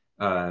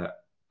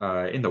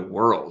in the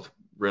world,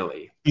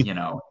 really, and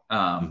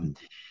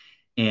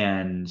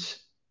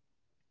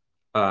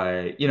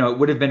it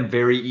would have been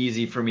very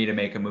easy for me to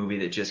make a movie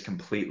that just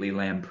completely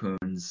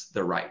lampoons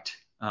the right.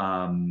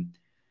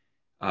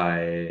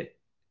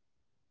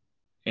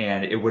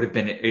 And it would have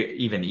been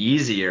even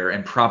easier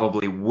and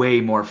probably way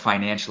more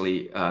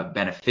financially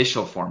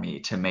beneficial for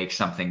me to make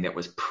something that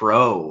was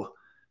pro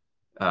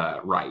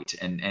right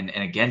and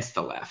against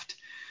the left,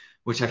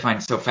 which I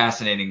find so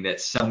fascinating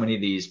that so many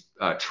of these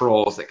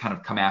trolls that kind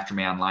of come after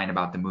me online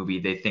about the movie,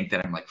 they think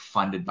that I'm like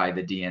funded by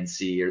the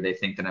DNC, or they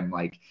think that I'm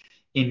like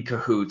in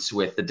cahoots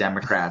with the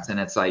Democrats. And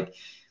it's like,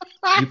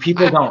 you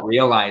people don't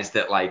realize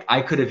that like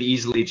I could have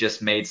easily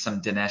just made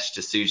some Dinesh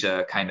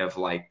D'Souza kind of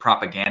like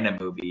propaganda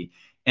movie,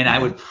 and I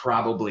would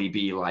probably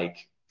be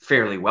like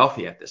fairly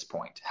wealthy at this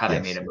point had I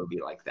made a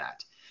movie like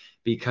that.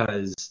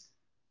 Because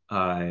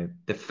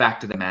the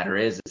fact of the matter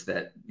is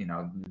that,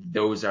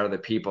 those are the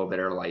people that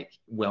are like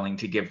willing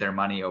to give their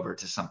money over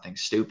to something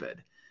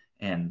stupid.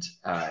 And,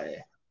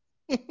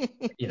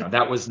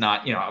 that was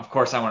not, of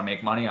course I want to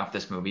make money off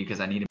this movie because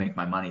I need to make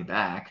my money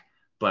back,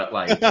 but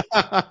like,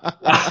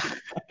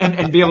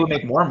 and be able to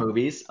make more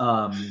movies.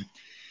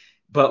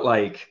 But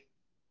like,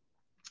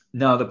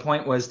 no, the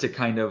point was to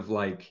kind of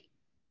like,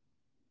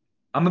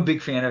 I'm a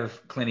big fan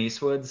of Clint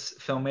Eastwood's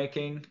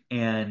filmmaking.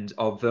 And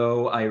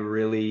although I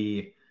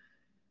really,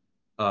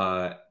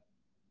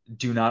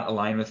 do not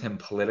align with him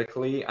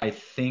politically, I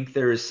think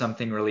there is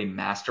something really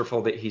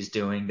masterful that he's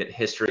doing that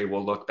history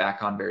will look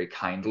back on very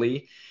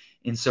kindly,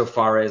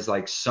 insofar as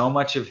like so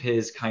much of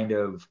his kind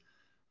of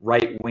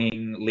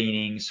right-wing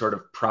leaning sort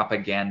of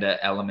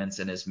propaganda elements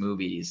in his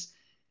movies,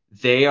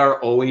 they are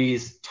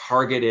always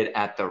targeted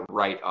at the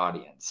right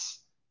audience.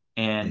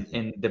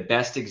 And the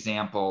best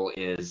example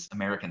is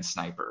American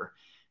Sniper.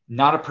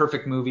 Not a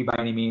perfect movie by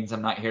any means.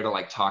 I'm not here to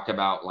like talk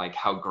about like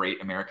how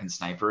great American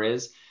Sniper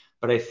is,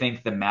 but I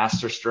think the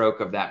masterstroke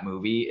of that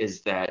movie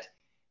is that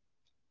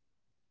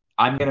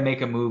I'm going to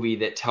make a movie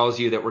that tells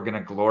you that we're going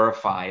to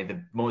glorify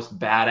the most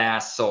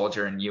badass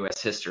soldier in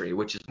U.S. history,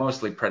 which is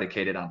mostly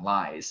predicated on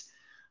lies.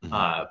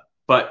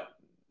 But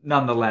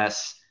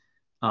nonetheless,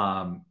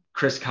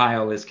 Chris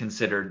Kyle is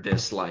considered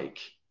this like,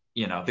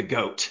 the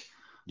GOAT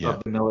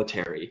of the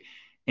military.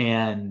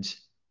 And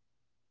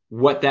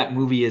what that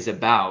movie is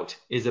about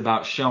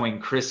showing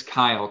Chris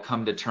Kyle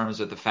come to terms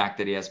with the fact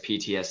that he has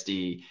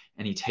PTSD,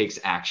 and he takes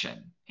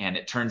action, and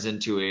it turns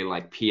into a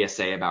like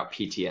PSA about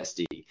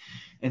PTSD.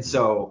 And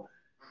so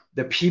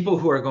the people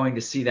who are going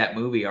to see that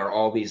movie are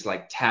all these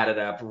like tatted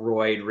up,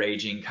 roid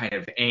raging, kind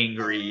of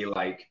angry,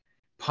 like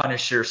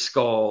Punisher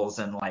skulls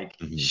and like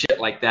shit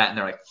like that. And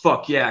they're like,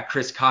 fuck yeah,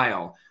 Chris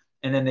Kyle.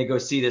 And then they go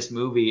see this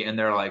movie and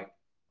they're like,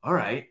 all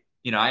right.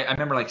 I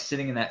remember like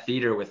sitting in that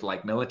theater with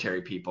like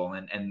military people,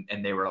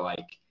 and they were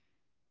like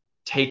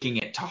taking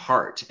it to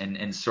heart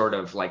and sort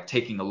of like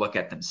taking a look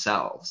at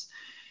themselves.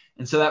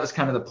 And so that was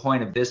kind of the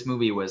point of this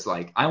movie, was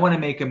like, I want to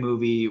make a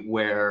movie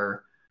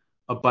where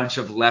a bunch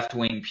of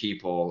left-wing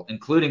people,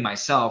 including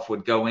myself,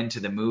 would go into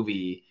the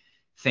movie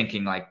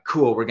thinking like,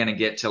 cool, we're going to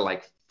get to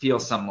like feel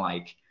some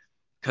like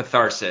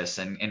catharsis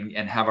and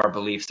have our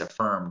beliefs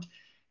affirmed.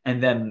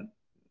 And then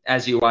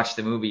as you watch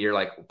the movie, you're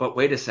like, but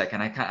wait a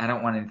second, I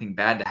don't want anything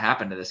bad to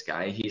happen to this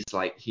guy. He's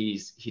like,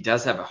 he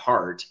does have a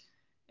heart,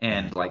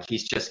 and like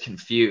he's just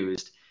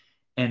confused.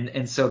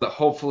 And so that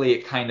hopefully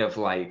it kind of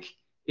like,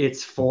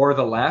 it's for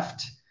the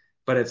left,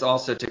 but it's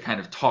also to kind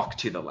of talk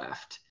to the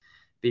left,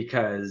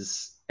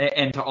 because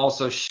and to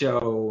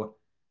also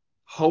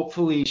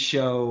hopefully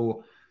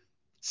show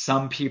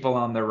some people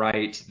on the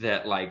right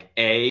that like,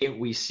 A,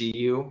 we see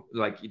you,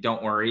 like,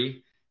 don't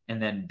worry,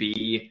 and then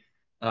B,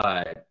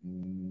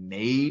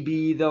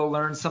 maybe they'll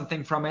learn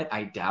something from it.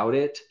 I doubt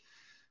it.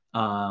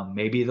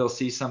 Maybe they'll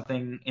see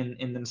something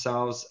in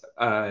themselves.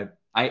 I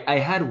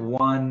had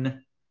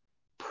one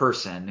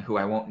person who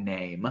I won't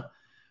name,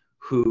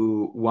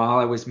 who, while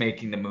I was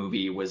making the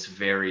movie, was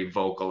very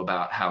vocal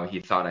about how he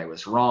thought I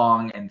was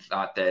wrong, and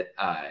thought that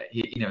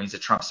he's a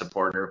Trump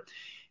supporter,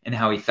 and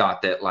how he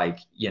thought that like,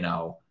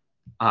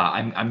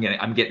 I'm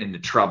getting into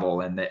trouble,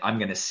 and that I'm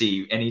gonna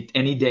see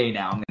any day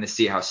now, I'm gonna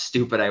see how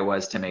stupid I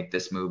was to make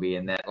this movie,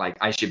 and that like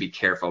I should be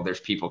careful. There's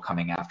people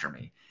coming after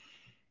me.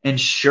 And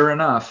sure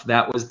enough,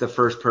 that was the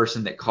first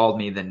person that called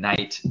me the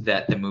night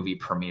that the movie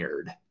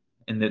premiered,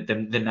 and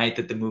the night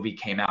that the movie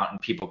came out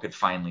and people could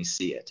finally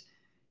see it.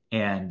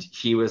 And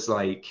he was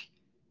like,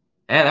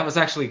 that was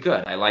actually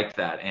good. I liked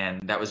that.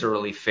 And that was a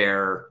really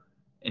fair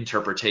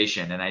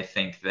interpretation. And I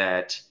think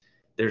that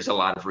there's a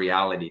lot of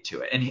reality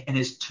to it. And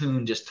his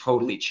tune just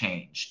totally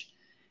changed.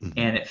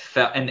 And it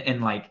felt,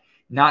 and like,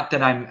 not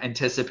that I'm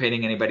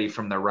anticipating anybody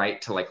from the right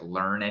to like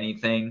learn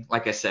anything.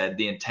 Like I said,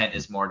 the intent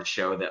is more to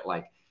show that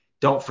like,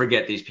 don't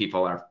forget these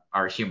people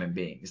are human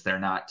beings. They're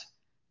not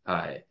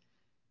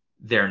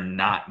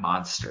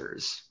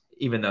monsters,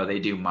 even though they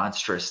do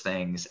monstrous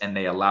things, and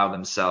they allow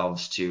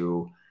themselves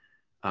to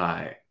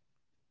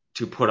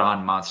put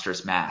on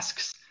monstrous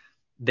masks.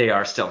 They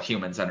are still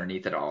humans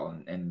underneath it all.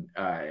 And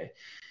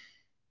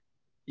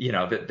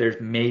that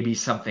there's maybe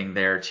something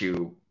there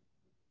to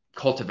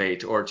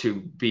cultivate or to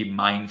be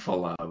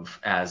mindful of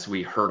as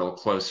we hurtle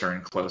closer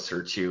and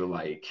closer to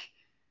like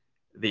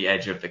the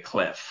edge of the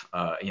cliff.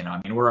 I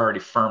mean, we're already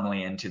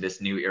firmly into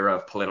this new era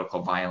of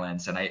political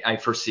violence, and I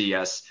foresee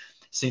us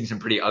seeing some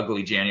pretty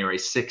ugly January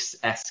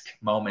 6th-esque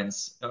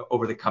moments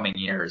over the coming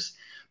years.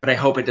 But I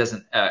hope it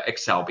doesn't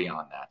excel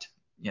beyond that.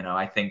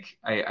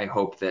 I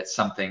hope that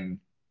something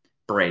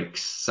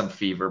breaks, some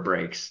fever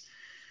breaks.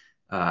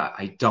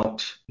 I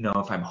don't know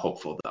if I'm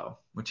hopeful though,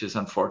 which is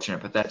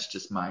unfortunate, but that's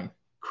just my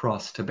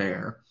cross to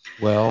bear.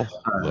 Well,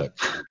 look,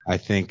 I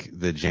think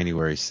the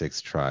January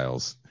 6th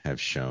trials have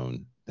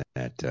shown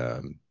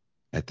that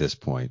at this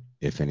point,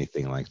 if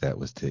anything like that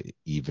was to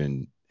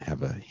even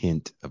have a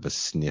hint of a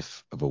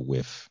sniff of a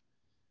whiff,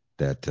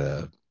 that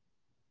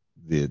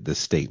the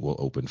state will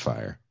open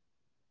fire.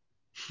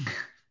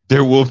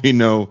 There will be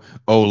no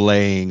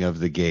olaying of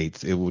the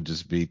gates. It will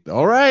just be,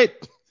 all right,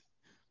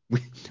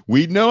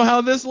 we know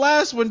how this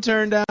last one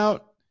turned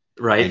out.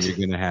 Right. And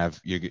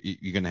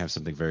you're gonna have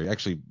something very,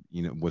 actually,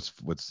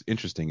 what's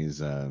interesting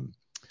is one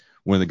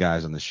of the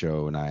guys on the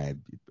show and I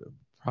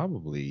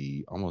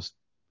probably almost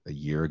a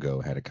year ago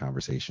had a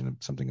conversation of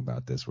something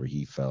about this where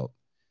he felt,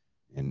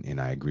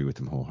 and I agree with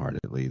him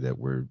wholeheartedly, that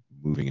we're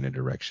moving in a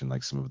direction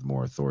like some of the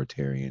more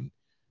authoritarian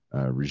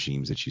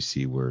regimes that you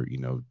see where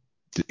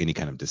any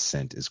kind of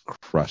dissent is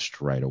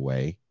crushed right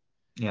away.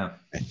 Yeah.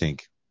 I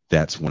think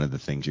that's one of the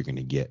things you're going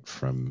to get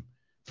from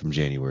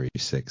January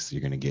 6th.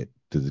 You're going to get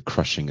the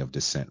crushing of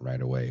dissent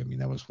right away. I mean,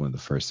 that was one of the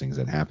first things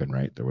that happened,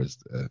 right? There was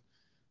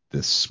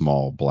this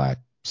small black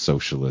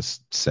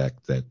socialist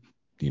sect that,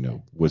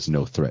 was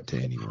no threat to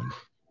anyone,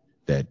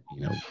 that,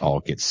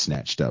 all gets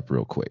snatched up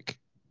real quick.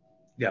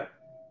 Yeah.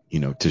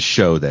 To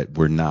show that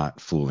we're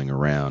not fooling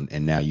around.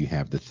 And now you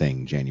have the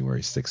thing,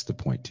 January 6th, to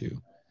point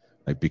to.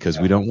 Like, because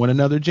we don't want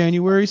another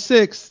January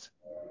 6th,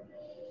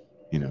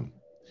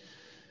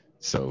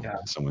 So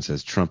someone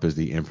says Trump is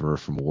the emperor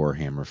from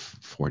Warhammer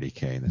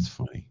 40K. That's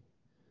funny.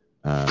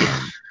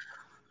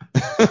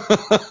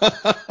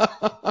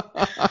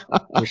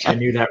 Wish I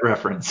knew that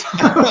reference.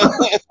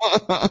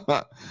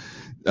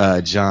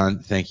 John,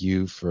 thank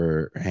you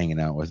for hanging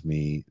out with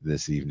me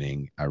this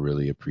evening. I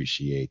really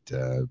appreciate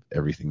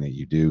everything that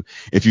you do.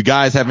 If you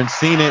guys haven't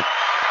seen it,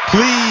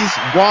 please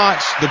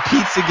watch the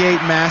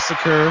Pizzagate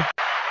Massacre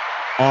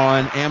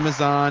on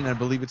Amazon. I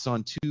believe it's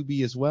on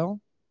Tubi as well.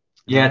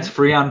 Yeah, it's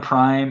free on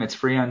Prime. It's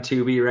free on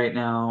Tubi right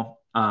now.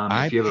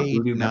 If you have a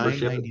Vudu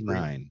membership, it's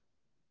free.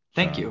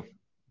 Thank you.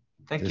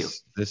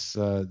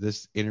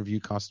 This interview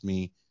cost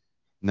me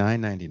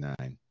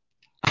 $9.99,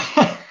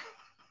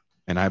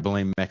 and I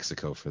blame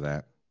Mexico for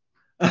that.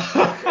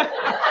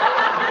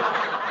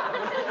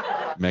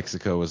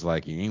 Mexico was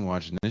like, "You ain't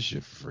watching this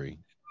shit for free."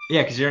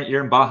 Yeah, because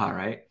you're in Baja,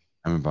 right?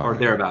 I'm in Baja. Or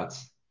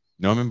thereabouts.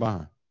 No, I'm in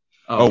Baja.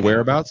 Oh, okay.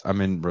 Whereabouts? I'm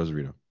in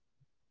Rosarito.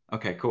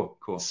 Okay, cool.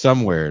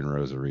 Somewhere in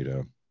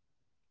Rosarito.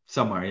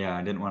 Somewhere, yeah.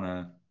 I didn't want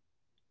to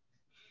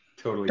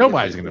totally.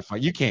 Nobody's gonna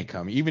find. You can't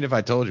come. Even if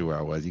I told you where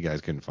I was, you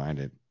guys couldn't find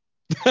it.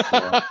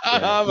 Yeah.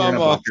 You're in a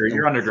bunker.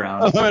 You're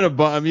underground. I'm in a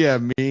bunker. Yeah,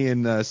 me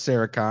and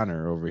Sarah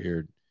Connor over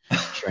here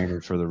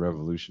training for the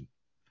revolution.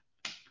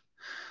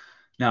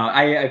 No,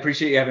 I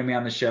appreciate you having me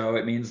on the show.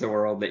 It means the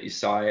world that you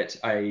saw it.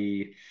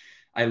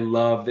 I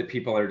love that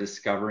people are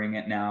discovering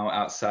it now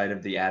outside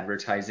of the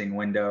advertising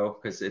window,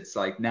 because it's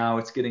like now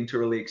it's getting to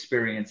really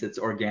experience its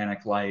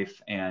organic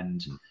life,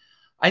 and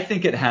I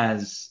think it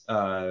has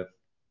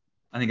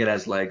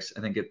legs.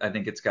 I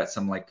think it's got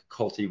some like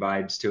culty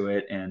vibes to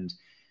it, and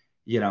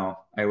I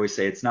always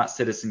say it's not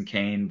Citizen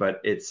Kane,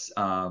 but it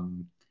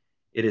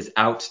is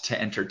out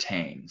to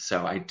entertain.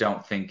 So I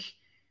don't think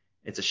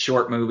it's a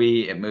short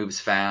movie. It moves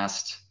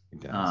fast.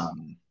 It does.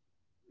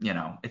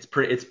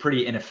 It's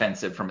pretty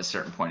inoffensive from a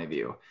certain point of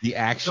view. The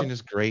action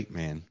is great,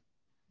 man.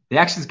 The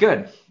action's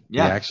good.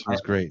 Yeah. The action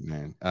is great,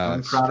 man.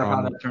 I'm proud of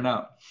how that turned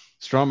out.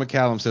 Strong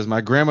McCallum says,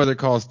 my grandmother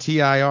calls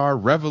TIR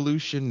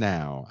Revolution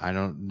Now. I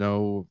don't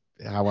know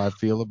how I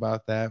feel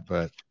about that,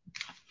 but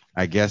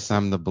I guess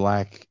I'm the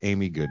black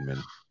Amy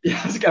Goodman.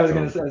 Yeah, I was going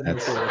to say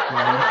that's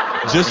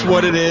just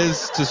what it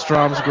is to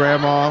Strom's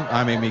grandma.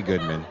 I'm Amy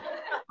Goodman.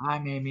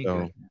 I'm Amy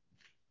Goodman.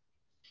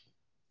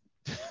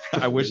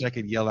 I wish I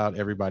could yell out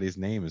everybody's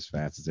name as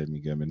fast as Amy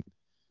Goodman.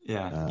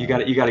 Yeah, you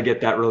got to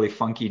get that really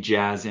funky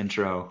jazz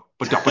intro.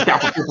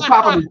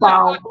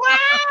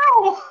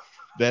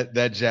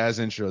 That jazz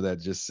intro that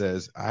just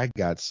says, I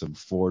got some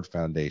Ford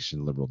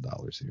Foundation liberal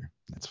dollars here.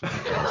 That's what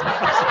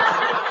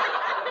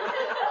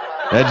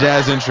that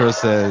jazz intro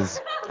says.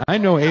 I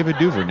know Ava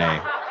DuVernay.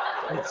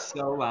 It's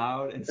so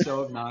loud and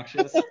so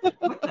obnoxious.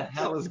 What the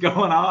hell is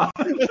going on?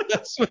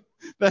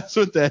 That's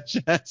what that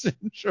jazz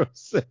intro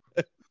says.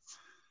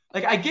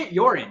 Like, I get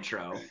your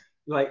intro.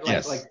 Like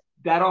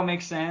that all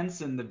makes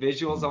sense, and the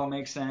visuals all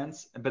make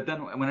sense. But then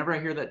whenever I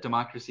hear that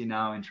Democracy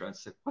Now! Intro,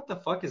 it's like, what the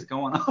fuck is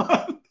going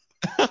on?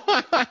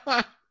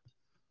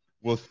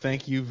 Well,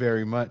 thank you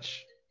very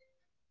much.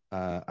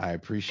 I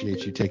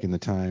appreciate you taking the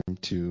time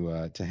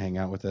to hang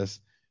out with us.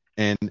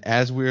 And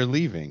as we're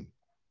leaving,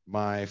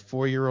 My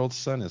 4-year-old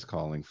son is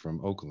calling from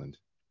Oakland.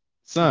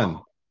 Son,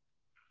 Oh,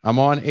 I'm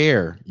on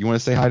air. You want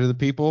to say hi to the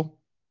people?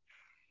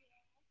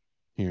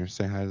 Here,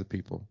 say hi to the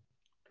people.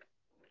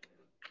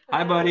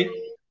 hi, buddy.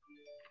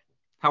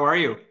 How are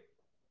you?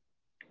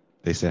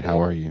 They said,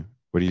 how are you?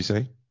 What do you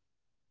say?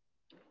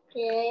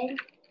 Good.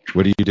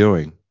 What are you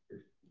doing?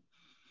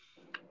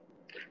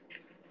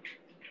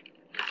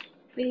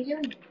 What are you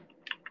doing?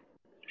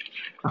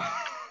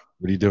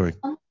 What are you doing?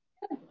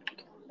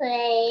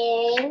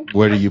 Playing.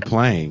 What are you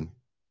playing?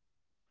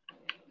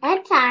 A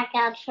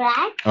taco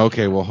truck.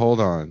 Okay, well, hold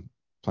on.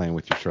 Playing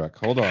with your truck.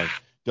 Hold on.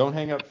 Don't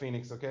hang up,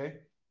 Phoenix, okay?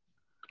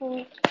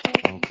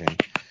 Okay.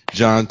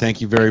 John,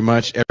 thank you very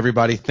much.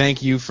 Everybody,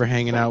 thank you for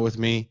hanging out with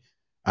me.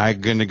 I'm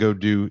going to go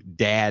do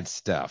dad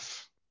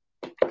stuff.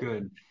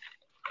 Good.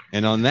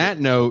 And on that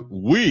note,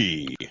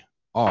 we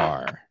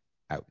are